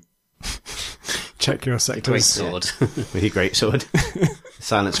the room. Check your Great sectors. sword. With your greatsword.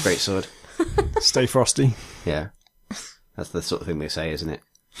 Silence greatsword. Stay frosty. Yeah. That's the sort of thing they say, isn't it?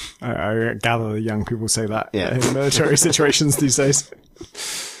 I gather the young people say that Yeah. in military situations these days.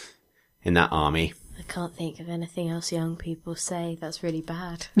 in that army. I can't think of anything else young people say. That's really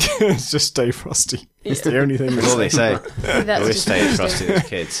bad. It's just stay frosty. It's the only thing. That's all they say. They That's always just stay wisdom. frosty as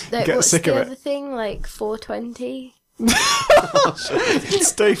kids. Like, Get what's sick the of it. other thing? Like 420?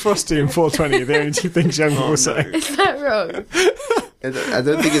 Stay frosty and 420 are the only two things young people say. Is that wrong? I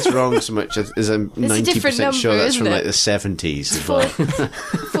don't think it's wrong so much as I'm It's a different 90% sure number, that's from isn't like it? the 70s as well.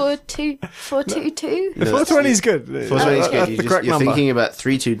 422? No, 420 is good. 420 is good. That's the correct You're number. thinking about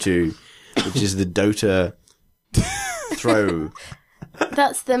 322, which is the Dota throw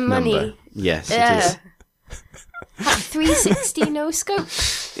That's the money. number. Yes, Yeah. it is. 360 no scope.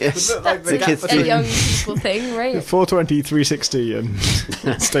 Yes, That's the kids a do. young people thing, right? 420, 360 and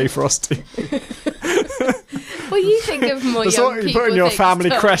stay frosty. Well, you think of more That's young what you people put in your things, family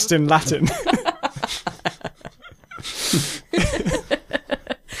Tom. crest in Latin.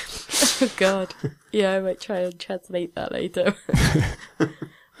 Oh, God. Yeah, I might try and translate that later.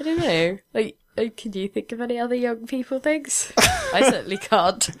 I don't know. Like, can you think of any other young people things? I certainly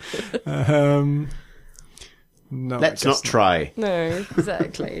can't. No, Let's I not guess try. No,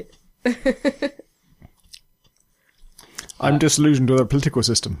 exactly. I'm disillusioned with our political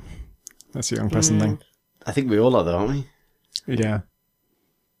system. That's a young person thing. I think we all are, though, aren't we? Yeah.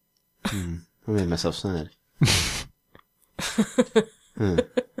 I made myself sad.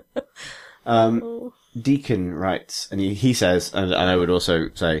 Deacon writes, and he says, and I would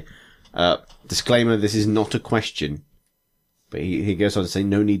also say, disclaimer, this is not a question. But he goes on to say,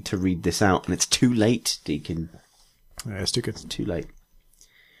 no need to read this out. And it's too late, Deacon. Yeah, it's too good. Too late.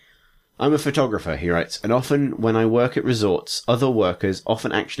 I'm a photographer, he writes, and often when I work at resorts, other workers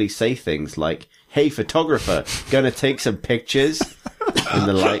often actually say things like, hey, photographer, gonna take some pictures? And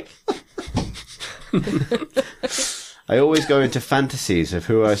the like. I always go into fantasies of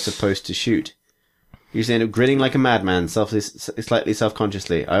who I was supposed to shoot. Usually end up grinning like a madman, slightly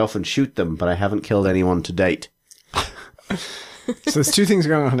self-consciously. I often shoot them, but I haven't killed anyone to date. So there's two things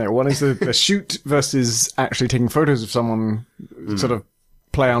going on here. One is the shoot versus actually taking photos of someone, sort of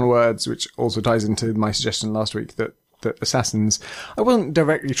play on words, which also ties into my suggestion last week that assassins, I wasn't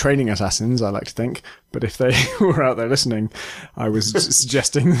directly training assassins, I like to think, but if they were out there listening, I was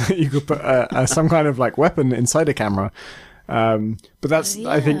suggesting that you could put some kind of like weapon inside a camera. But that's,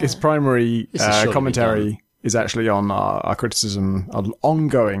 I think, his primary This is surely be commentary is actually on our criticism, our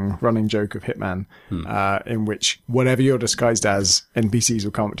ongoing running joke of Hitman, in which whatever you're disguised as, NPCs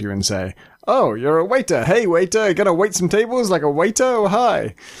will come up to you and say, oh, you're a waiter. Hey, waiter, you gonna wait some tables like a waiter? Oh,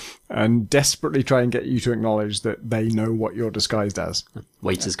 hi. And desperately try and get you to acknowledge that they know what you're disguised as.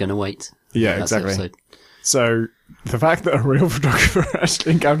 Waiter's gonna wait. Yeah, That's the exactly. episode. So the fact that a real photographer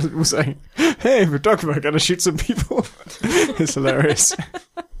actually encounters people saying, hey, photographer, gonna shoot some people is hilarious.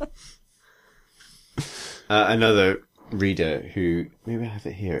 Another reader who, maybe I have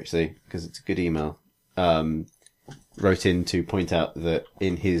it here actually, because it's a good email, wrote in to point out that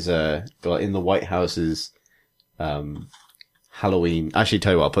in his, in the White House's, Halloween, actually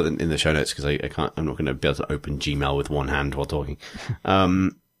tell you what, I'll put it in the show notes because I'm not going to be able to open Gmail with one hand while talking.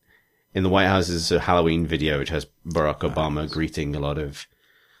 In the White House's Halloween video, which has Barack Obama greeting a lot of,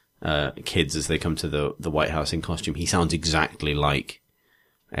 kids as they come to the White House in costume, he sounds exactly like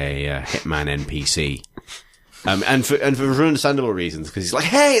a Hitman NPC. And for understandable reasons, because he's like,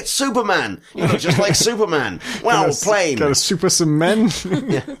 hey, it's Superman! You look just like Superman! Wow, plane! Gotta super some men.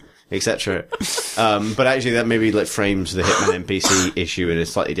 Yeah, etc. But actually that maybe like frames the Hitman NPC issue in a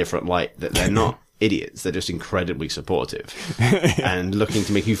slightly different light, that they're not idiots, they're just incredibly supportive. And looking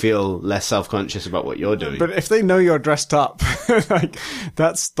to make you feel less self-conscious about what you're doing. But if they know you're dressed up, like,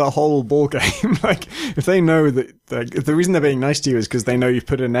 that's the whole ball game. Like, if they know that, like, if the reason they're being nice to you is because they know you've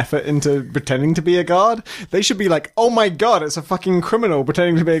put an effort into pretending to be a guard, they should be like, oh my god, it's a fucking criminal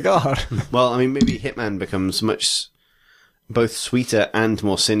pretending to be a guard. Well, I mean, maybe Hitman becomes much both sweeter and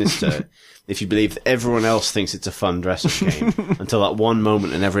more sinister if you believe that everyone else thinks it's a fun dress-up game until that one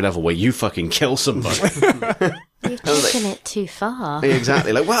moment in every level where you fucking kill somebody. You've taken it too far.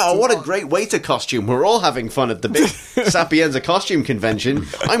 Exactly. Like, wow, what a great waiter costume. We're all having fun at the big Sapienza costume convention.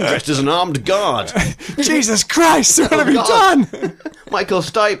 I'm dressed as an armed guard. Jesus Christ, what have you God. done? Michael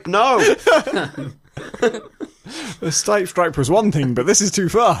Stipe, no. The Stipe Stripe was one thing, but this is too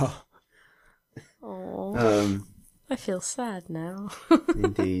far. I feel sad now.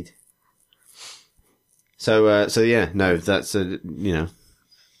 Indeed. So yeah, no, that's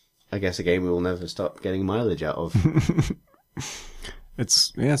I guess a game we will never stop getting mileage out of.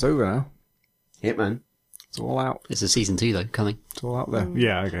 It's over now. Hitman. It's all out. It's a season 2 though, coming. It's all out there.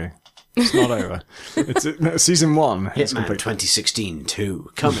 Yeah, okay. It's not over. It's season 1. It's Hitman complete. 2016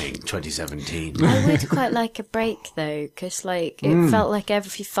 2, coming 2017. I would quite like a break though, because like it felt like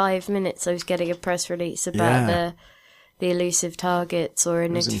every 5 minutes I was getting a press release about the elusive targets or a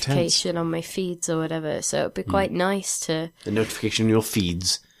was notification on my feeds or whatever. So it'd be quite nice to. The notification on your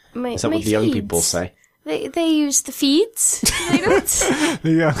feeds. My, Is that my what the young feeds. people say? They use the feeds. They don't.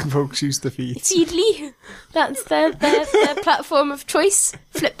 The young folks use the feed. Feedly. That's their platform of choice.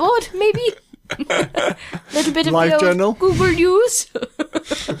 Flipboard, maybe. Little bit of Live the old journal. Google News.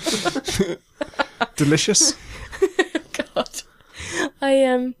 Delicious. God. I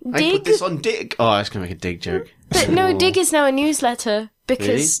I Dig. put this on Dig. Oh, I was going to make a Dig joke. But no, Dig is now a newsletter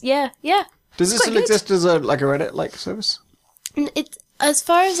because yeah. Does it quite still good. exist as a Reddit-like service? It, as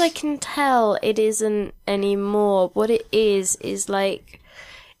far as I can tell, it isn't anymore. What it is like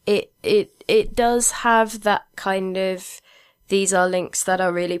it does have that kind of, these are links that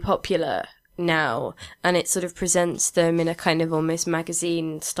are really popular now, and it sort of presents them in a kind of almost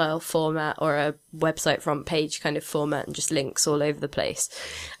magazine style format or a website front page kind of format, and just links all over the place.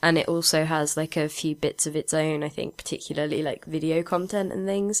 And it also has like a few bits of its own, I think, particularly like video content and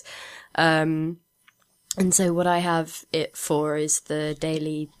things. And so what I have it for is the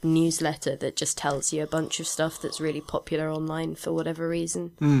daily newsletter that just tells you a bunch of stuff that's really popular online for whatever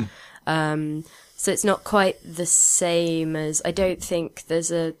reason. So it's not quite the same as, I don't think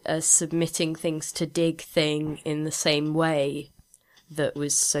there's a submitting things to Dig thing in the same way that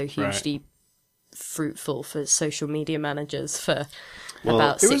was so hugely fruitful for social media managers for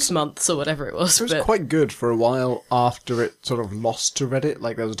about 6 months or whatever it was. It was quite good for a while after it sort of lost to Reddit.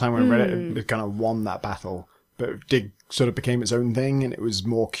 Like, there was a time when Reddit had kind of won that battle, but Dig sort of became its own thing, and it was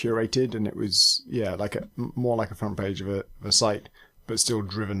more curated, and it was, more like a front page of a site, but still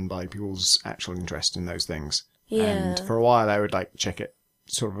driven by people's actual interest in those things. Yeah. And for a while, I would like check it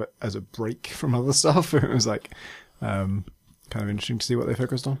sort of as a break from other stuff. It was like kind of interesting to see what they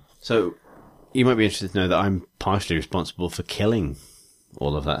focused on. So, you might be interested to know that I'm partially responsible for killing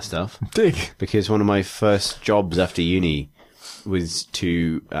all of that stuff. Dig. Because one of my first jobs after uni was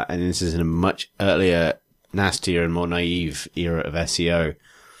to, and this is in a much earlier, nastier and more naive era of SEO,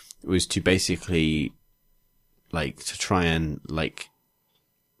 was to basically, to try and,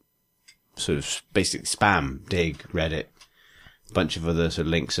 sort of basically spam Dig, Reddit, a bunch of other sort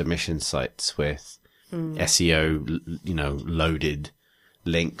of link submission sites with SEO, loaded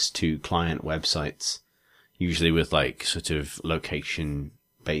links to client websites, usually with sort of location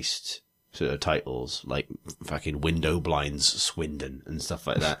based sort of titles, like fucking window blinds Swindon and stuff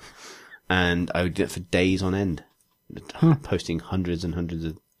like that. And I would do it for days on end, posting hundreds and hundreds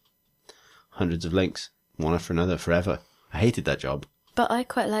of links, one after another, forever. I hated that job. But I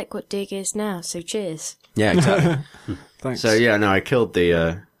quite like what Dig is now, so cheers. Yeah, exactly. Thanks. So yeah, no, I killed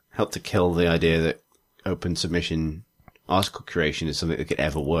helped to kill the idea that open submission article creation is something that could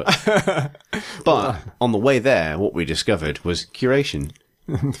ever work. But on the way there, what we discovered was curation.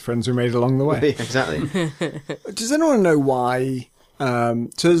 Friends we made along the way. Exactly. Does anyone know why? So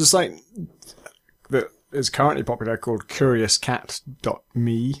there's a site that is currently popular called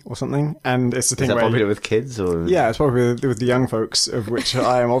curiouscatt.me or something, and it's the thing Is that where popular with kids or? yeah, it's popular with the young folks, of which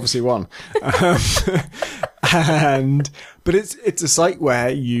I am obviously one. But it's a site where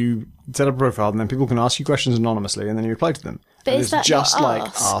you set up a profile and then people can ask you questions anonymously and then you reply to them. But and is it's that just not like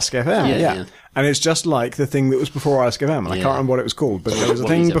us? Ask FM, yeah. And it's just like the thing that was before Ask FM, and I can't remember what it was called, but there was a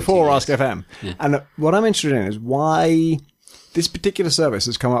thing before Ask FM. Yeah. And what I'm interested in is why this particular service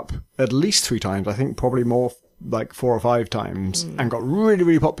has come up at least 3 times, I think probably more, like 4 or 5 times, and got really,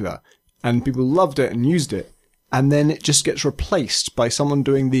 really popular. And people loved it and used it. And then it just gets replaced by someone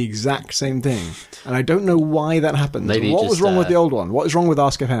doing the exact same thing. And I don't know why that happens. Maybe what just, was wrong with the old one? What is wrong with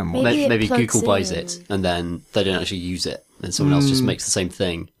Ask FM? Maybe plugs Google buys in. it and then they don't actually use it. And someone else just makes the same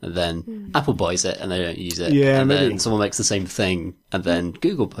thing. And then Apple buys it and they don't use it. Yeah, and maybe. then someone makes the same thing and then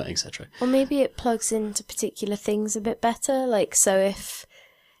Google buys it, etc. Or maybe it plugs into particular things a bit better. Like, so if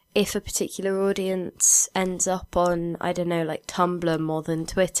a particular audience ends up on, I don't know, like Tumblr more than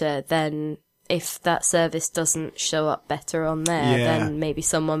Twitter, then if that service doesn't show up better on there, then maybe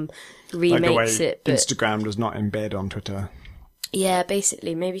someone remakes like the way it. But Instagram does not embed on Twitter. yeah,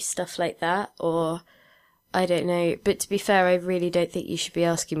 basically, maybe stuff like that, or I don't know. But to be fair, I really don't think you should be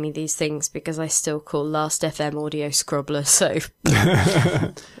asking me these things because I still call Last FM Audio Scrobbler, so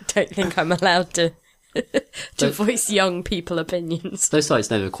I don't think I'm allowed to voice young people opinions. Those sites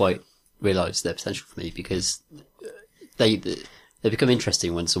never quite realised their potential for me because they become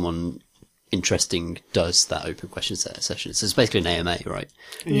interesting when someone Interesting does that open question session. So it's basically an AMA, right?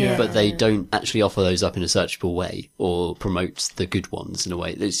 Yeah. But they don't actually offer those up in a searchable way or promote the good ones in a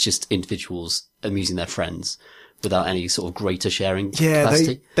way. It's just individuals amusing their friends without any sort of greater sharing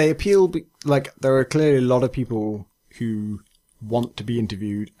capacity. They appeal, like, there are clearly a lot of people who want to be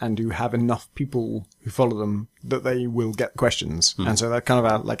interviewed and who have enough people who follow them that they will get questions. And so they're kind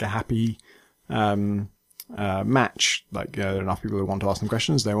of like a happy, match. Like, there are enough people who want to ask them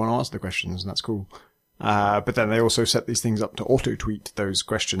questions, they want to answer the questions, and that's cool. But then they also set these things up to auto-tweet those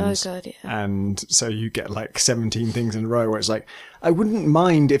questions. Oh, God, yeah. And so you get like 17 things in a row where it's like, I wouldn't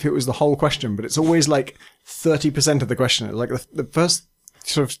mind if it was the whole question, but it's always like 30% of the question. It's like the first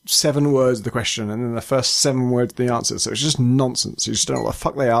sort of 7 words of the question and then the first 7 words of the answer. So it's just nonsense. You just don't know what the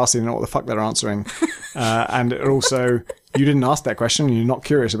fuck they asked, you don't know what the fuck they're answering. And it also, you didn't ask that question, you're not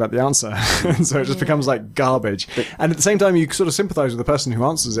curious about the answer. And so it just becomes like garbage. And at the same time, you sort of sympathize with the person who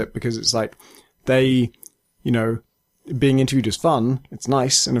answers it because it's like, they, you know, being interviewed is fun. It's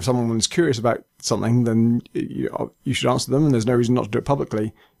nice. And if someone is curious about something, then you should answer them. And there's no reason not to do it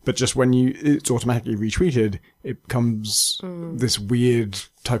publicly. But just when it's automatically retweeted, it becomes this weird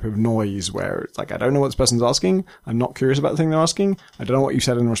type of noise where it's like, I don't know what this person's asking. I'm not curious about the thing they're asking. I don't know what you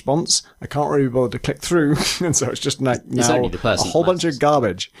said in response. I can't really be bothered to click through. And so it's just like now a whole bunch of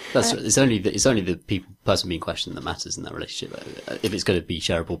garbage. That's it's only the person being questioned that matters in that relationship. If it's going to be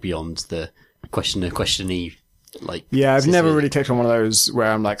shareable beyond the questionee, like, yeah, I've never really clicked on one of those where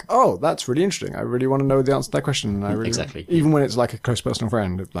I'm like, oh, that's really interesting. I really want to know the answer to that question. And I really, exactly. Even when it's like a close personal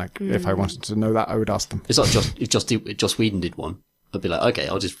friend, like if I wanted to know that, I would ask them. It's like if Joss Whedon did one, I'd be like, okay,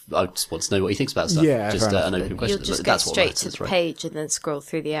 I just want to know what he thinks about stuff. Yeah, just an open question. You'll just That's go what straight matters, to the right? page and then scroll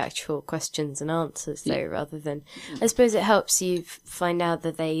through the actual questions and answers, though, rather than... I suppose it helps you find out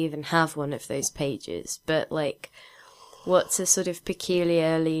that they even have one of those pages, but, like, what's a sort of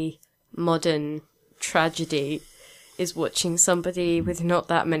peculiarly modern tragedy is watching somebody with not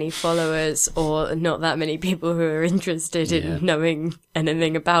that many followers or not that many people who are interested in knowing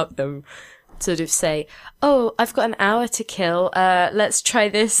anything about them sort of say, oh, I've got an hour to kill, let's try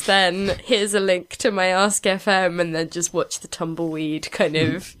this then, here's a link to my Ask FM, and then just watch the tumbleweed kind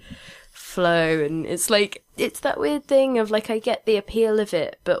of flow. And it's like, it's that weird thing of like, I get the appeal of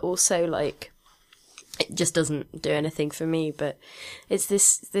it, but also like, it just doesn't do anything for me. But it's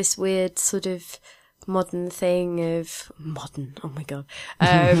this weird sort of modern thing of oh my god,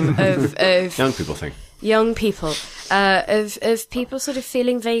 of Young people thing. Young people, of people sort of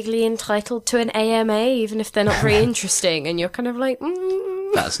feeling vaguely entitled to an AMA, even if they're not very interesting, and you're kind of like,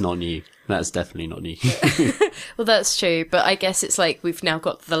 That's not new. That's definitely not new. Well, that's true, but I guess it's like we've now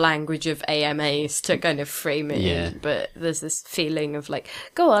got the language of AMAs to kind of frame it in, but there's this feeling of like,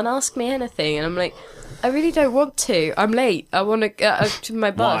 go on, ask me anything, and I'm like, I really don't want to. I'm late. I want to get to my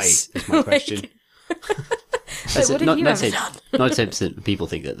bus. Why? Is my question. So what have you ever done? 90% of people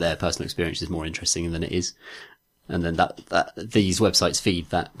think that their personal experience is more interesting than it is. And then that these websites feed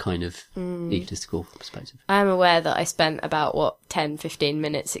that kind of egotistical perspective. I'm aware that I spent about, 10, 15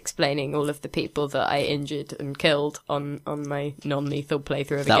 minutes explaining all of the people that I injured and killed on my non-lethal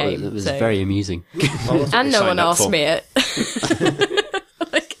playthrough of a game. That was very amusing. And no one asked me it.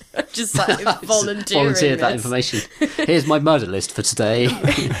 Like, I'm just like volunteering Volunteered that this. information. Here's my murder list for today.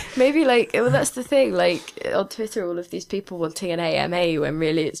 Maybe like, well, that's the thing, like on Twitter, all of these people wanting an AMA when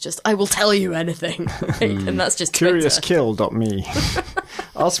really it's just, I will tell you anything. Like, and that's just Twitter. CuriousKill.me.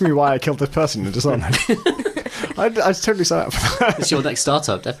 Ask me why I killed this person in Dishonored. I'd totally sign up for that. It's your next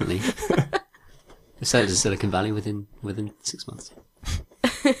startup, definitely. Sell it to Silicon Valley within 6 months.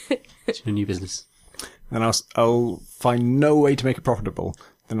 It's your new business. Then I'll find no way to make it profitable.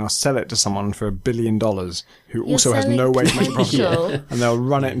 Then I'll sell it to someone for $1 billion who also has no way to make it profitable. And they'll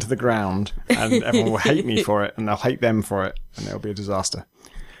run it into the ground and everyone will hate me for it and they'll hate them for it and it'll be a disaster.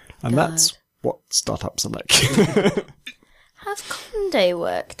 And that's what startups are like. Has Conde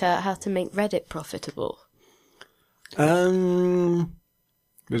worked out how to make Reddit profitable? There's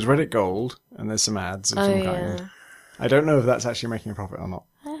Reddit Gold and there's some ads of some kind. I don't know if that's actually making a profit or not.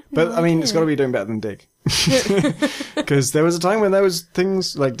 But, I mean, it's got to be doing better than Dig. Because there was a time when there was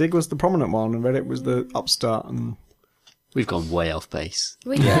things, like Dig was the prominent one and Reddit was the upstart. And We've gone way off base.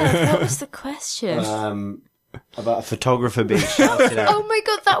 We have. What was the question? About a photographer being shouted at. Oh my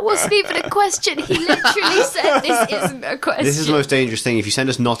god, that wasn't even a question. He literally said this isn't a question. This is the most dangerous thing. If you send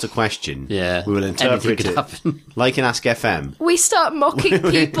us not a question, we will interpret Anything could it happen. like an Ask FM. We start mocking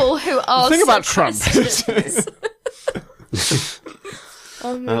people who ask think about Trump. questions.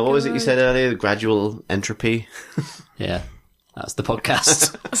 Oh my What was it you God. said earlier? Gradual entropy. Yeah. That's the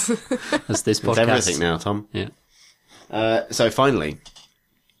podcast. That's this It's podcast. everything now, Tom. Yeah. So finally,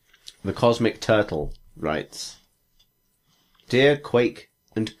 The Cosmic Turtle writes, Dear Quake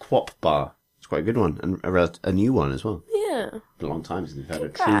and Quap Bar. It's quite a good one, and a new one as well. Yeah. A long time since we've had a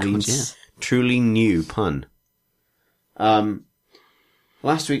Congrats. truly new pun.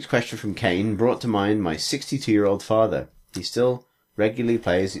 Last week's question from Kane brought to mind my 62-year-old father. He still regularly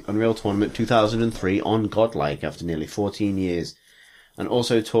plays Unreal Tournament 2003 on Godlike after nearly 14 years, and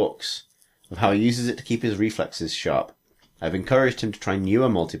also talks of how he uses it to keep his reflexes sharp. I've encouraged him to try newer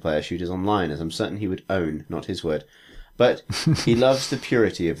multiplayer shooters online, as I'm certain he would own, not his word. But he loves the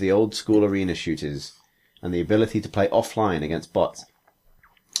purity of the old-school arena shooters and the ability to play offline against bots.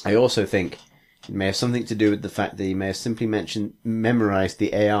 I also think it may have something to do with the fact that he may have simply memorized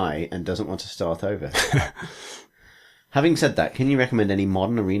the AI and doesn't want to start over. Having said that, can you recommend any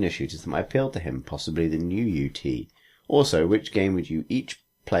modern arena shooters that might appeal to him, possibly the new UT? Also, which game would you each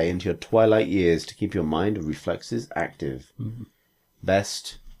play into your twilight years to keep your mind and reflexes active? Mm-hmm.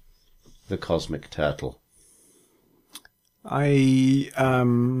 Best, the Cosmic Turtle.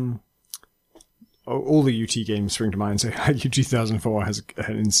 All the UT games spring to mind. So UT 2004 has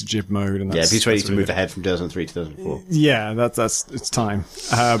an Insta-Jib mode, and that's, if he's ready that's to move ahead from 2003 to 2004. Yeah, that's it's time.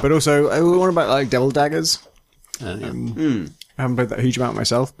 But also, what about like Devil Daggers? I haven't played that huge amount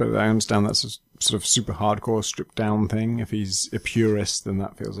myself, but I understand that's a sort of super hardcore, stripped down thing. If he's a purist, then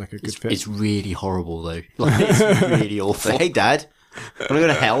that feels like a good fit. It's really horrible though. Like, it's really awful. Hey, Dad. I'm going to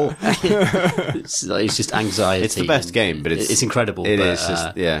go to hell. It's just anxiety. It's the best game, but it's incredible. It's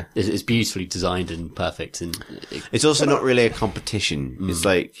just, yeah. It's beautifully designed and perfect. And it's also not really a competition. It's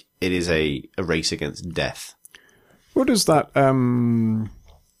like, it is a race against death. What is that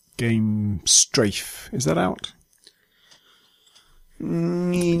game Strafe? Is that out?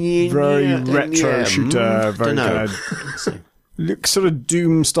 Very retro shooter, very kind of looks sort of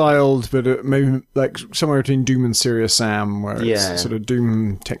Doom styled, but maybe like somewhere between Doom and Serious Sam, where it's sort of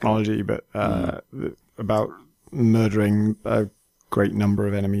Doom technology, but about murdering a great number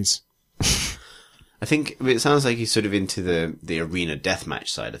of enemies. I think it sounds like he's sort of into the arena deathmatch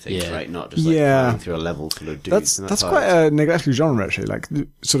side of things, right? Not just like going through a level full of dudes. That's quite a neglected genre, actually. Like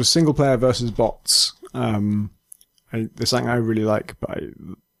sort of single player versus bots. There's something I really like, but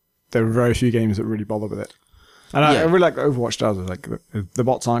there are very few games that really bother with it. And I really like what Overwatch does. Like the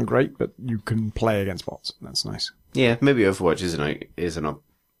bots aren't great, but you can play against bots. That's nice. Yeah, maybe Overwatch is an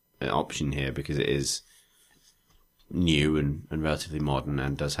option here because it is new and relatively modern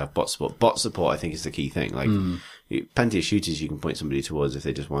and does have bot support. Bot support, I think, is the key thing. Like plenty of shooters you can point somebody towards if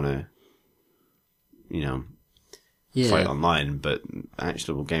they just want to, fight online. But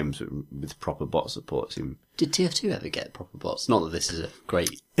actual games with proper bot support seem. Did TF2 ever get proper bots? Not that this is a great...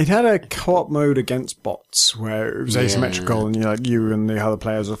 It had a co-op mode against bots where it was asymmetrical and you and the other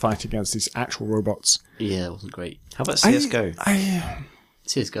players were fighting against these actual robots. Yeah, it wasn't great. How about CSGO?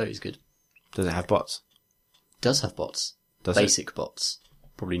 CSGO is good. Does it have bots? It does have bots. Basic bots.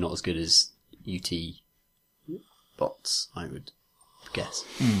 Probably not as good as UT bots, I would guess.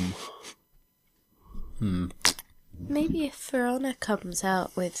 Maybe if Verona comes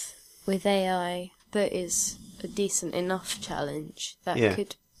out with AI... that is a decent enough challenge. That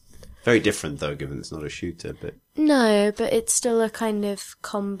could... Very different, though, given it's not a shooter, but... No, but it's still a kind of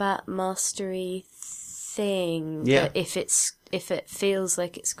combat mastery thing. Yeah. That if it feels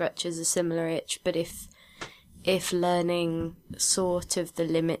like it scratches a similar itch, but if learning sort of the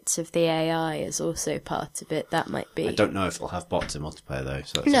limits of the AI is also part of it, that might be... I don't know if it'll have bots in multiplayer, though.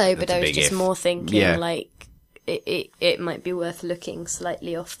 So but I was just more thinking, like, it might be worth looking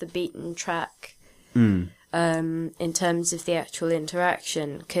slightly off the beaten track... in terms of the actual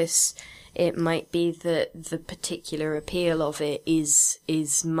interaction, because it might be that the particular appeal of it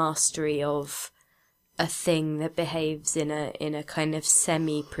is mastery of a thing that behaves in a kind of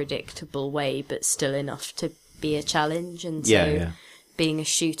semi-predictable way, but still enough to be a challenge. And so being a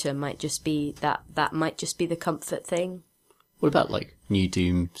shooter might just be that might just be the comfort thing. What about like new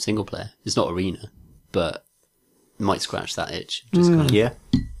Doom single player? It's not arena, but it might scratch that itch. Just kind of,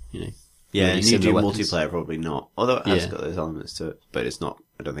 Yeah, new Doom multiplayer probably not. Although it has got those elements to it, but it's not.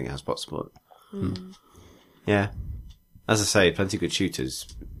 I don't think it has bot support. Yeah, as I say, plenty of good shooters.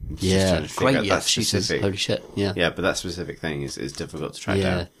 Great. That shooters. Holy shit. Yeah, but that specific thing is difficult to track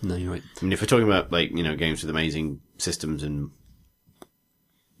down. No, you're right. I mean, if we're talking about like games with amazing systems and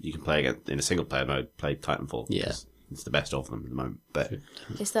you can play in a single player mode, play Titanfall. Yeah. It's the best of them at the moment. But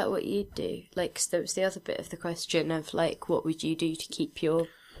is that what you'd do? Like, so that was the other bit of the question of like, what would you do to keep your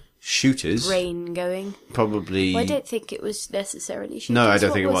shooters brain going? Probably. Well, I don't think it was necessarily shooters. No, I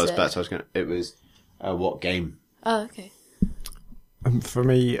don't think it was. But it was what game? Oh, okay. For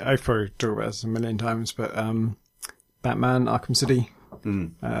me, I've probably talked about this a million times, but Batman Arkham City.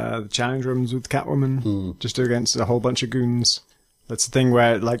 The challenge rooms with Catwoman, just against a whole bunch of goons. That's the thing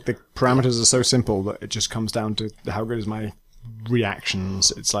where, like, the parameters are so simple that it just comes down to how good is my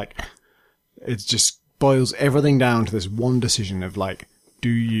reactions. It's like, it just boils everything down to this one decision of, like, do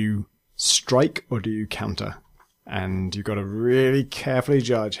you strike or do you counter? And you've got to really carefully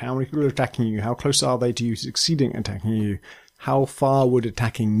judge how many people are attacking you, how close are they to you succeeding at attacking you, how far would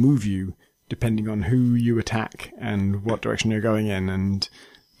attacking move you, depending on who you attack and what direction you're going in. And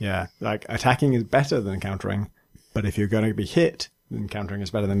yeah, like, attacking is better than countering, but if you're going to be hit, then countering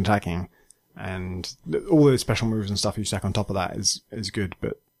is better than attacking. And all the special moves and stuff you stack on top of that is good,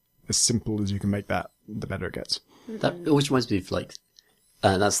 but as simple as you can make that, the better it gets. That always reminds me of, like,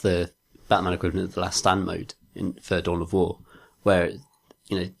 that's the Batman equivalent of the Last Stand mode for Dawn of War, where,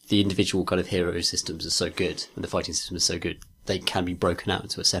 you know, the individual kind of hero systems are so good and the fighting system is so good, they can be broken out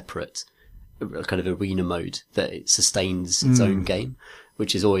into a separate kind of arena mode that it sustains its own game,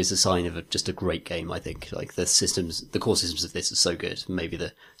 which is always a sign of just a great game, I think. Like, the core systems of this are so good. Maybe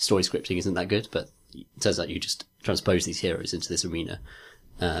the story scripting isn't that good, but it turns out you just transpose these heroes into this arena,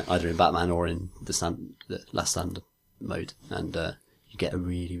 either in Batman or in the Last Stand mode, and you get a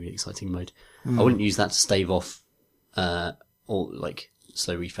really, really exciting mode. I wouldn't use that to stave off all, like,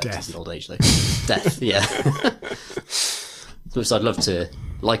 slow reflexes in old age, though. Death, yeah. So I'd love to,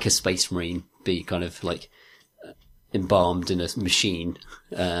 like a Space Marine, be kind of, like, embalmed in a machine,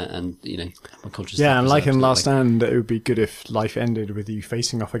 and, you know, my consciousness. Yeah, and like in Last Stand, it would be good if life ended with you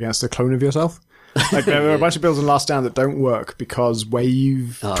facing off against a clone of yourself. Like, there are a bunch of builds in Last Stand that don't work because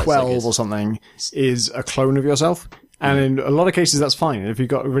Wave 12 or something is a clone of yourself. And in a lot of cases, that's fine. If you've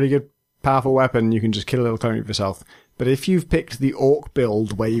got a really good, powerful weapon, you can just kill a little clone of yourself. But if you've picked the Orc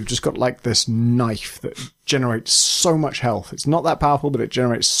build where you've just got, like, this knife that generates so much health, it's not that powerful, but it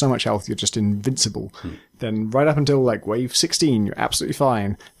generates so much health, you're just invincible. Then right up until, like, Wave 16, you're absolutely fine.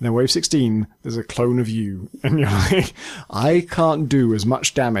 And then Wave 16, there's a clone of you. And you're like, I can't do as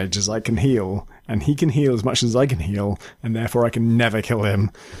much damage as I can heal, and he can heal as much as I can heal, and therefore I can never kill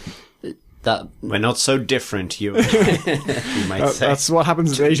him. We're not so different, you might say. That's what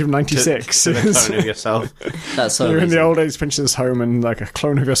happens at the age of 96. to the clone of yourself. That's so You're in amazing. the old age pensioner's home and, like, a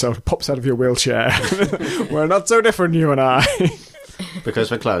clone of yourself pops out of your wheelchair. We're not so different, you and I.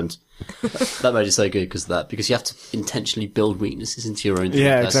 Because we're clones. That mode is so good because of that, because you have to intentionally build weaknesses into your own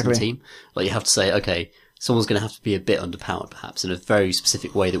exactly. team. Like, you have to say, okay, someone's going to have to be a bit underpowered, perhaps, in a very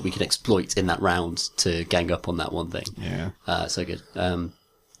specific way that we can exploit in that round to gang up on that one thing. Yeah. So good.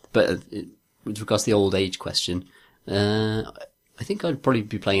 But with regards to the old age question, I think I'd probably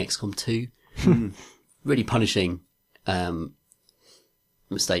be playing XCOM 2. Really punishing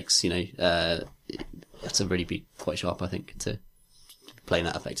mistakes, you know. You have to really be quite sharp, I think, to play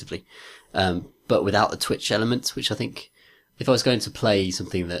that effectively. But without the twitch element, which I think, if I was going to play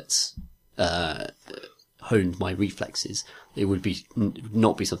something that honed my reflexes, it would be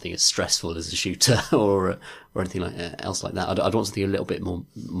not be something as stressful as a shooter or anything else like that. I'd want something a little bit more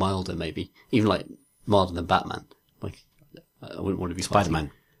milder, maybe even like milder than Batman. Like, I wouldn't want to be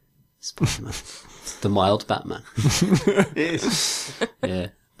Spider-Man. The mild Batman. Yes. Yeah,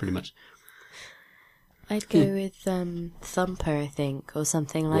 pretty much. I'd go with Thumper, I think, or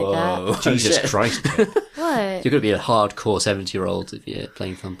something like Whoa. that. Jesus Christ. What? You're going to be a hardcore 70-year-old if you're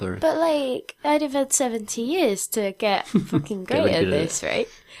playing Thumper. But, like, I'd have had 70 years to get fucking Get great really at good at this, right?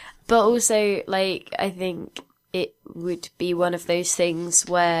 But also, like, I think it would be one of those things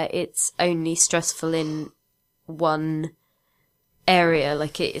where it's only stressful in one area.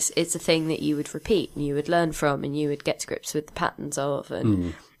 Like, it's a thing that you would repeat and you would learn from and you would get to grips with the patterns of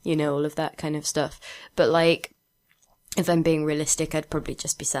and, you know, all of that kind of stuff. But, like, if I'm being realistic, I'd probably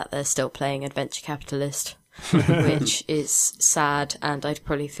just be sat there still playing Adventure Capitalist, which is sad, and I'd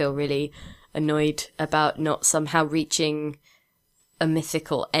probably feel really annoyed about not somehow reaching a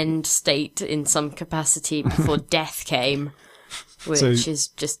mythical end state in some capacity before death came, which is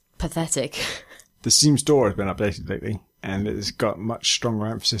just pathetic. The Steam store has been updated lately, and it's got much stronger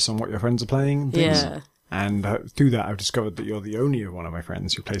emphasis on what your friends are playing and things. Yeah. And through that, I've discovered that you're the only one of my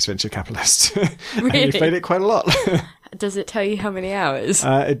friends who plays Venture Capitalist. And Really? you've played it quite a lot. Does it tell you how many hours?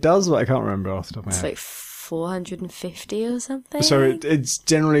 It does, but I can't remember off the top of my It's head. like 450 or something. So it's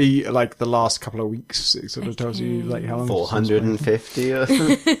generally like the last couple of weeks. It sort of tells you like how long. 450 or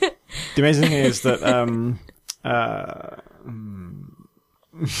something. The amazing thing is that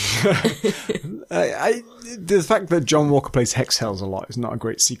the fact that John Walker plays Hex Hells a lot is not a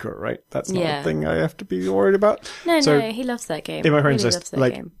great secret, right? That's not a thing I have to be worried about. No, So, he loves that game. in my friends really list, loves that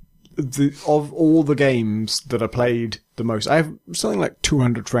like, game. of all the games that I played the most, I have something like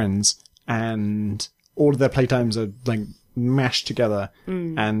 200 friends, and all of their playtimes are like mashed together.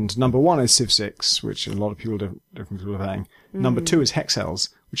 And number 1 is Civ 6, which a lot of people, different people are playing. Number 2 is Hexels,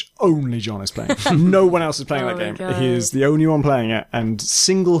 which only John is playing. No one else is playing that game. God. He is the only one playing it, and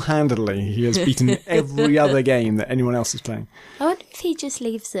single-handedly he has beaten every other game that anyone else is playing. I wonder if he just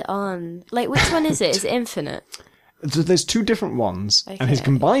leaves it on. Like, which one is it? Is it Infinite? So there's 2 different ones, and his Okay.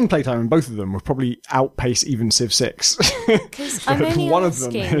 combined playtime in both of them would probably outpace even Civ 6. Because I'm only One of them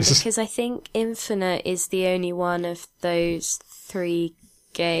asking is- because I think Infinite is the only one of those 3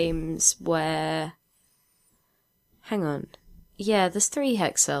 games where... Hang on. Yeah, there's 3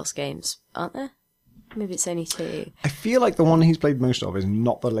 Hexels games, aren't there? Maybe it's only 2. I feel like the one he's played most of is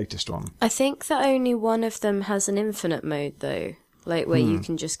not the latest one. I think that only one of them has an infinite mode, though. Like, where you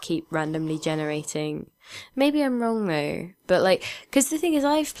can just keep randomly generating. Maybe I'm wrong, though. But, like, because the thing is,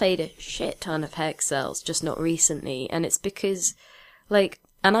 I've played a shit ton of Hexels, just not recently. And it's because, like,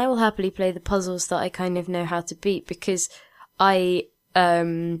 and I will happily play the puzzles that I kind of know how to beat because I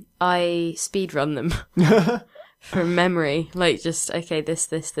speedrun them. From memory, like just, okay, this.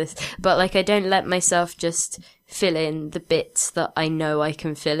 But like, I don't let myself just fill in the bits that I know I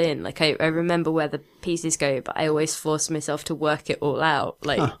can fill in. Like, I remember where the pieces go, but I always force myself to work it all out,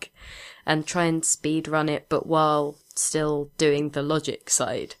 like, and try and speed run it, but while still doing the logic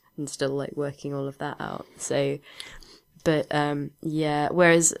side and still like working all of that out. So, but, yeah,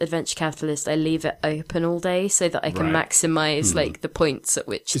 whereas Adventure Capitalist, I leave it open all day so that I can maximize, like, the points at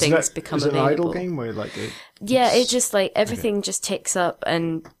which things become available. Is it an idle game where, like, Yeah, it just, like, everything just ticks up,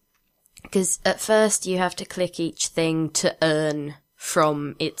 and, because at first you have to click each thing to earn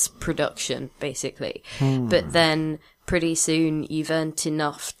from its production, basically. But then, pretty soon, you've earned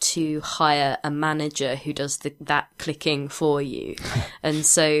enough to hire a manager who does that clicking for you. And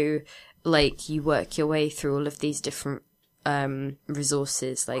so, like, you work your way through all of these different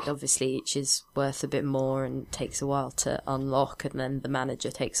resources. Like, obviously each is worth a bit more and takes a while to unlock, and then the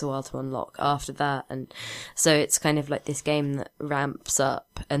manager takes a while to unlock after that. And so it's kind of like this game that ramps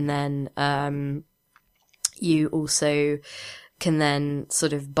up, and then you also can then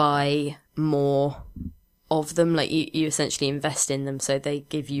sort of buy more of them. Like, you essentially invest in them, so they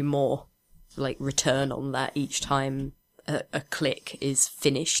give you more like return on that each time a click is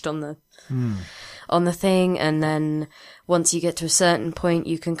finished on the thing. And then once you get to a certain point,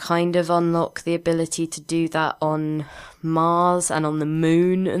 you can kind of unlock the ability to do that on Mars and on the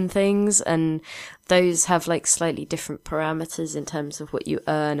moon and things, and those have like slightly different parameters in terms of what you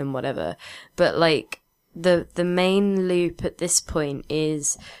earn and whatever. But like the main loop at this point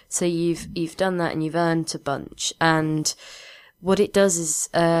is, so you've done that and you've earned a bunch, and what it does is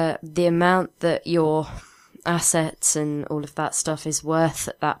the amount that your assets and all of that stuff is worth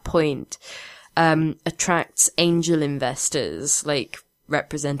at that point attracts angel investors, like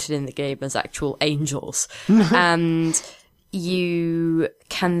represented in the game as actual angels. And you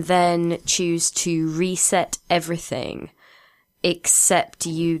can then choose to reset everything, except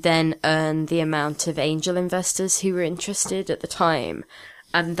you then earn the amount of angel investors who were interested at the time.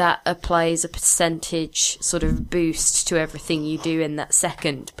 And that applies a percentage sort of boost to everything you do in that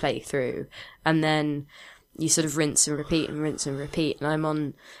second playthrough. And then you sort of rinse and repeat and rinse and repeat. And I'm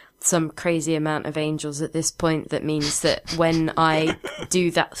on some crazy amount of angels at this point. That means that when I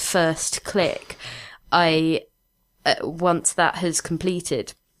do that first click, once that has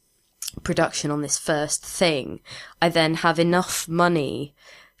completed production on this first thing, I then have enough money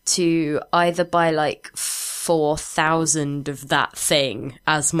to either buy like 4,000 of that thing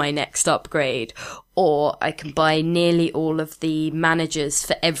as my next upgrade, or I can buy nearly all of the managers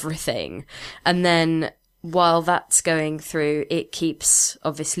for everything. And then while that's going through, it keeps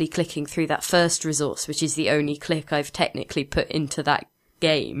obviously clicking through that first resource, which is the only click I've technically put into that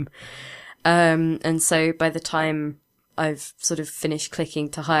game. And so by the time I've sort of finished clicking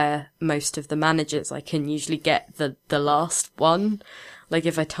to hire most of the managers, I can usually get the last one, like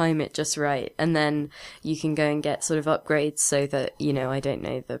if I time it just right. And then you can go and get sort of upgrades so that, you know, I don't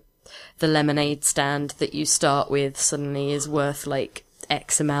know, the lemonade stand that you start with suddenly is worth like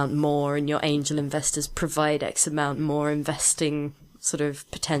X amount more, and your angel investors provide X amount more investing sort of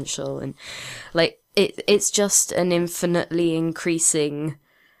potential. And like it's just an infinitely increasing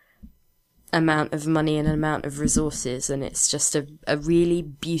amount of money and an amount of resources, and it's just a really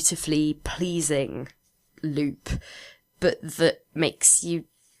beautifully pleasing loop, but that makes you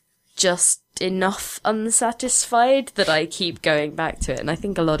just enough unsatisfied that I keep going back to it. And I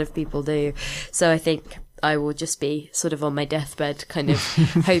think a lot of people do. So I think I will just be sort of on my deathbed kind of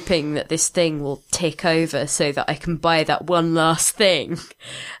hoping that this thing will tick over so that I can buy that one last thing.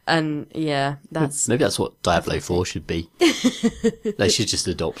 And yeah, maybe that's what Diablo 4 should be. They should just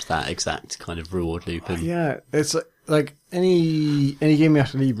adopt that exact kind of reward loop. And yeah, it's like any game you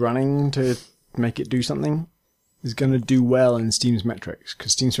have to leave running to make it do something is going to do well in Steam's metrics,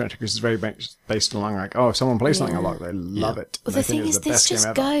 because Steam's metrics is very based along like, oh, if someone plays something a lot, they love it. Well, They the think thing it's is, the this best game just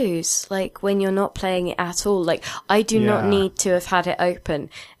ever. goes, like, when you're not playing it at all. Like, I do not Yeah. need to have had it open.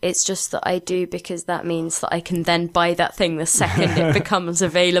 It's just that I do, because that means that I can then buy that thing the second it becomes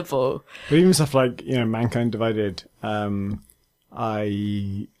available. But even stuff like, Mankind Divided,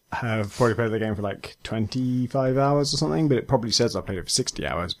 I have probably played the game for like 25 hours or something, but it probably says I played it for 60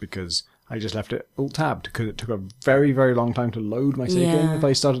 hours because I just left it alt-tabbed because it took a very, very long time to load my save game if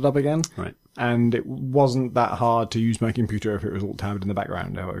I started up again. Right. And it wasn't that hard to use my computer if it was alt-tabbed in the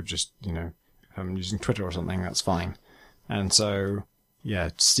background. I would just, if I'm using Twitter or something, that's fine. And so, yeah,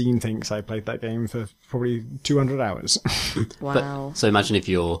 Steam thinks I played that game for probably 200 hours. Wow. So imagine if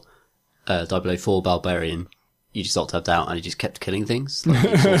you're 004 Barbarian, you just alt-tabbed out and you just kept killing things, like you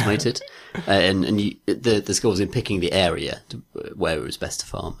just automated. And you, the skill was in picking the area where it was best to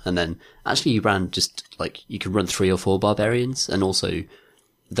farm. And then actually you ran just like, you could run 3 or 4 Barbarians, and also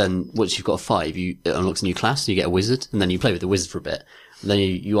then once you've got 5, it unlocks a new class, and you get a wizard, and then you play with the wizard for a bit. And then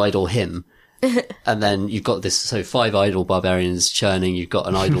you idle him. And then you've got this, so 5 idle barbarians churning, you've got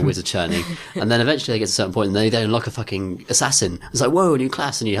an idle wizard churning, and then eventually they get to a certain point and they unlock a fucking assassin. It's like, whoa, a new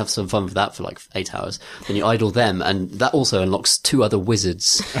class, and you have some fun with that for like 8 hours. Then you idle them, and that also unlocks 2 other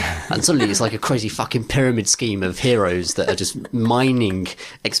wizards. And suddenly it's like a crazy fucking pyramid scheme of heroes that are just mining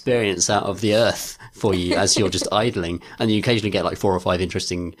experience out of the earth for you as you're just idling. And you occasionally get like 4 or 5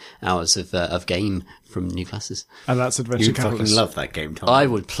 interesting hours of game from new classes. And that's Adventure You fucking Capitalist. love that game, Tom. I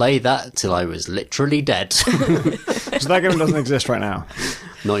would play that till I was literally dead. So that game doesn't exist right now.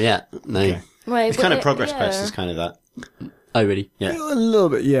 Not yet, no. Okay. Wait, It's kind of but- Progress yeah. Quest is kind of that. Oh, really? Yeah. A little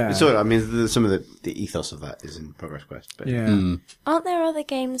bit, yeah. Sort of, I mean, some of the ethos of that is in Progress Quest. But Yeah. Aren't there other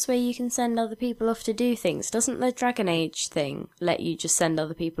games where you can send other people off to do things? Doesn't the Dragon Age thing let you just send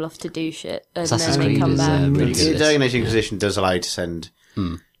other people off to do shit and Assassin's then they Creed come is, back? really good The at this. Dragon Age Inquisition does allow you to send,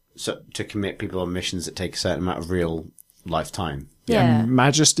 to commit people on missions that take a certain amount of real lifetime. Yeah.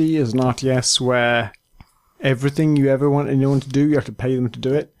 Majesty is an RTS where everything you ever want anyone to do, you have to pay them to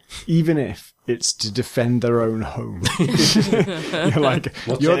do it, even if it's to defend their own home. You're like,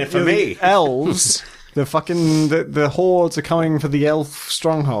 What's in it for me? the elves, the hordes are coming for the elf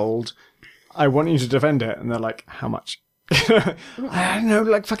stronghold. I want you to defend it. And they're like, how much? I don't know,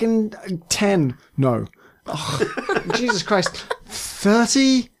 like fucking 10. No. Oh, Jesus Christ.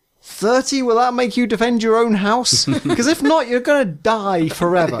 30? 30? Will that make you defend your own house? Because if not, you're going to die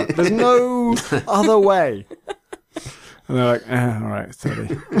forever. There's no other way. And they're like, alright,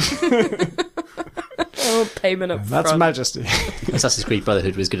 30. Oh, payment up That's front. Majesty. Assassin's Creed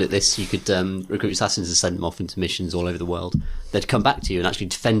Brotherhood was good at this. You could recruit assassins and send them off into missions all over the world. They'd come back to you and actually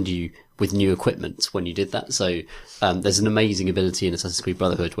defend you with new equipment when you did that. So there's an amazing ability in Assassin's Creed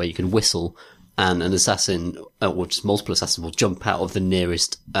Brotherhood where you can whistle, and an assassin, or just multiple assassins, will jump out of the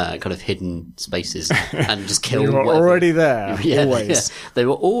nearest kind of hidden spaces and just kill You were whatever. already there, Yeah, always. yeah. They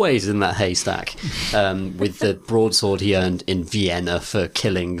were always in that haystack, with the broadsword he earned in Vienna for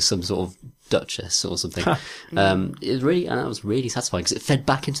killing some sort of duchess or something. It was really, and that was really satisfying because it fed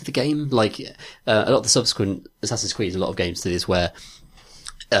back into the game. Like a lot of the subsequent Assassin's Creed, a lot of games do this where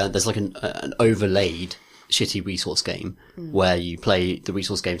there's like an overlaid shitty resource game where you play the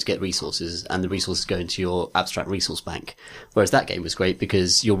resource game to get resources, and the resources go into your abstract resource bank. Whereas that game was great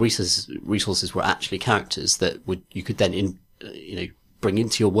because your resources were actually characters that you could then bring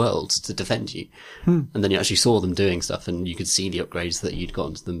into your world to defend you. And then you actually saw them doing stuff, and you could see the upgrades that you'd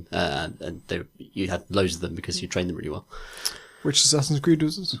gotten to them, and you had loads of them because you trained them really well. Which Assassin's Creed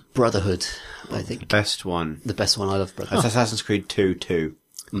was this? Brotherhood, I think. The best one. The best one. I love Brotherhood. That's Assassin's Creed 2.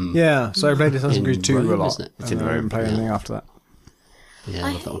 Yeah, so I played Assassin's In Creed 2 Rome, a lot. isn't it? It's And in I didn't Rome, play anything after that. Yeah,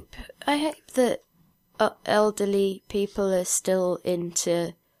 I love that one. I hope that elderly people are still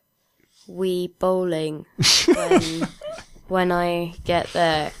into Wii bowling when I get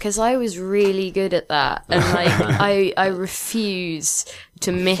there, because I was really good at that, and like I refuse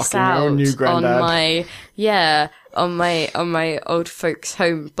to miss Fucking own new out granddad. on my old folks'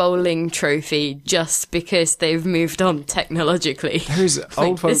 home bowling trophy just because they've moved on technologically. Those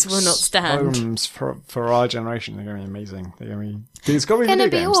old folks' this will not stand. homes for our generation, they're going to be amazing. They're going to be. It's got to be Gonna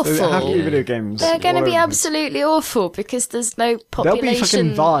video be games. They have to be awful. video games. They're going to all be over the place. absolutely awful because there's no They'll be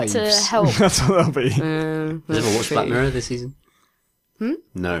fucking population vibes. to help. That's what they'll be. Have you ever watched Black Mirror this season?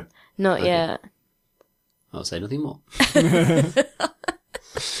 No. Not yet. I'll say nothing more.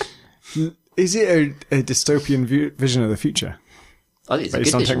 Is it a dystopian vision of the future I think it's a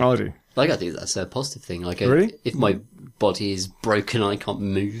based good on vision. technology? Like, I think that's a positive thing. Like, Really? if my body is broken and I can't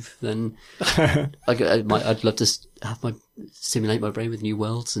move, then I'd love to simulate my brain with new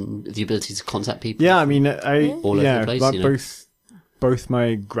worlds and the ability to contact people. Yeah, I mean, all over the place, like you know? both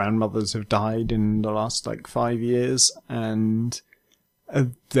my grandmothers have died in the last 5 years, and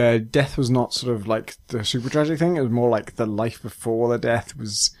their death was not sort of like the super tragic thing. It was more like the life before the death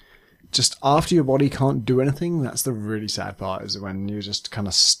was just after your body can't do anything. That's the really sad part, is when you're just kind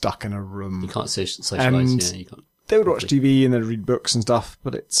of stuck in a room. You can't socialise. And Yeah, you can't. they would watch TV and they'd read books and stuff,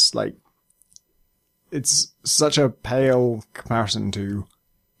 but it's such a pale comparison to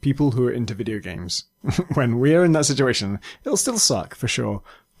people who are into video games. When we're in that situation, it'll still suck for sure,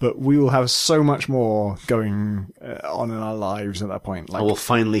 but we will have so much more going on in our lives at that point. I will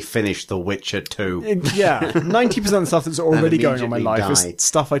finally finish The Witcher 2. 90% of the stuff that's already going on in my life immediately is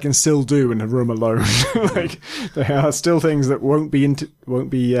stuff I can still do in a room alone. There are still things that won't be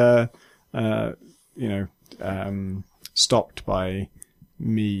stopped by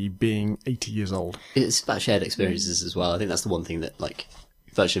me being 80 years old. It's about shared experiences as well. I think that's the one thing that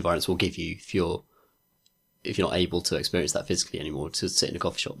virtual environments will give you if you're not able to experience that physically anymore, to sit in a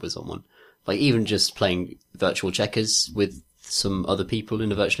coffee shop with someone. Even just playing virtual checkers with some other people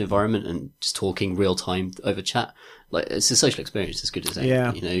in a virtual environment and just talking real time over chat. It's a social experience as good as any.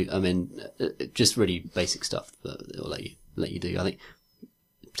 Yeah. I mean, just really basic stuff that it'll let you do. I think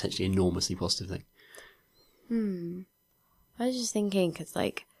potentially enormously positive thing. I was just thinking, because,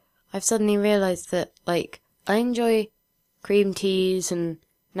 I've suddenly realised that, I enjoy cream teas and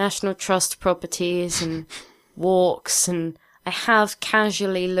National Trust properties and walks, and I have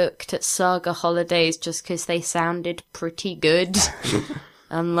casually looked at Saga holidays just because they sounded pretty good.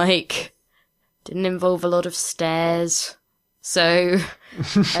 And, didn't involve a lot of stairs. So,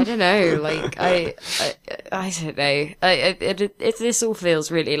 I don't know, I don't know. This all feels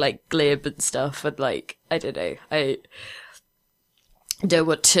really, glib and stuff, and, I don't know. I don't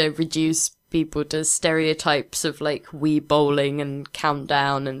want to reduce people to stereotypes of Wii bowling and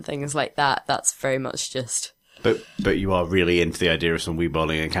countdown and things like that. That's very much just... But you are really into the idea of some Wii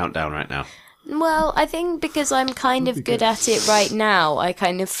bowling and countdown right now. Well, I think because I'm kind of good at it right now, I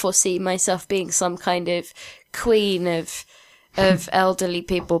kind of foresee myself being some kind of queen of elderly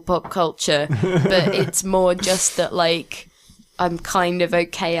people pop culture. But it's more just that, I'm kind of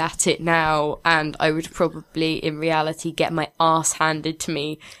okay at it now, and I would probably, in reality, get my ass handed to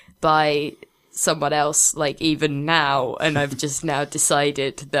me by someone else, even now, and I've just now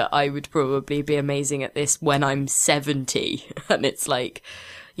decided that I would probably be amazing at this when I'm 70, and it's and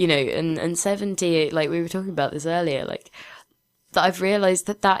 70, we were talking about this earlier, that I've realised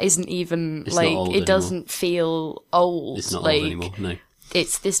that isn't even, it's not old it anymore. Doesn't feel old. It's not old anymore, no.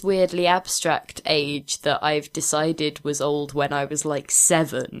 It's this weirdly abstract age that I've decided was old when I was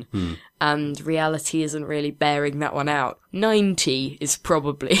 7. And reality isn't really bearing that one out. 90 is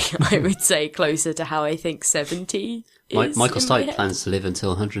probably, I would say, closer to how I think 70 is. Michael in my Stipe head. plans to live until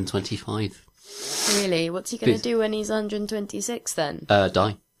 125. Really? What's he going to do when he's 126 then?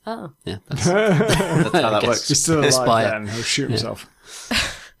 Die. Oh. Yeah, that's That's how that works. He's still alive Aspire. then. He'll shoot himself.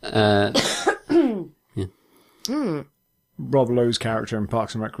 Rob Lowe's character in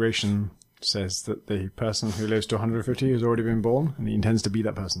Parks and Recreation says that the person who lives to 150 has already been born, and he intends to be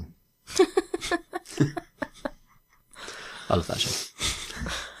that person. I love that show.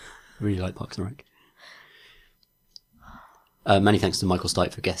 Really like Parks and Rec. Many thanks to Michael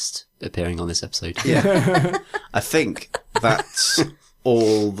Stipe for guest appearing on this episode. Yeah. I think that's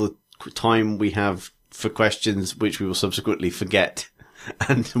all the time we have for questions, which we will subsequently forget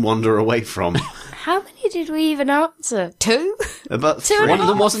and wander away from. How many did we even answer? 2? About Two and a 3. One of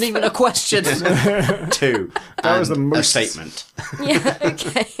them wasn't even a question. 2. That was the a most- statement. Yeah,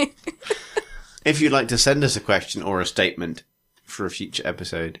 okay. If you'd like to send us a question or a statement for a future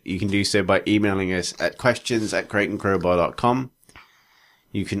episode, you can do so by emailing us at questions@crateandcrowbar.com.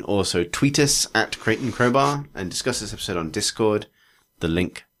 You can also tweet us at crateandcrowbar and discuss this episode on Discord, the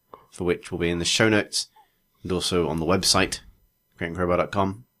link for which will be in the show notes and also on the website,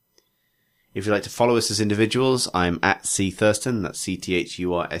 crateandcrowbar.com. If you'd like to follow us as individuals, I'm at C Thurston, that's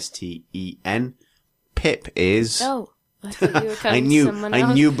CTHURSTEN. Pip is... Oh, I thought you were coming to someone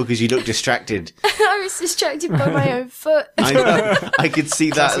else. I knew because you looked distracted. I was distracted by my own foot. I could see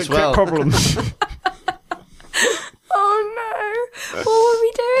that as well. Problem. Oh no! What were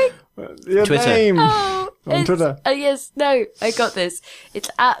we doing? Your Twitter. name Oh, on it's- Twitter. Oh yes, no, I got this. It's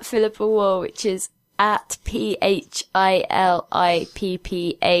at Philippa War, which is at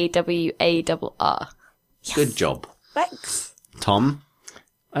PHILIPPAWARR. Good job. Thanks. Tom?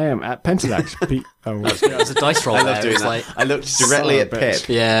 I am at Pentadax. There's a dice roll I there. love doing It's that. I looked directly Son at of a bitch. Pip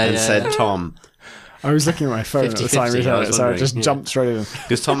Yeah, and yeah. said Tom. I was looking at my phone at the time, 50-50, I was so I wondering, just yeah. jumped straight in.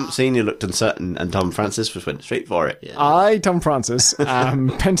 Because Tom Senior looked uncertain, and Tom Francis just went straight for it. Yeah. I, Tom Francis, am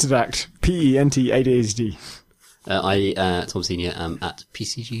Pentadact, PENT8ASD. Tom Senior, am at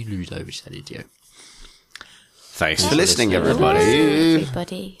PCG Ludo, which is Idio. Thanks for listening, listening, everybody.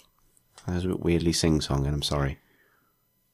 Everybody. That was a bit weirdly sing-song, and I'm sorry.